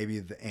dad, maybe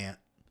the aunt,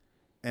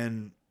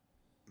 and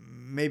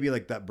maybe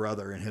like that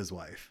brother and his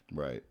wife.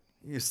 Right.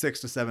 6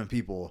 to 7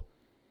 people,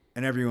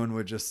 and everyone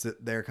would just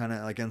sit there kind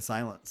of like in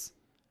silence.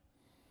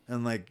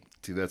 And like,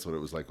 See, that's what it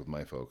was like with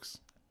my folks.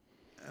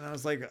 and I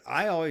was like,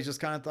 I always just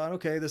kind of thought,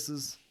 okay, this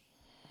is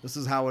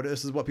how it is.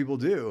 This is what people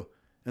do.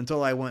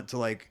 Until I went to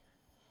like,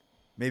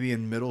 maybe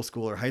in middle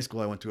school or high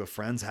school, I went to a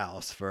friend's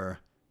house for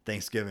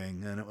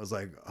Thanksgiving, and it was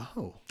like,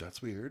 oh,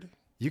 That's weird.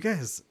 you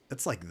guys,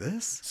 it's like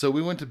this. So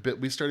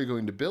we started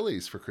going to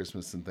Billy's for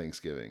Christmas and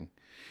Thanksgiving.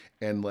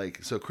 And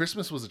like, so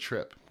Christmas was a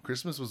trip.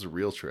 Christmas was a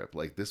real trip.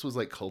 Like, this was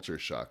like culture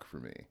shock for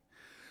me.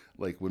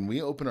 Like, when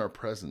we open our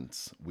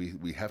presents,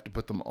 we have to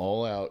put them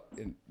all out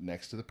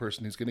next to the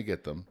person who's going to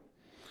get them.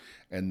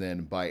 And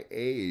then by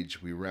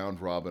age, we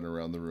round robin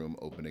around the room,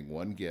 opening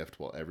one gift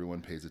while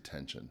everyone pays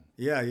attention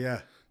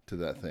Yeah. to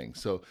that thing.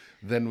 So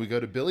then we go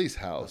to Billy's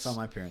house. That's how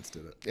my parents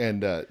did it.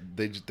 And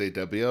they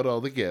W out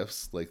all the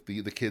gifts. Like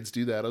the kids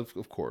do that,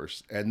 of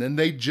course. And then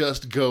they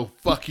just go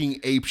fucking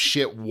ape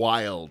shit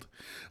wild.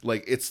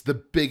 Like, it's the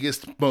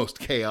biggest, most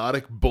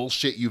chaotic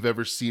bullshit you've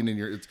ever seen in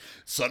your... It's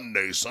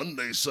Sunday.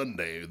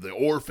 The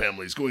Orr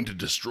family's going to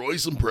destroy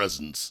some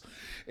presents.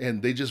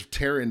 And they just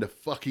tear into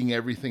fucking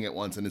everything at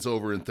once, and it's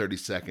over in 30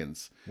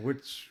 seconds.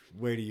 Which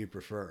way do you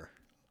prefer?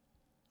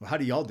 Well, how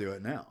do y'all do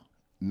it now?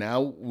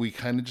 Now we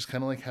kind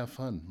of like have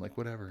fun. Like,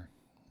 whatever.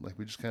 Like,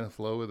 we just kind of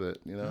flow with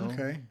it, you know?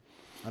 Okay.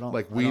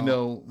 We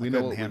know what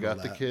we handle got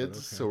the that, kids,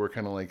 but okay. so we're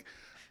kind of like,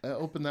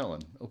 open that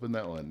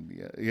one,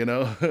 yeah, you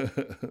know.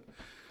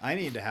 I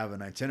need to have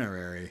an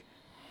itinerary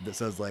that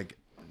says like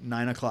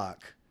 9:00.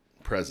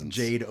 Presents.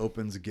 Jade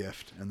opens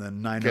gift, and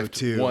then Gift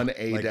 9:02.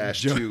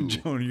 1A-2.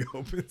 Joni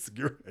opens.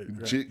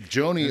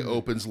 Joni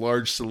opens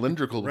large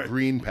cylindrical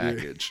green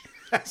package.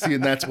 See,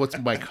 and that's what's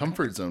my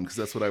comfort zone, because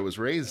that's what I was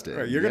raised in.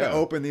 Right, you're gonna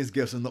open these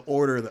gifts in the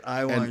order that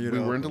I want and you to.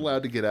 we weren't open.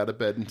 allowed to get out of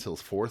bed until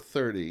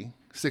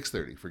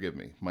 6:30. Forgive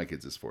me, my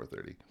kids is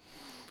 4:30.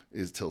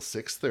 Is till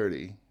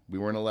 6:30. We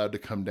weren't allowed to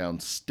come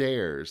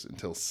downstairs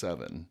until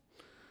 7.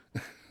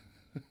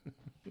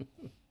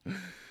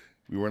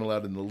 We weren't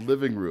allowed in the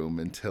living room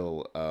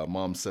until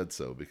Mom said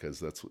so,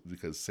 because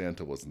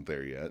Santa wasn't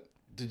there yet.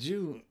 Did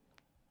you?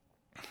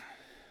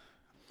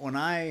 When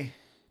I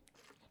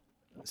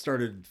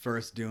started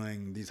first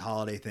doing these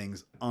holiday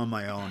things on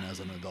my own as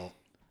an adult,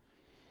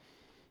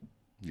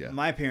 Yeah.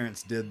 my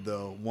parents did the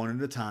one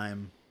at a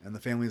time, and the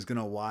family's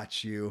gonna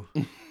watch you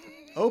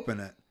open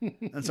it.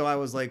 And so I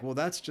was like, well,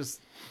 that's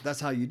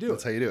how you do it.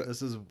 That's how you do it.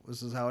 This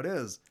is how it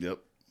is. Yep.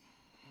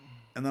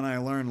 And then I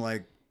learned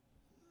like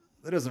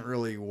that doesn't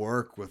really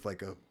work with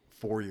like a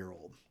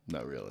 4-year-old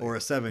Not really. or a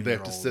 7-year-old. They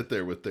have to sit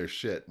there with their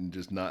shit and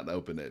just not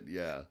open it.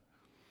 Yeah.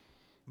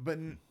 But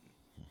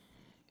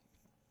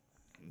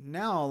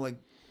now, like,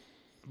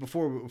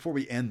 before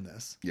we end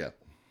this, Yeah.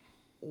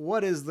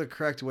 what is the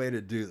correct way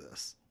to do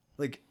this?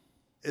 Like,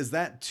 is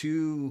that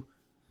too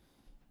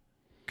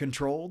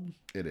controlled?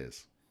 It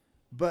is.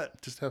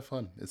 But Just have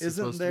fun. It's Isn't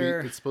supposed there-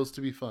 to be, it's supposed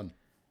to be fun.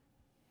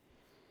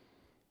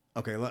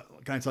 okay,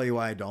 can I tell you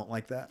why I don't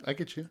like that? I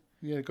get you.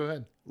 Yeah, go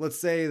ahead. Let's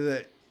say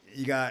that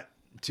you got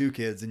 2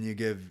 kids and you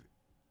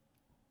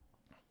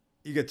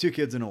got 2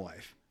 kids and a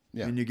wife.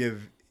 Yeah. And you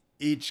give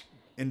each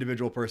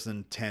individual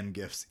person 10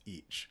 gifts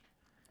each.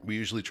 We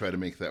usually try to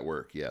make that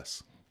work.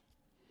 Yes.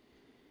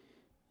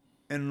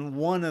 And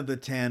one of the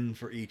 10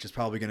 for each is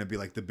probably going to be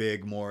like the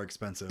big, more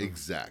expensive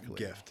Exactly.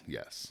 gift.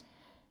 Yes.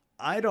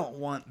 I don't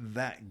want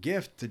that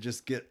gift to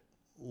just get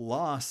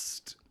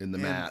lost In the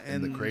mat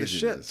and the shit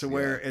craziness, to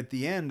where at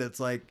the end it's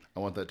like, I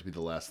want that to be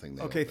the last thing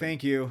they okay, open.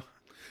 thank you.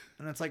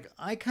 And it's like,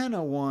 I kind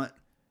of want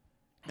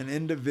an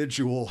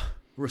individual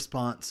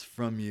response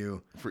from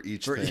you For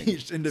each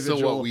individual.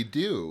 So what we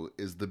do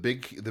is the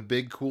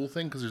big cool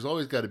thing, because there's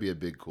always got to be a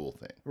big cool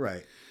thing.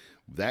 Right.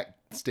 That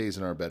stays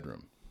in our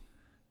bedroom.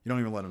 You don't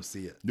even let them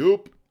see it.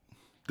 Nope.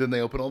 Then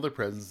they open all their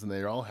presents and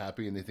they're all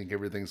happy and they think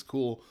everything's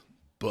cool.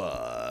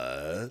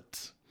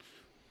 But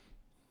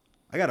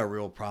I got a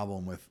real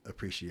problem with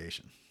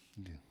appreciation.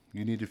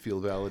 You need to feel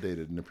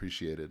validated and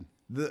appreciated.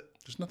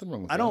 There's nothing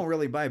wrong with that. I don't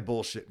really buy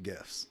bullshit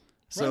gifts.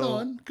 So right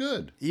on.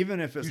 Good. Even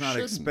if it's You not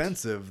shouldn't.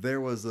 expensive, there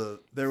was a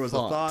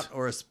thought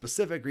or a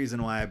specific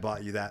reason why I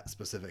bought you that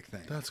specific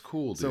thing. That's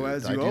cool, dude. So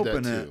as I you do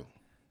open that it, too.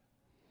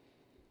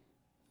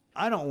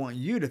 I don't want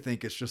you to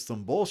think it's just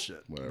some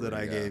bullshit Whatever that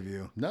I you got. gave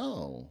you.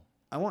 No.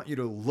 I want you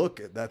to look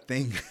at that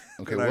thing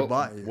Okay, that I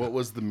bought you. What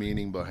was the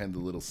meaning behind the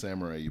little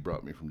samurai you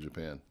brought me from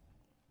Japan?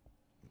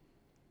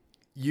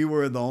 You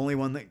were the only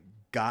one that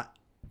got...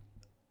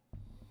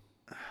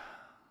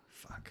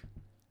 Fuck.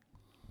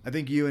 I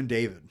think you and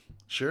David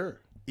Sure.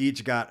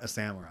 each got a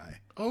samurai.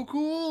 Oh,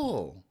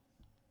 cool.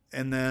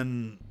 And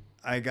then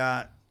I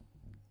got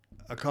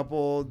a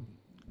couple...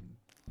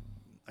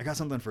 I got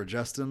something for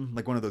Justin,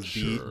 like one of those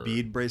Sure.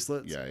 bead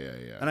bracelets. Yeah.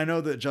 And I know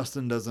that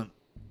Justin doesn't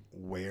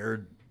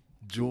wear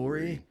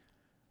jewelry,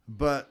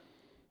 but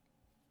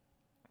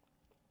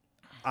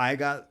I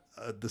got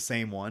the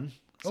same one.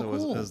 So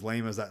cool. as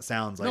lame as that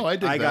sounds, like No, I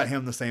dig I got that.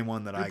 him the same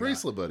one that You're I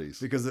bracelet buddies.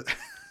 because it,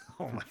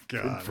 oh my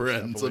god,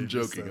 Friends. I'm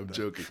joking.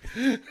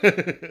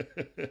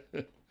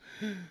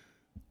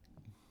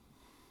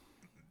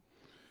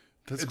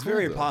 That's It's cool,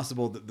 very though.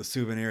 possible that the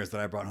souvenirs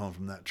that I brought home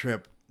from that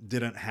trip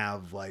didn't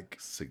have like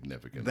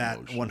Significant that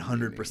emotion,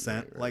 100%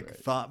 meaning. Right.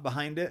 thought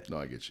behind it. No,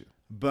 I get you.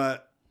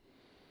 But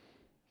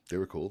They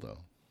were cool though.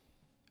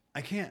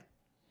 I can't.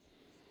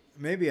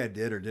 Maybe I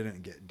did or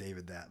didn't get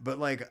David that, but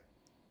like,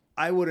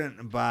 I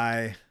wouldn't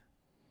buy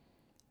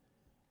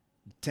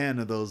 10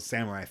 of those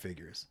samurai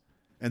figures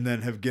and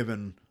then have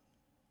given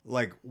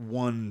like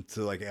one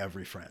to like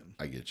every friend.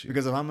 I get you.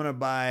 Because if I'm gonna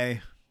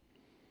buy,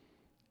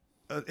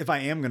 if I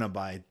am gonna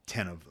buy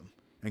 10 of them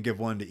and give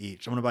one to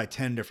each, I'm gonna buy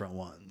 10 different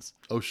ones,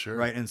 Oh, sure.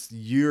 right? And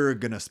you're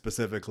gonna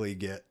specifically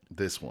get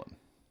This one.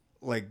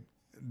 like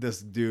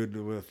this dude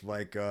with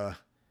like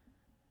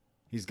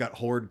he's got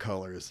horde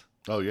colors.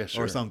 Oh, yeah,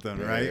 sure. Or something,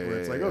 Yeah, right? yeah, Where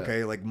it's yeah, like, yeah.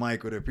 okay, like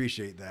Mike would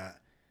appreciate that.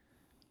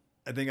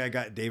 I think I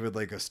got David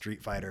like a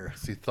Street Fighter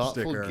See,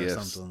 thoughtful sticker or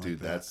gifts, something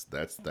dude. like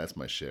that. That's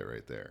my shit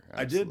right there.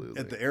 I Absolutely. did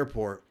at the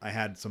airport. I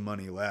had some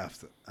money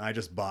left. I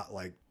just bought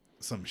like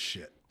some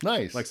shit,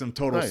 Nice. like some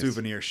total Nice.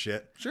 souvenir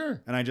shit, Sure.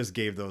 and I just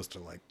gave those to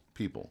like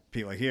People.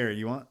 people. Like, here,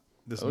 you want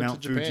this Oh, to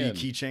Mount Fuji Japan.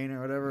 keychain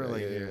or whatever? Yeah,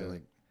 like, yeah, here, yeah.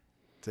 like,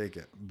 take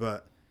it.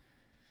 But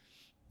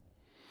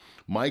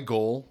My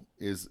goal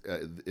is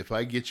if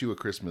I get you a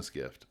Christmas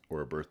gift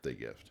or a birthday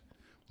gift,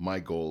 my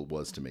goal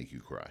was to make you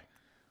cry.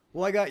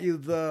 well, I got you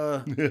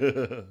the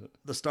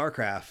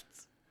StarCraft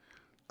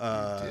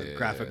did.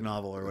 graphic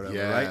novel or whatever,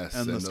 Yes, right?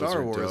 And the those Star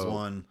are Wars dope.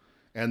 one.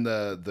 And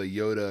the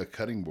Yoda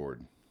cutting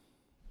board.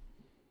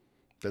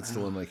 That's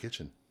still in my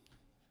kitchen.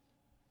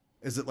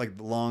 Is it like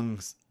the long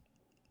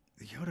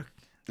Yoda?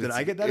 Did It's-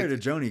 I get that or it-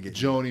 did Joni get?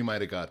 Joni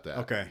might have got that.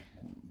 Okay,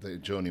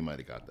 Joni might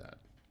have got that.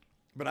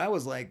 but I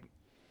was like,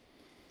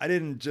 I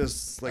didn't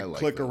just like I like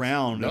click those.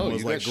 around. No, and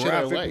was you got like shit I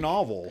graphic like.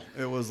 novel.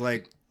 It was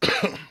like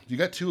You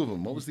got two of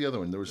them. What was the other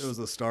one? There it was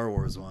the Star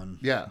Wars one.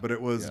 Yeah, but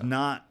it was yeah.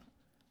 not.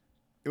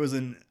 It was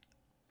an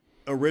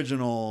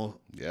original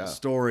Yeah.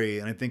 story,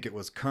 and I think it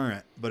was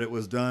current, but it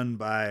was done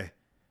by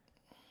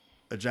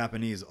a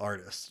Japanese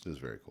artist. It was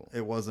very cool.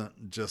 It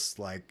wasn't just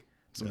like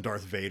some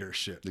Darth Vader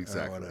shit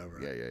Exactly. or whatever.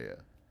 Yeah.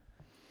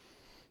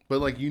 But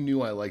like you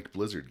knew I liked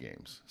Blizzard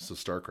games, so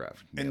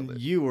StarCraft nailed And it.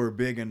 you were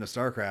big into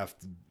StarCraft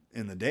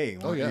in the day,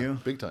 weren't Oh yeah, you?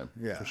 big time.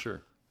 Yeah. for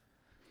sure.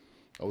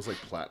 I was like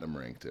platinum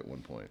ranked at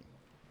one point.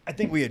 I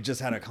think we had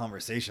just had a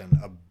conversation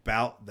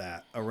about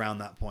that around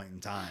that point in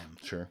time.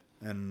 Sure,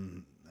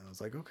 And I was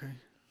like, okay.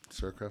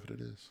 StarCraft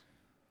it is.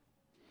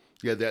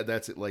 Yeah,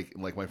 that's it. Like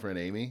my friend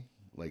Amy,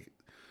 like,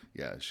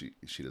 yeah, she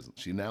doesn't.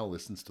 She now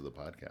listens to the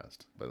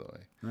podcast, by the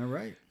way. All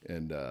right.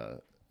 And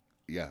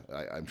yeah,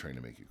 I'm trying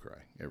to make you cry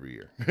every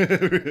year.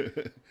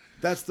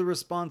 That's the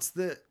response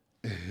that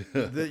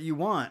you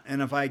want.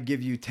 And if I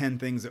give you 10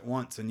 things at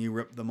once and you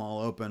rip them all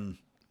open,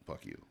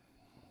 Fuck you.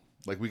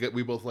 Like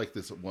we both like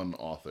this one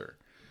author,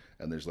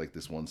 and there's like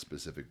this one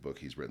specific book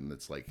he's written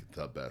that's like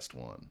the best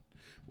one.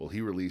 Well,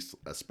 he released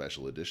a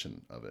special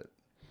edition of it,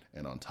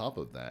 and on top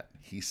of that,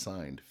 he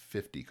signed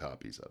 50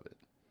 copies of it.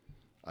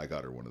 I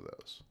got her one of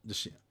those.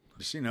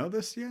 does she know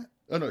this yet?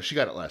 Oh no, she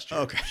got it last year.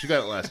 Okay. She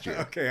got it last year.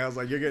 Okay. I was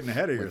like, you're getting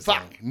ahead of yourself.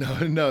 Fuck.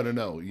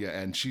 No. Yeah,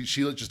 and she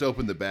just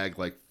opened the bag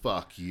like,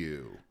 fuck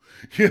you.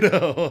 You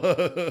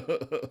know?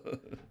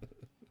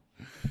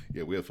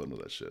 Yeah, we have fun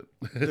with that shit.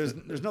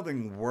 There's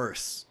nothing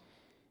worse.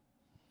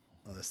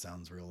 Oh, this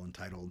sounds real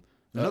entitled.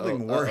 There's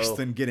nothing worse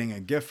than getting a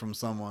gift from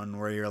someone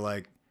where you're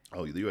like,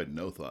 Oh, you had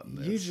no thought in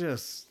this. you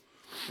just,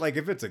 like,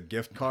 if it's a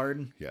gift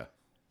card, Yeah.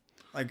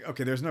 like,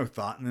 okay, there's no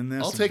thought in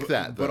this. I'll take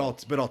that, but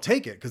though. I'll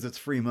take it because it's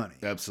free money.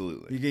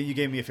 Absolutely. You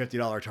gave me a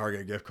 $50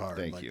 Target gift card.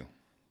 Thank like, you.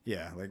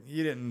 Yeah, like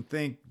you didn't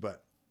think,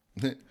 but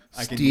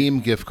I can Steam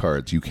gift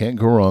cards. You can't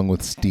go wrong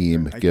with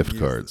Steam I can gift use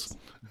cards.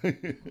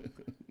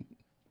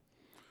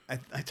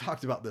 I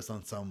talked about this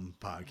on some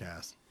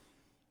podcast.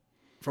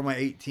 For my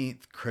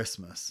 18th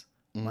Christmas,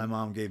 my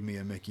mom gave me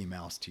a Mickey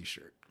Mouse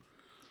t-shirt.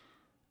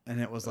 And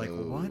it was like,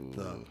 what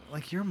the?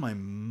 Like, you're my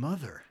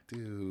mother.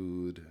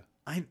 Dude.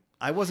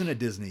 I wasn't a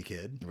Disney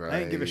kid. I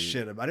didn't give a Right,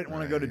 shit. I didn't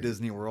want to go to right.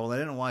 Disney World. I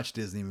didn't watch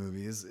Disney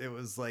movies. It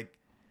was like,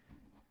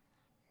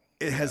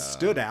 it has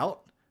stood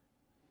out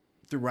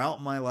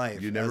throughout my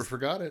life. You never as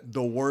forgot it.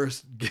 the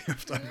worst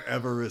gift I've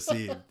ever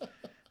received.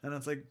 And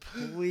it's like,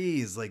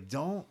 please, like,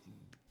 don't.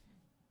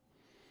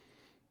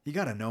 You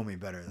got to know me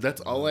better.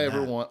 That's all than I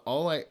ever that. want.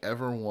 All I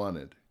ever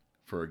wanted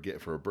for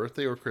a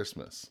birthday or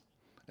Christmas.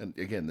 And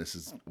again, this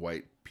is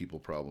white people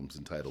problems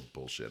entitled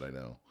bullshit. I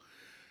know.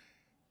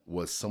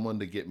 Was someone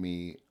to get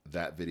me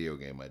that video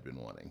game I'd been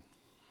wanting,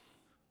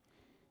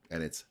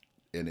 and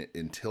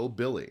until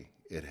Billy,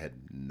 it had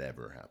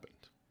never happened.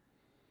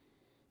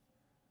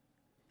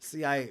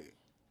 See, I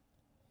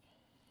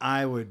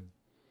would,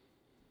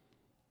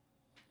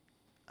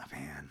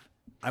 man,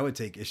 I would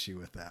take issue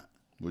with that.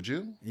 Would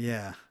you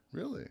Yeah.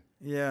 really?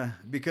 Yeah.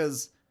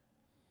 Because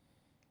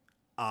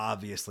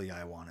obviously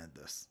I wanted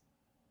this.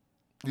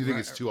 Do you think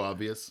it's too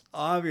obvious?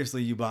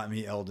 Obviously you bought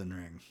me Elden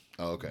Ring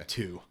Oh, okay.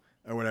 2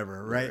 or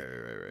whatever, right?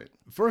 Right.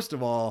 First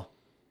of all,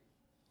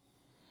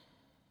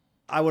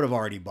 I would have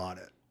already bought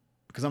it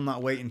because I'm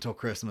not waiting until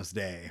Christmas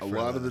Day. A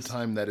lot of the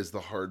time, that is the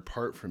hard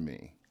part for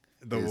me.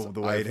 The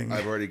waiting.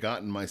 I've already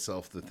gotten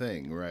myself the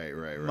thing. Right.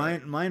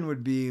 Mine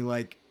would be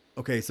like,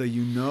 okay, so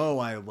you know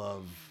I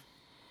love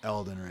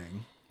Elden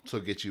Ring. So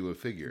get you a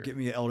figure. Get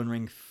me an Elden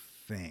Ring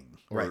thing.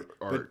 Or Right.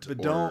 art, but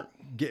or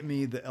don't get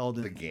me the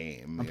Elden the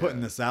game. I'm putting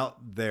this out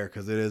there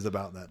because it is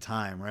about that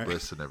time, right?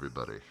 Listen,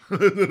 everybody.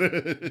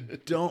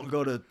 Don't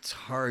go to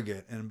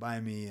Target and buy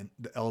me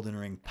the Elden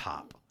Ring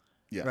pop.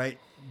 Yeah. Right?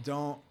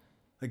 Don't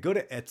go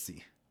to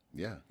Etsy.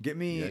 Yeah. Get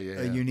me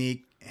Yeah. a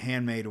unique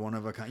handmade one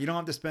of a kind. You don't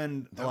have to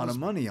spend a lot of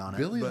money on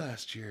Billy it. But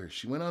last year,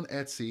 she went on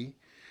Etsy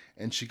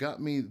and she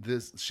got me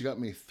this. She got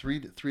me three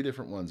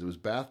different ones. It was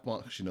bath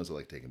bomb. She knows I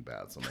like taking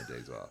baths on my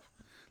days off.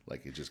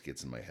 Like, it just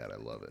gets in my head. I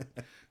love it.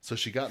 So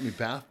she got me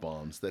bath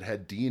bombs that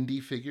had D&D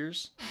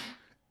figures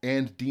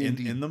and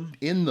D&D in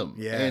them?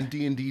 Yeah. and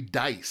D&D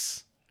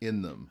dice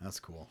in them. that's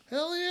cool.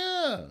 Hell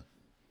yeah.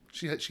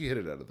 She hit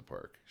it out of the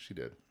park. She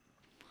did.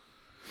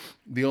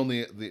 The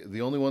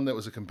only one that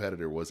was a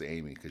competitor was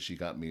Amy, because she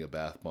got me a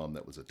bath bomb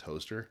that was a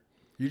toaster.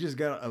 You just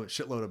got a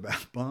shitload of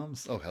bath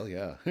bombs. Oh hell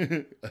yeah.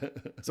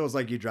 So it's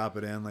like you drop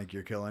it in like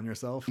you're killing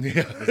yourself.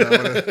 Yeah. Is that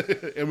what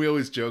it, And we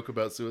always joke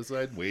about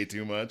suicide way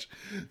too much.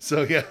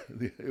 So yeah,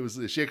 it was.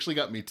 She actually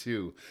got me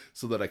 2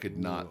 so that I could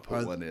not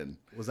put one in.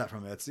 was that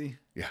from Etsy?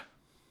 Yeah.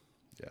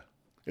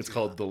 It's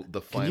called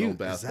the final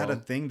bath is that bomb. a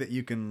thing that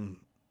you can?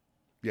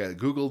 Yeah,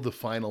 Google the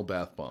final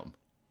bath bomb.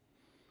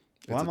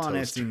 Well, It's I'm a on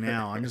toaster. Etsy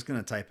now. I'm just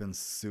gonna type in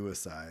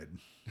suicide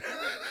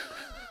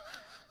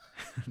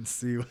and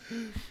see.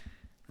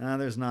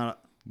 There's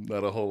not.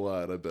 Not a whole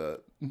lot, I bet.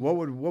 What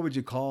would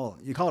you call?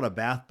 You call it a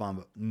bath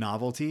bomb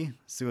novelty?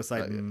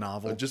 Suicide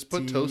novelty. Just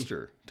put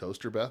toaster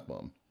bath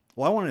bomb.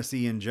 Well, I want to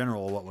see in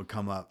general what would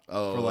come up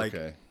Oh, for like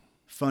okay.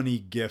 funny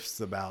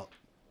gifts about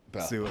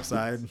Bath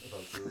suicide.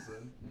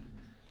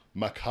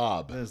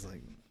 Macabre. There's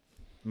like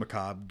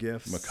macabre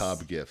gifts.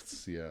 Macabre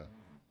gifts, yeah.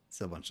 It's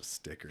a bunch of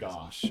stickers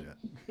and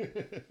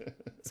shit.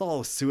 It's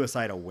all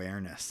suicide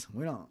awareness.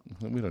 We don't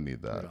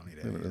need that. We don't need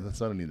any of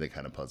that. I don't need that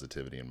kind of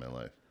positivity in my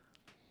life.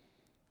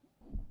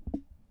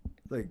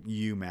 like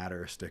you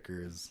matter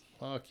stickers.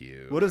 Fuck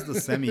you. What is the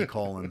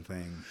semicolon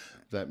thing?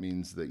 That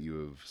means that you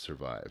have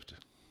survived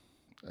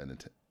an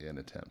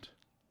attempt.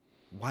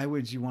 Why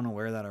would you want to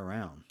wear that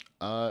around?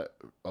 A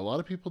lot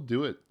of people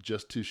do it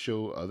just to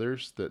show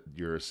others that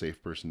you're a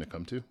safe person to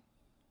come to.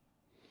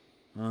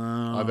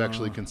 I've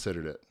actually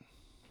considered it.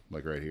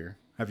 Like right here.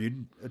 Have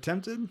you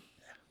attempted?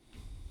 Yeah.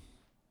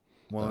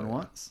 More than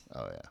once?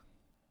 Oh, yeah.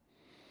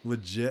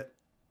 Legit?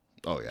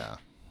 Oh, yeah.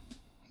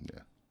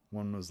 Yeah.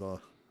 When was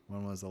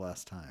the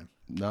last time?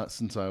 Not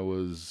since I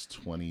was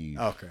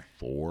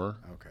 24.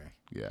 Okay.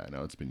 Yeah,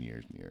 no, it's been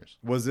years and years.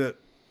 Was it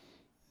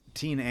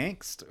teen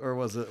angst or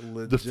was it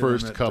legitimate The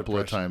first couple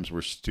of depression? times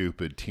were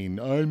stupid teen.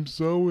 I'm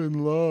so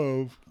in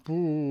love.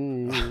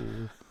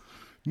 Ooh.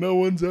 No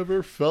one's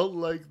ever felt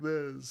like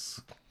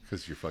this.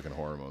 Because your fucking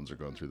hormones are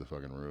going through the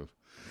fucking roof.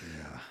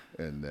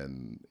 Yeah. And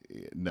then,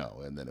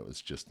 and then it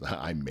was just,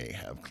 I may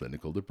have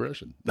clinical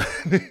depression.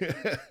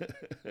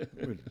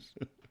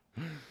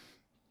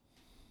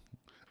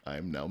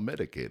 I'm now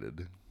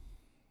medicated.